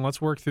 hold on.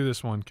 Let's work through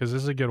this one because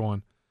this is a good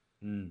one.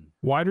 Mm.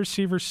 Wide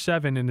receiver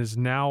 7 and is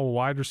now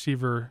wide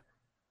receiver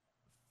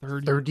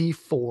 30.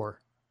 34.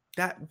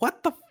 That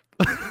what the?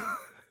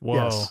 Whoa.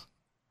 Yes.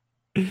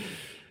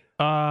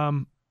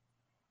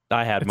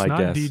 I had It's my not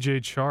guess.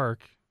 DJ Chark.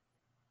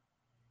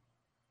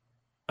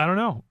 I don't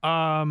know.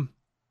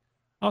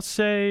 I'll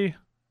say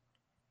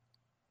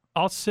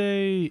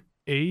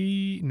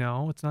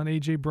no, it's not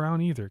AJ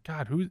Brown either.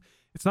 God,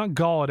 It's not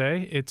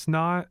Galladay. It's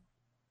not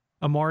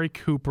Amari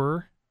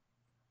Cooper.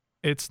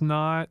 It's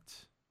not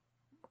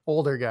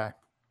Older guy.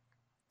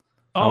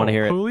 I wanna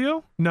hear it.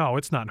 Julio? No,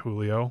 it's not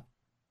Julio.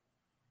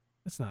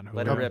 It's not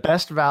Let it Julio. rip.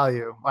 Best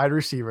value wide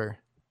receiver,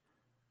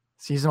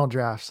 seasonal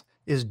drafts,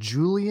 is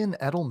Julian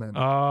Edelman.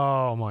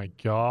 Oh my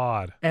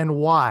God. And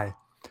why?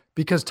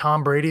 Because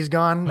Tom Brady's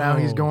gone. Now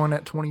he's Oh. going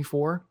at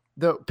 24.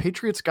 The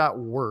Patriots got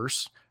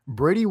worse.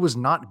 Brady was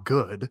not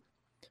good.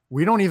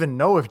 We don't even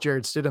know if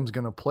Jared Stidham's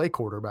going to play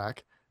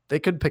quarterback. They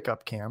could pick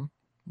up Cam.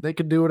 They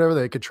could do whatever.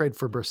 They could trade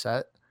for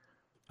Brissett.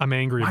 I'm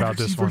angry Wide about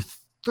this receiver one.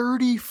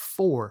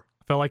 34.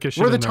 I felt like I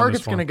should Where have the known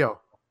target's this one. going to go?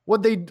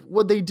 What'd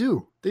they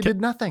do? They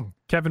did nothing.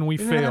 Kevin, we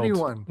They didn't have failed.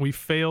 anyone. We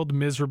failed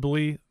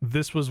miserably.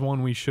 This was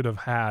one we should have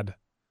had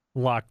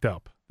locked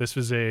up. This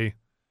was a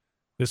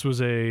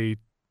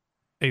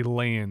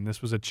lay-in.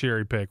 This was a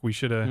cherry pick. We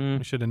should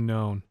have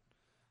known.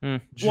 Well,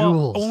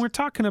 Jules. when we're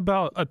talking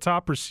about a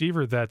top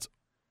receiver that's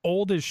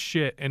old as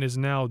shit and is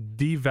now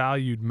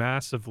devalued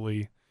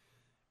massively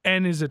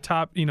and is a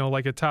top,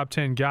 like a top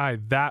 10 guy,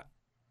 that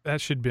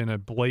should have been a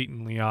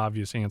blatantly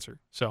obvious answer.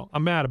 So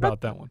I'm mad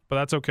about that one, but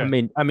that's okay.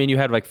 I mean, you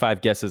had like 5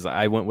 guesses.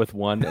 I went with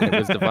one, and it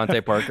was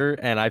Devontae Parker,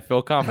 and I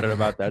feel confident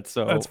about that.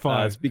 So That's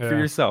fine. Speak for Yeah.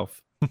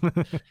 yourself.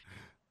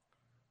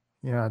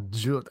 Yeah,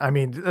 I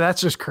mean,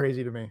 that's just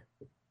crazy to me.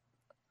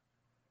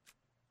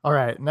 All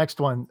right, next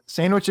one.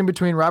 Sandwich in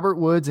between Robert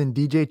Woods and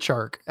DJ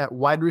Chark at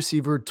wide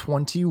receiver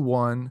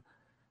 21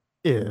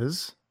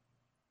 is,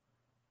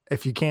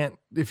 if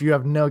you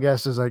have no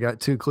guesses, I got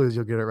 2 clues,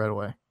 you'll get it right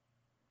away.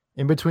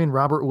 In between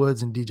Robert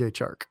Woods and DJ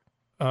Chark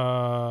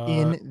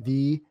in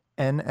the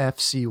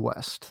NFC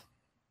West.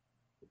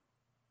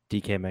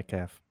 DK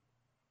Metcalf.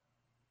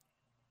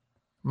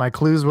 My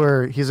clues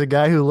were he's a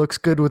guy who looks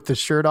good with the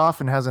shirt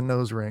off and has a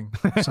nose ring.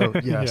 So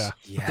yes.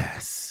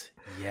 Yes.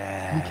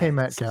 Yeah. DK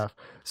Metcalf.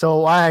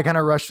 So why I kind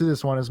of rushed through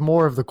this one is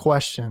more of the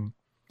question.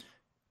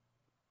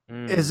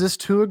 Is this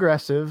too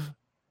aggressive?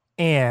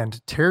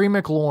 And Terry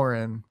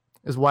McLaurin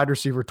is wide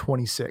receiver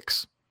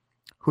 26.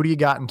 Who do you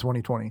got in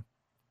 2020?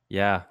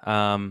 Yeah.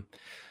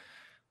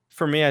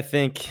 For me, I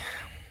think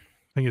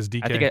it's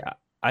DK.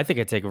 I think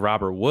I take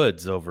Robert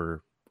Woods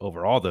over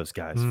all those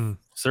guys.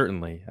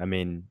 Certainly. I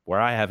mean, where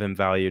I have him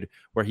valued,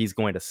 where he's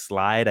going to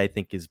slide, I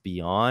think is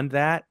beyond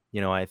that.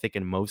 I think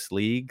in most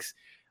leagues,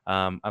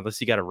 unless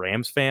you got a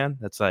Rams fan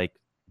that's like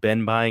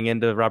been buying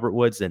into Robert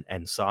Woods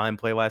and saw him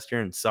play last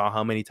year and saw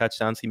how many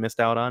touchdowns he missed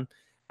out on,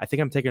 I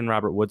think I'm taking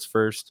Robert Woods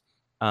first.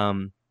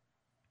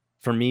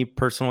 For me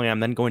personally, I'm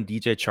then going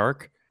DJ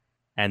Chark,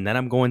 and then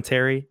I'm going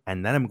Terry,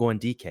 and then I'm going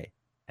DK.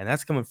 And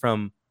that's coming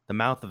from the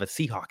mouth of a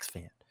Seahawks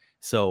fan.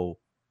 So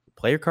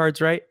play your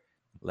cards right,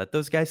 let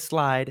those guys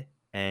slide,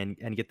 and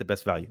get the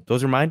best value.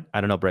 Those are mine.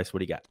 I don't know, Bryce, what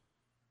do you got?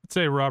 I'd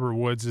say Robert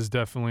Woods is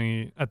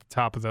definitely at the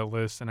top of that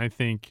list, and I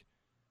think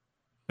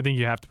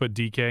you have to put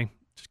DK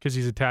just because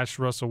he's attached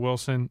to Russell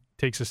Wilson.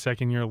 Takes a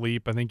second-year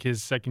leap. I think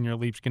his second-year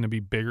leap is going to be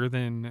bigger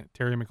than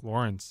Terry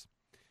McLaurin's.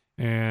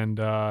 And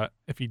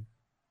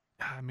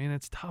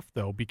it's tough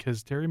though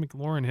because Terry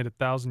McLaurin hit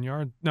 1,000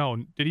 yards. No,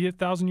 did he hit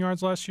 1,000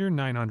 yards last year?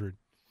 900.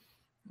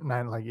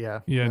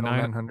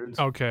 900s.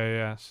 Okay,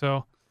 yeah.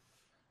 So,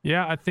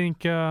 yeah, I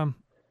think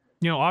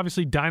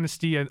obviously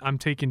dynasty. I'm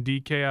taking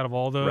DK out of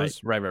all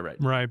those. Right.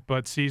 Right,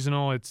 but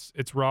seasonal, it's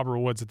Robert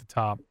Woods at the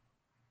top.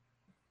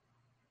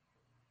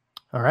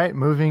 All right,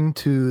 moving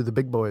to the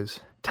big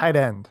boys. Tight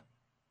end.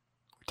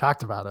 We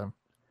talked about him.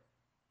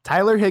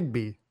 Tyler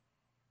Higbee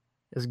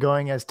is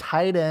going as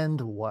tight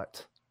end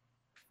what?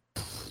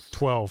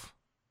 12.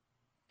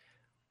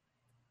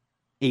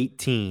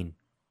 18.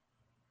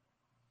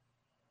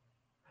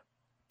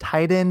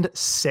 Tight end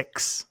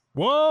 6.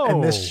 Whoa.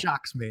 And this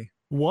shocks me.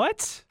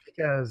 What?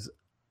 Because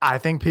I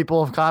think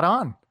people have caught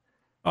on.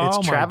 It's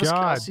Oh my Travis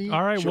God. Kelce,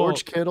 All right,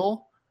 George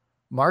Kittle,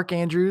 Mark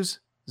Andrews,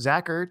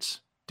 Zach Ertz,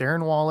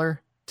 Darren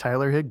Waller,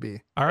 Tyler Higbee.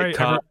 All right,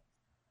 caught-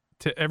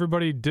 to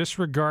everybody,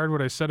 disregard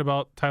what I said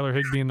about Tyler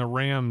Higbee and the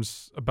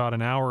Rams about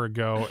an hour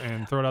ago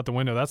and throw it out the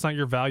window. That's not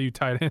your value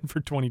tight end for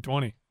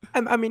 2020.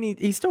 I mean,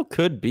 he still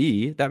could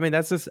be. I mean,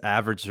 that's his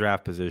average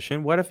draft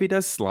position. What if he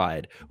does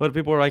slide? What if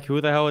people are like,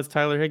 who the hell is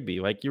Tyler Higbee?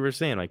 Like you were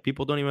saying, like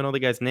people don't even know the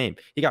guy's name.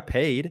 He got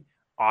paid.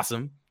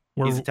 Awesome.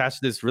 He's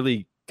attached to this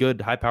really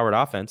good, high-powered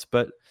offense.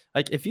 But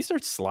like if he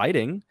starts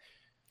sliding.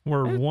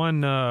 We're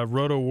one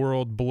Roto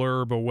World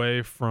blurb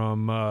away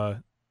from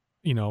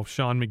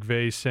Sean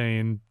McVay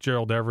saying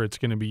Gerald Everett's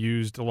going to be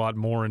used a lot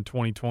more in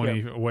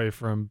 2020 away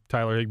from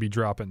Tyler Higbee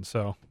dropping.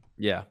 So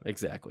yeah,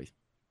 exactly.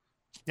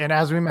 And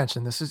as we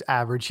mentioned, this is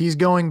average. He's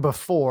going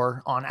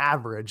before, on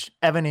average,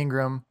 Evan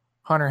Ingram,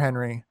 Hunter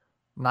Henry.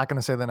 I'm not going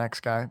to say the next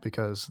guy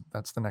because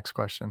that's the next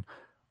question.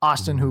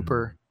 Austin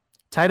Hooper,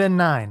 tight end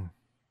 9,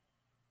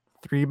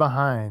 3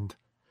 behind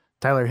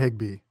Tyler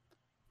Higbee.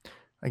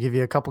 I'll give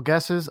you a couple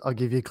guesses. I'll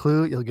give you a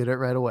clue. You'll get it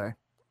right away.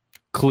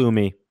 Clue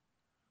me.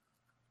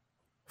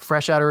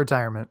 Fresh out of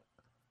retirement.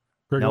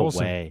 Greg No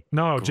Olsen. way.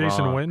 No,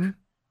 Jason Gronk. Witten.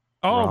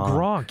 Oh,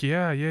 Gronk.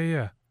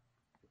 Yeah.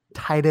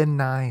 Tight end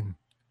 9.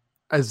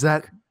 Is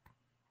that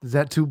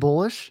too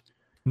bullish?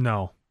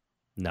 No.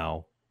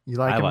 You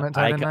like him at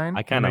tight end 9?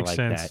 I kind of makes like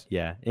sense. that.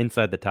 Yeah,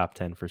 inside the top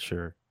 10 for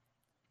sure.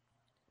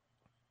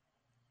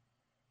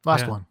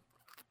 Last Yeah. one.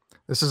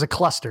 This is a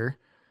cluster.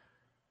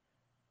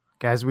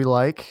 Guys we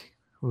like.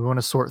 We want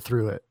to sort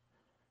through it.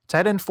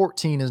 Tight end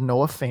 14 is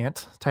Noah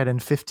Fant. Tight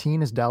end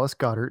 15 is Dallas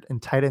Goedert.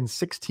 And tight end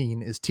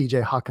 16 is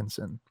TJ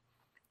Hawkinson.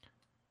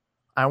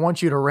 I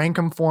want you to rank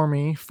them for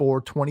me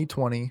for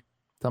 2020.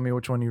 Tell me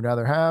which one you'd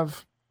rather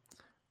have.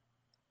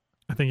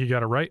 I think you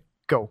got it right.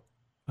 Go.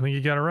 I think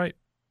you got it right.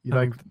 You I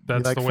like think that's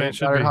you like the way Fant, it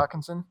should Goddard, be.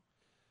 Hawkinson?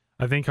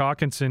 I think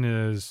Hawkinson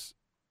is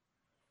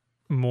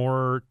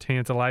more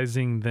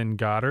tantalizing than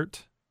Goddard.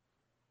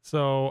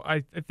 So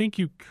I think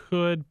you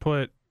could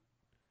put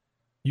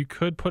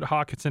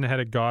Hawkinson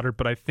ahead of Goddard,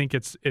 but I think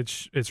it's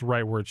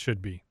right where it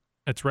should be.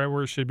 It's right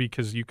where it should be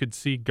because you could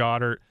see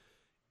Goddard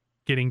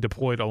getting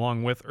deployed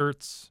along with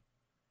Ertz,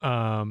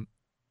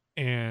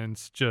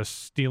 and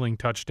just stealing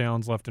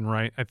touchdowns left and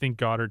right. I think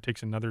Goddard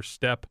takes another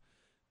step,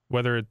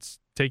 whether it's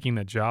taking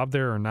the job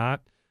there or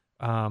not.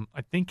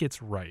 I think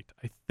it's right.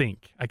 I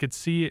think I could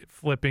see it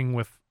flipping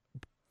with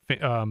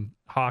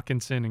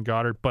Hawkinson and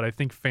Goddard, but I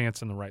think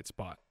Fant's in the right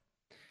spot.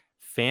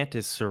 Fant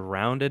is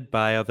surrounded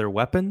by other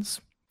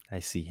weapons. I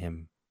see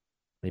him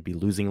maybe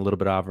losing a little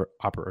bit of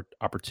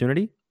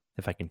opportunity,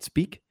 if I can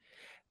speak.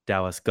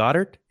 Dallas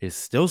Goedert is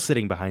still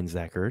sitting behind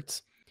Zach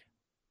Ertz.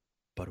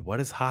 But what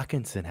does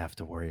Hawkinson have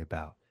to worry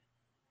about?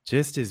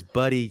 Just his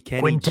buddy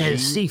Kenny G.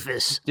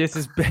 Cephas. Just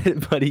his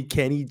buddy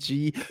Kenny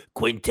G,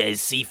 Quintez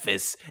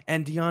Cephas,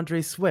 and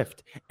DeAndre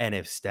Swift. And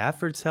if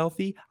Stafford's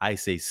healthy, I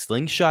say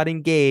slingshot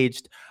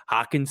engaged,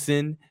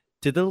 Hawkinson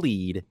to the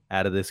lead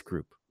out of this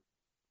group.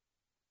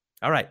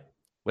 All right,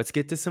 let's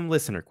get to some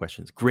listener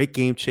questions. Great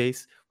game,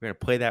 Chase. We're going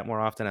to play that more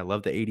often. I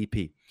love the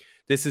ADP.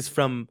 This is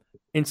from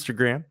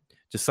Instagram,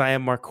 Josiah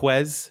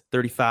Marquez,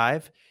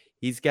 35.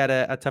 He's got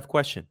a tough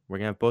question. We're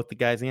going to have both the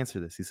guys answer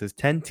this. He says,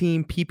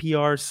 10-team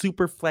PPR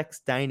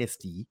Superflex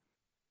Dynasty.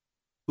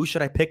 Who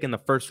should I pick in the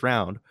first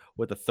round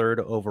with a third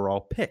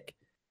overall pick?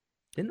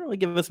 Didn't really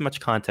give us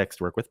much context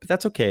to work with, but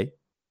that's okay,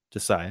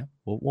 Josiah.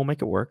 We'll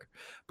make it work.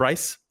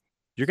 Bryce,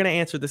 you're going to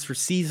answer this for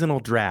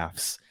seasonal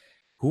drafts.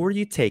 Who are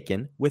you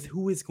taking with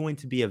who is going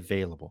to be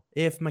available?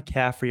 If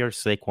McCaffrey or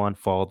Saquon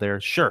fall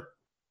there, sure,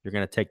 you're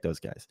going to take those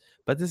guys.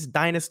 But this is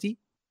Dynasty.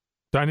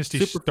 Dynasty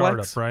Superflex.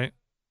 startup, right?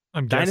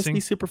 I'm Dynasty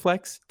guessing.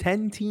 Superflex,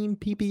 10-team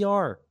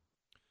PPR.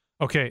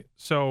 Okay,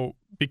 so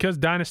because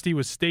Dynasty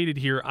was stated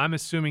here, I'm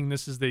assuming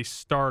this is a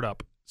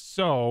startup.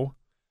 So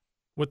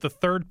with the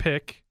third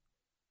pick,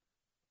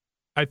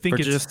 I think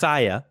For it's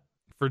Josiah.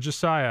 for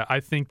Josiah. I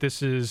think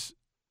this is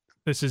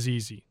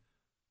easy.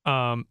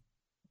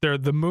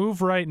 The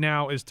move right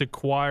now is to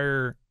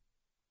acquire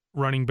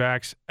running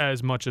backs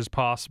as much as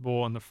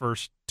possible in the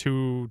first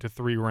 2 to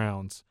 3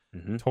 rounds.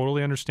 Mm-hmm.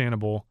 Totally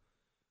understandable.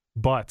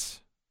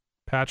 But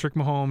Patrick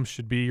Mahomes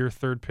should be your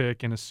third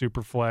pick in a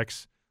super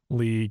flex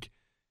league.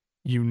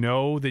 You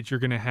know that you're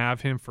going to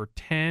have him for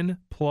 10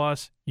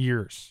 plus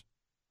years.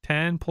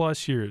 10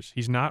 plus years.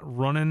 He's not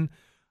running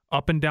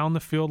up and down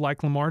the field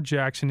like Lamar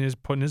Jackson is,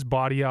 putting his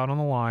body out on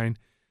the line.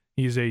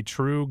 He's a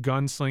true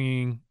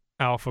gunslinging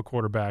alpha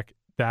quarterback.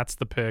 That's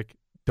the pick.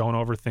 Don't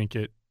overthink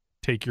it.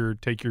 Take your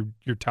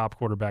top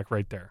quarterback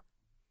right there.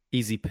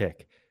 Easy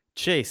pick.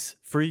 Chase,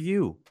 for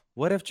you,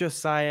 what if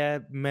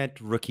Josiah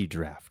meant rookie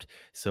draft?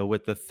 So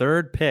with the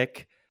third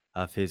pick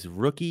of his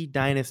rookie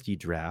dynasty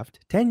draft,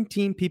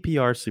 10-team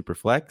PPR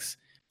Superflex,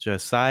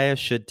 Josiah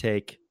should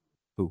take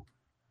who?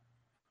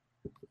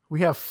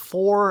 We have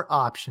 4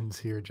 options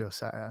here,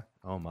 Josiah.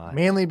 Oh, my.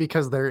 Mainly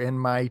because they're in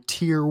my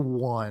tier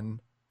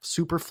 1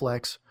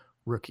 Superflex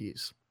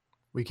rookies.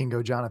 We can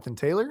go Jonathan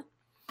Taylor.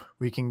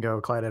 We can go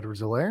Clyde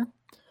Edwards-Helaire.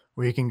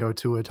 We can go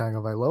Tua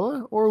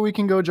Tagovailoa, or we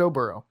can go Joe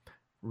Burrow.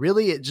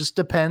 Really, it just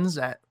depends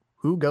at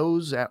who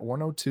goes at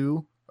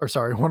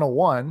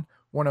 101,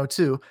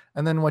 102,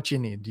 and then what you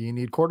need. Do you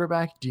need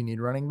quarterback? Do you need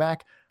running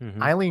back?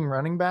 Mhm. I lean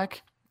running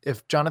back.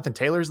 If Jonathan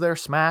Taylor's there,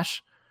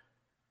 smash.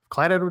 If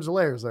Clyde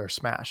Edwards-Helaire is there,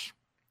 smash.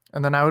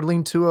 And then I would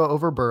lean Tua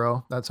over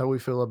Burrow. That's how we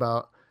feel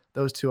about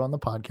those two on the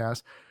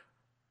podcast.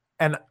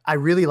 And I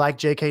really like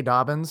J.K.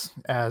 Dobbins,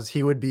 as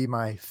he would be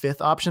my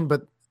 5th option,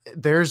 but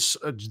there's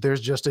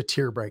just a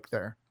tier break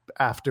there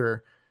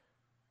after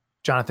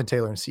Jonathan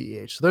Taylor and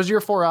CEH. So those are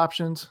your 4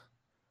 options.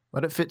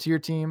 Let it fit to your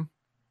team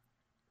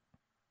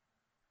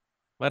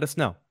Let us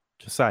know,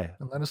 Josiah.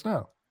 and let us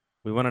know.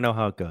 We want to know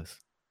how it goes.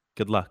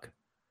 Good luck.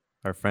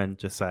 Our friend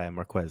Josiah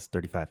Marquez,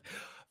 35.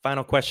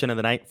 Final question of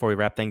the night before we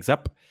wrap things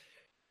up.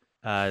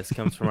 This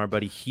comes from our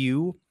buddy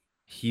Hugh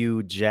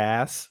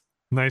Jass.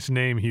 Nice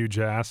name, Hugh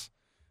Jass.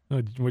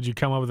 Would you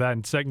come up with that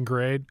in 2nd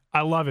grade?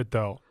 I love it,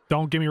 though.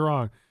 Don't get me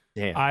wrong.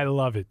 Damn. I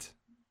love it.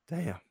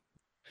 Damn.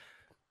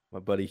 My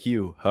buddy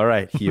Hugh. All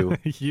right, Hugh.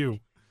 Hugh.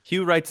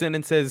 Hugh writes in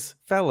and says,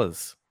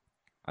 fellas,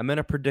 I'm in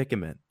a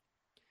predicament.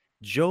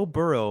 Joe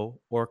Burrow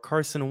or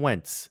Carson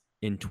Wentz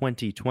in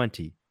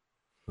 2020?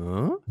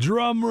 Huh?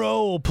 Drum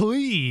roll,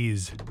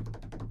 please.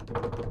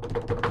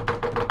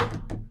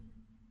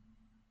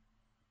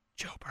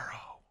 Joe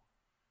Burrow.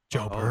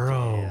 Joe Oh,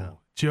 Burrow. damn.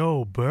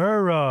 Joe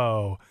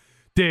Burrow.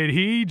 Did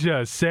he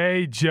just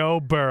say Joe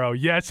Burrow?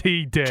 Yes,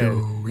 he did.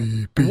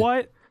 Joey B.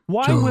 What?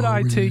 Why would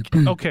I Joey take?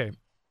 B. Okay.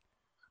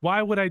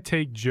 Why would I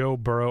take Joe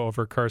Burrow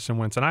over Carson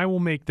Wentz? And I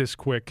will make this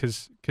quick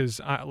because,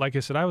 like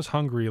I said, I was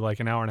hungry like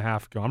an hour and a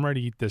half ago. I'm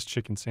ready to eat this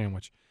chicken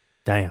sandwich.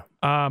 Damn.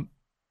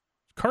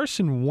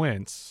 Carson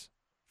Wentz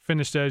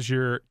finished as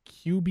your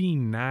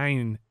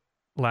QB9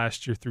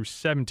 last year through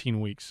 17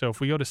 weeks. So if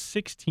we go to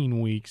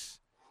 16 weeks,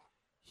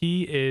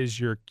 he is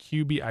your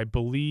QB, I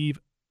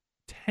believe,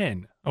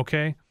 10.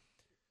 Okay.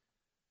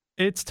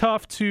 It's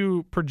tough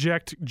to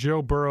project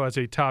Joe Burrow as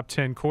a top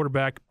 10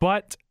 quarterback,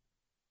 but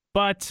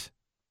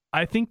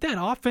I think that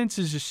offense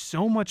is just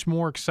so much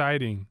more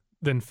exciting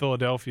than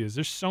Philadelphia's.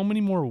 There's so many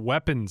more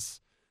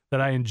weapons that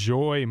I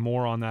enjoy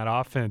more on that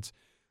offense.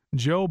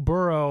 Joe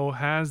Burrow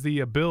has the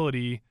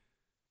ability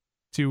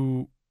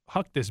to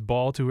huck this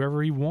ball to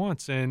whoever he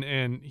wants,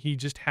 and he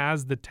just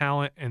has the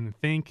talent, and I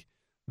think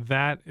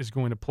that is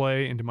going to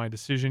play into my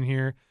decision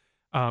here.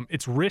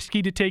 It's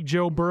risky to take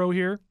Joe Burrow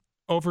here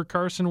over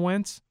Carson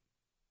Wentz,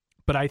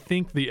 but I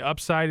think the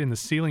upside and the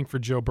ceiling for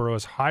Joe Burrow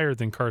is higher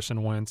than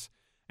Carson Wentz,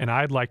 and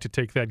I'd like to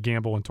take that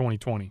gamble in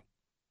 2020.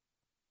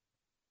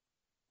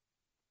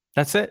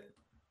 That's it.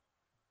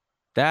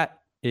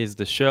 That is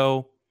the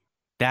show.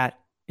 That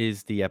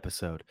is the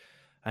episode.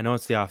 I know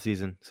it's the off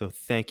season, so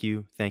thank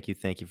you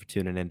for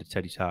tuning in to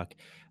Teddy Talk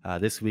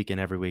this week and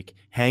every week.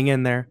 Hang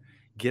in there.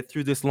 Get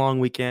through this long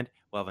weekend.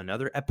 We'll have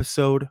another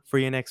episode for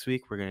you next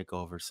week. We're going to go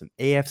over some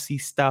AFC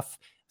stuff,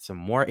 some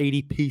more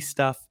ADP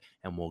stuff,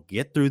 and we'll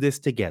get through this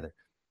together.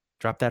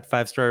 Drop that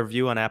 5-star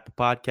review on Apple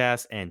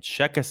Podcasts and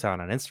check us out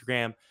on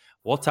Instagram.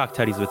 We'll talk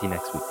Teddies with you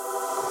next week.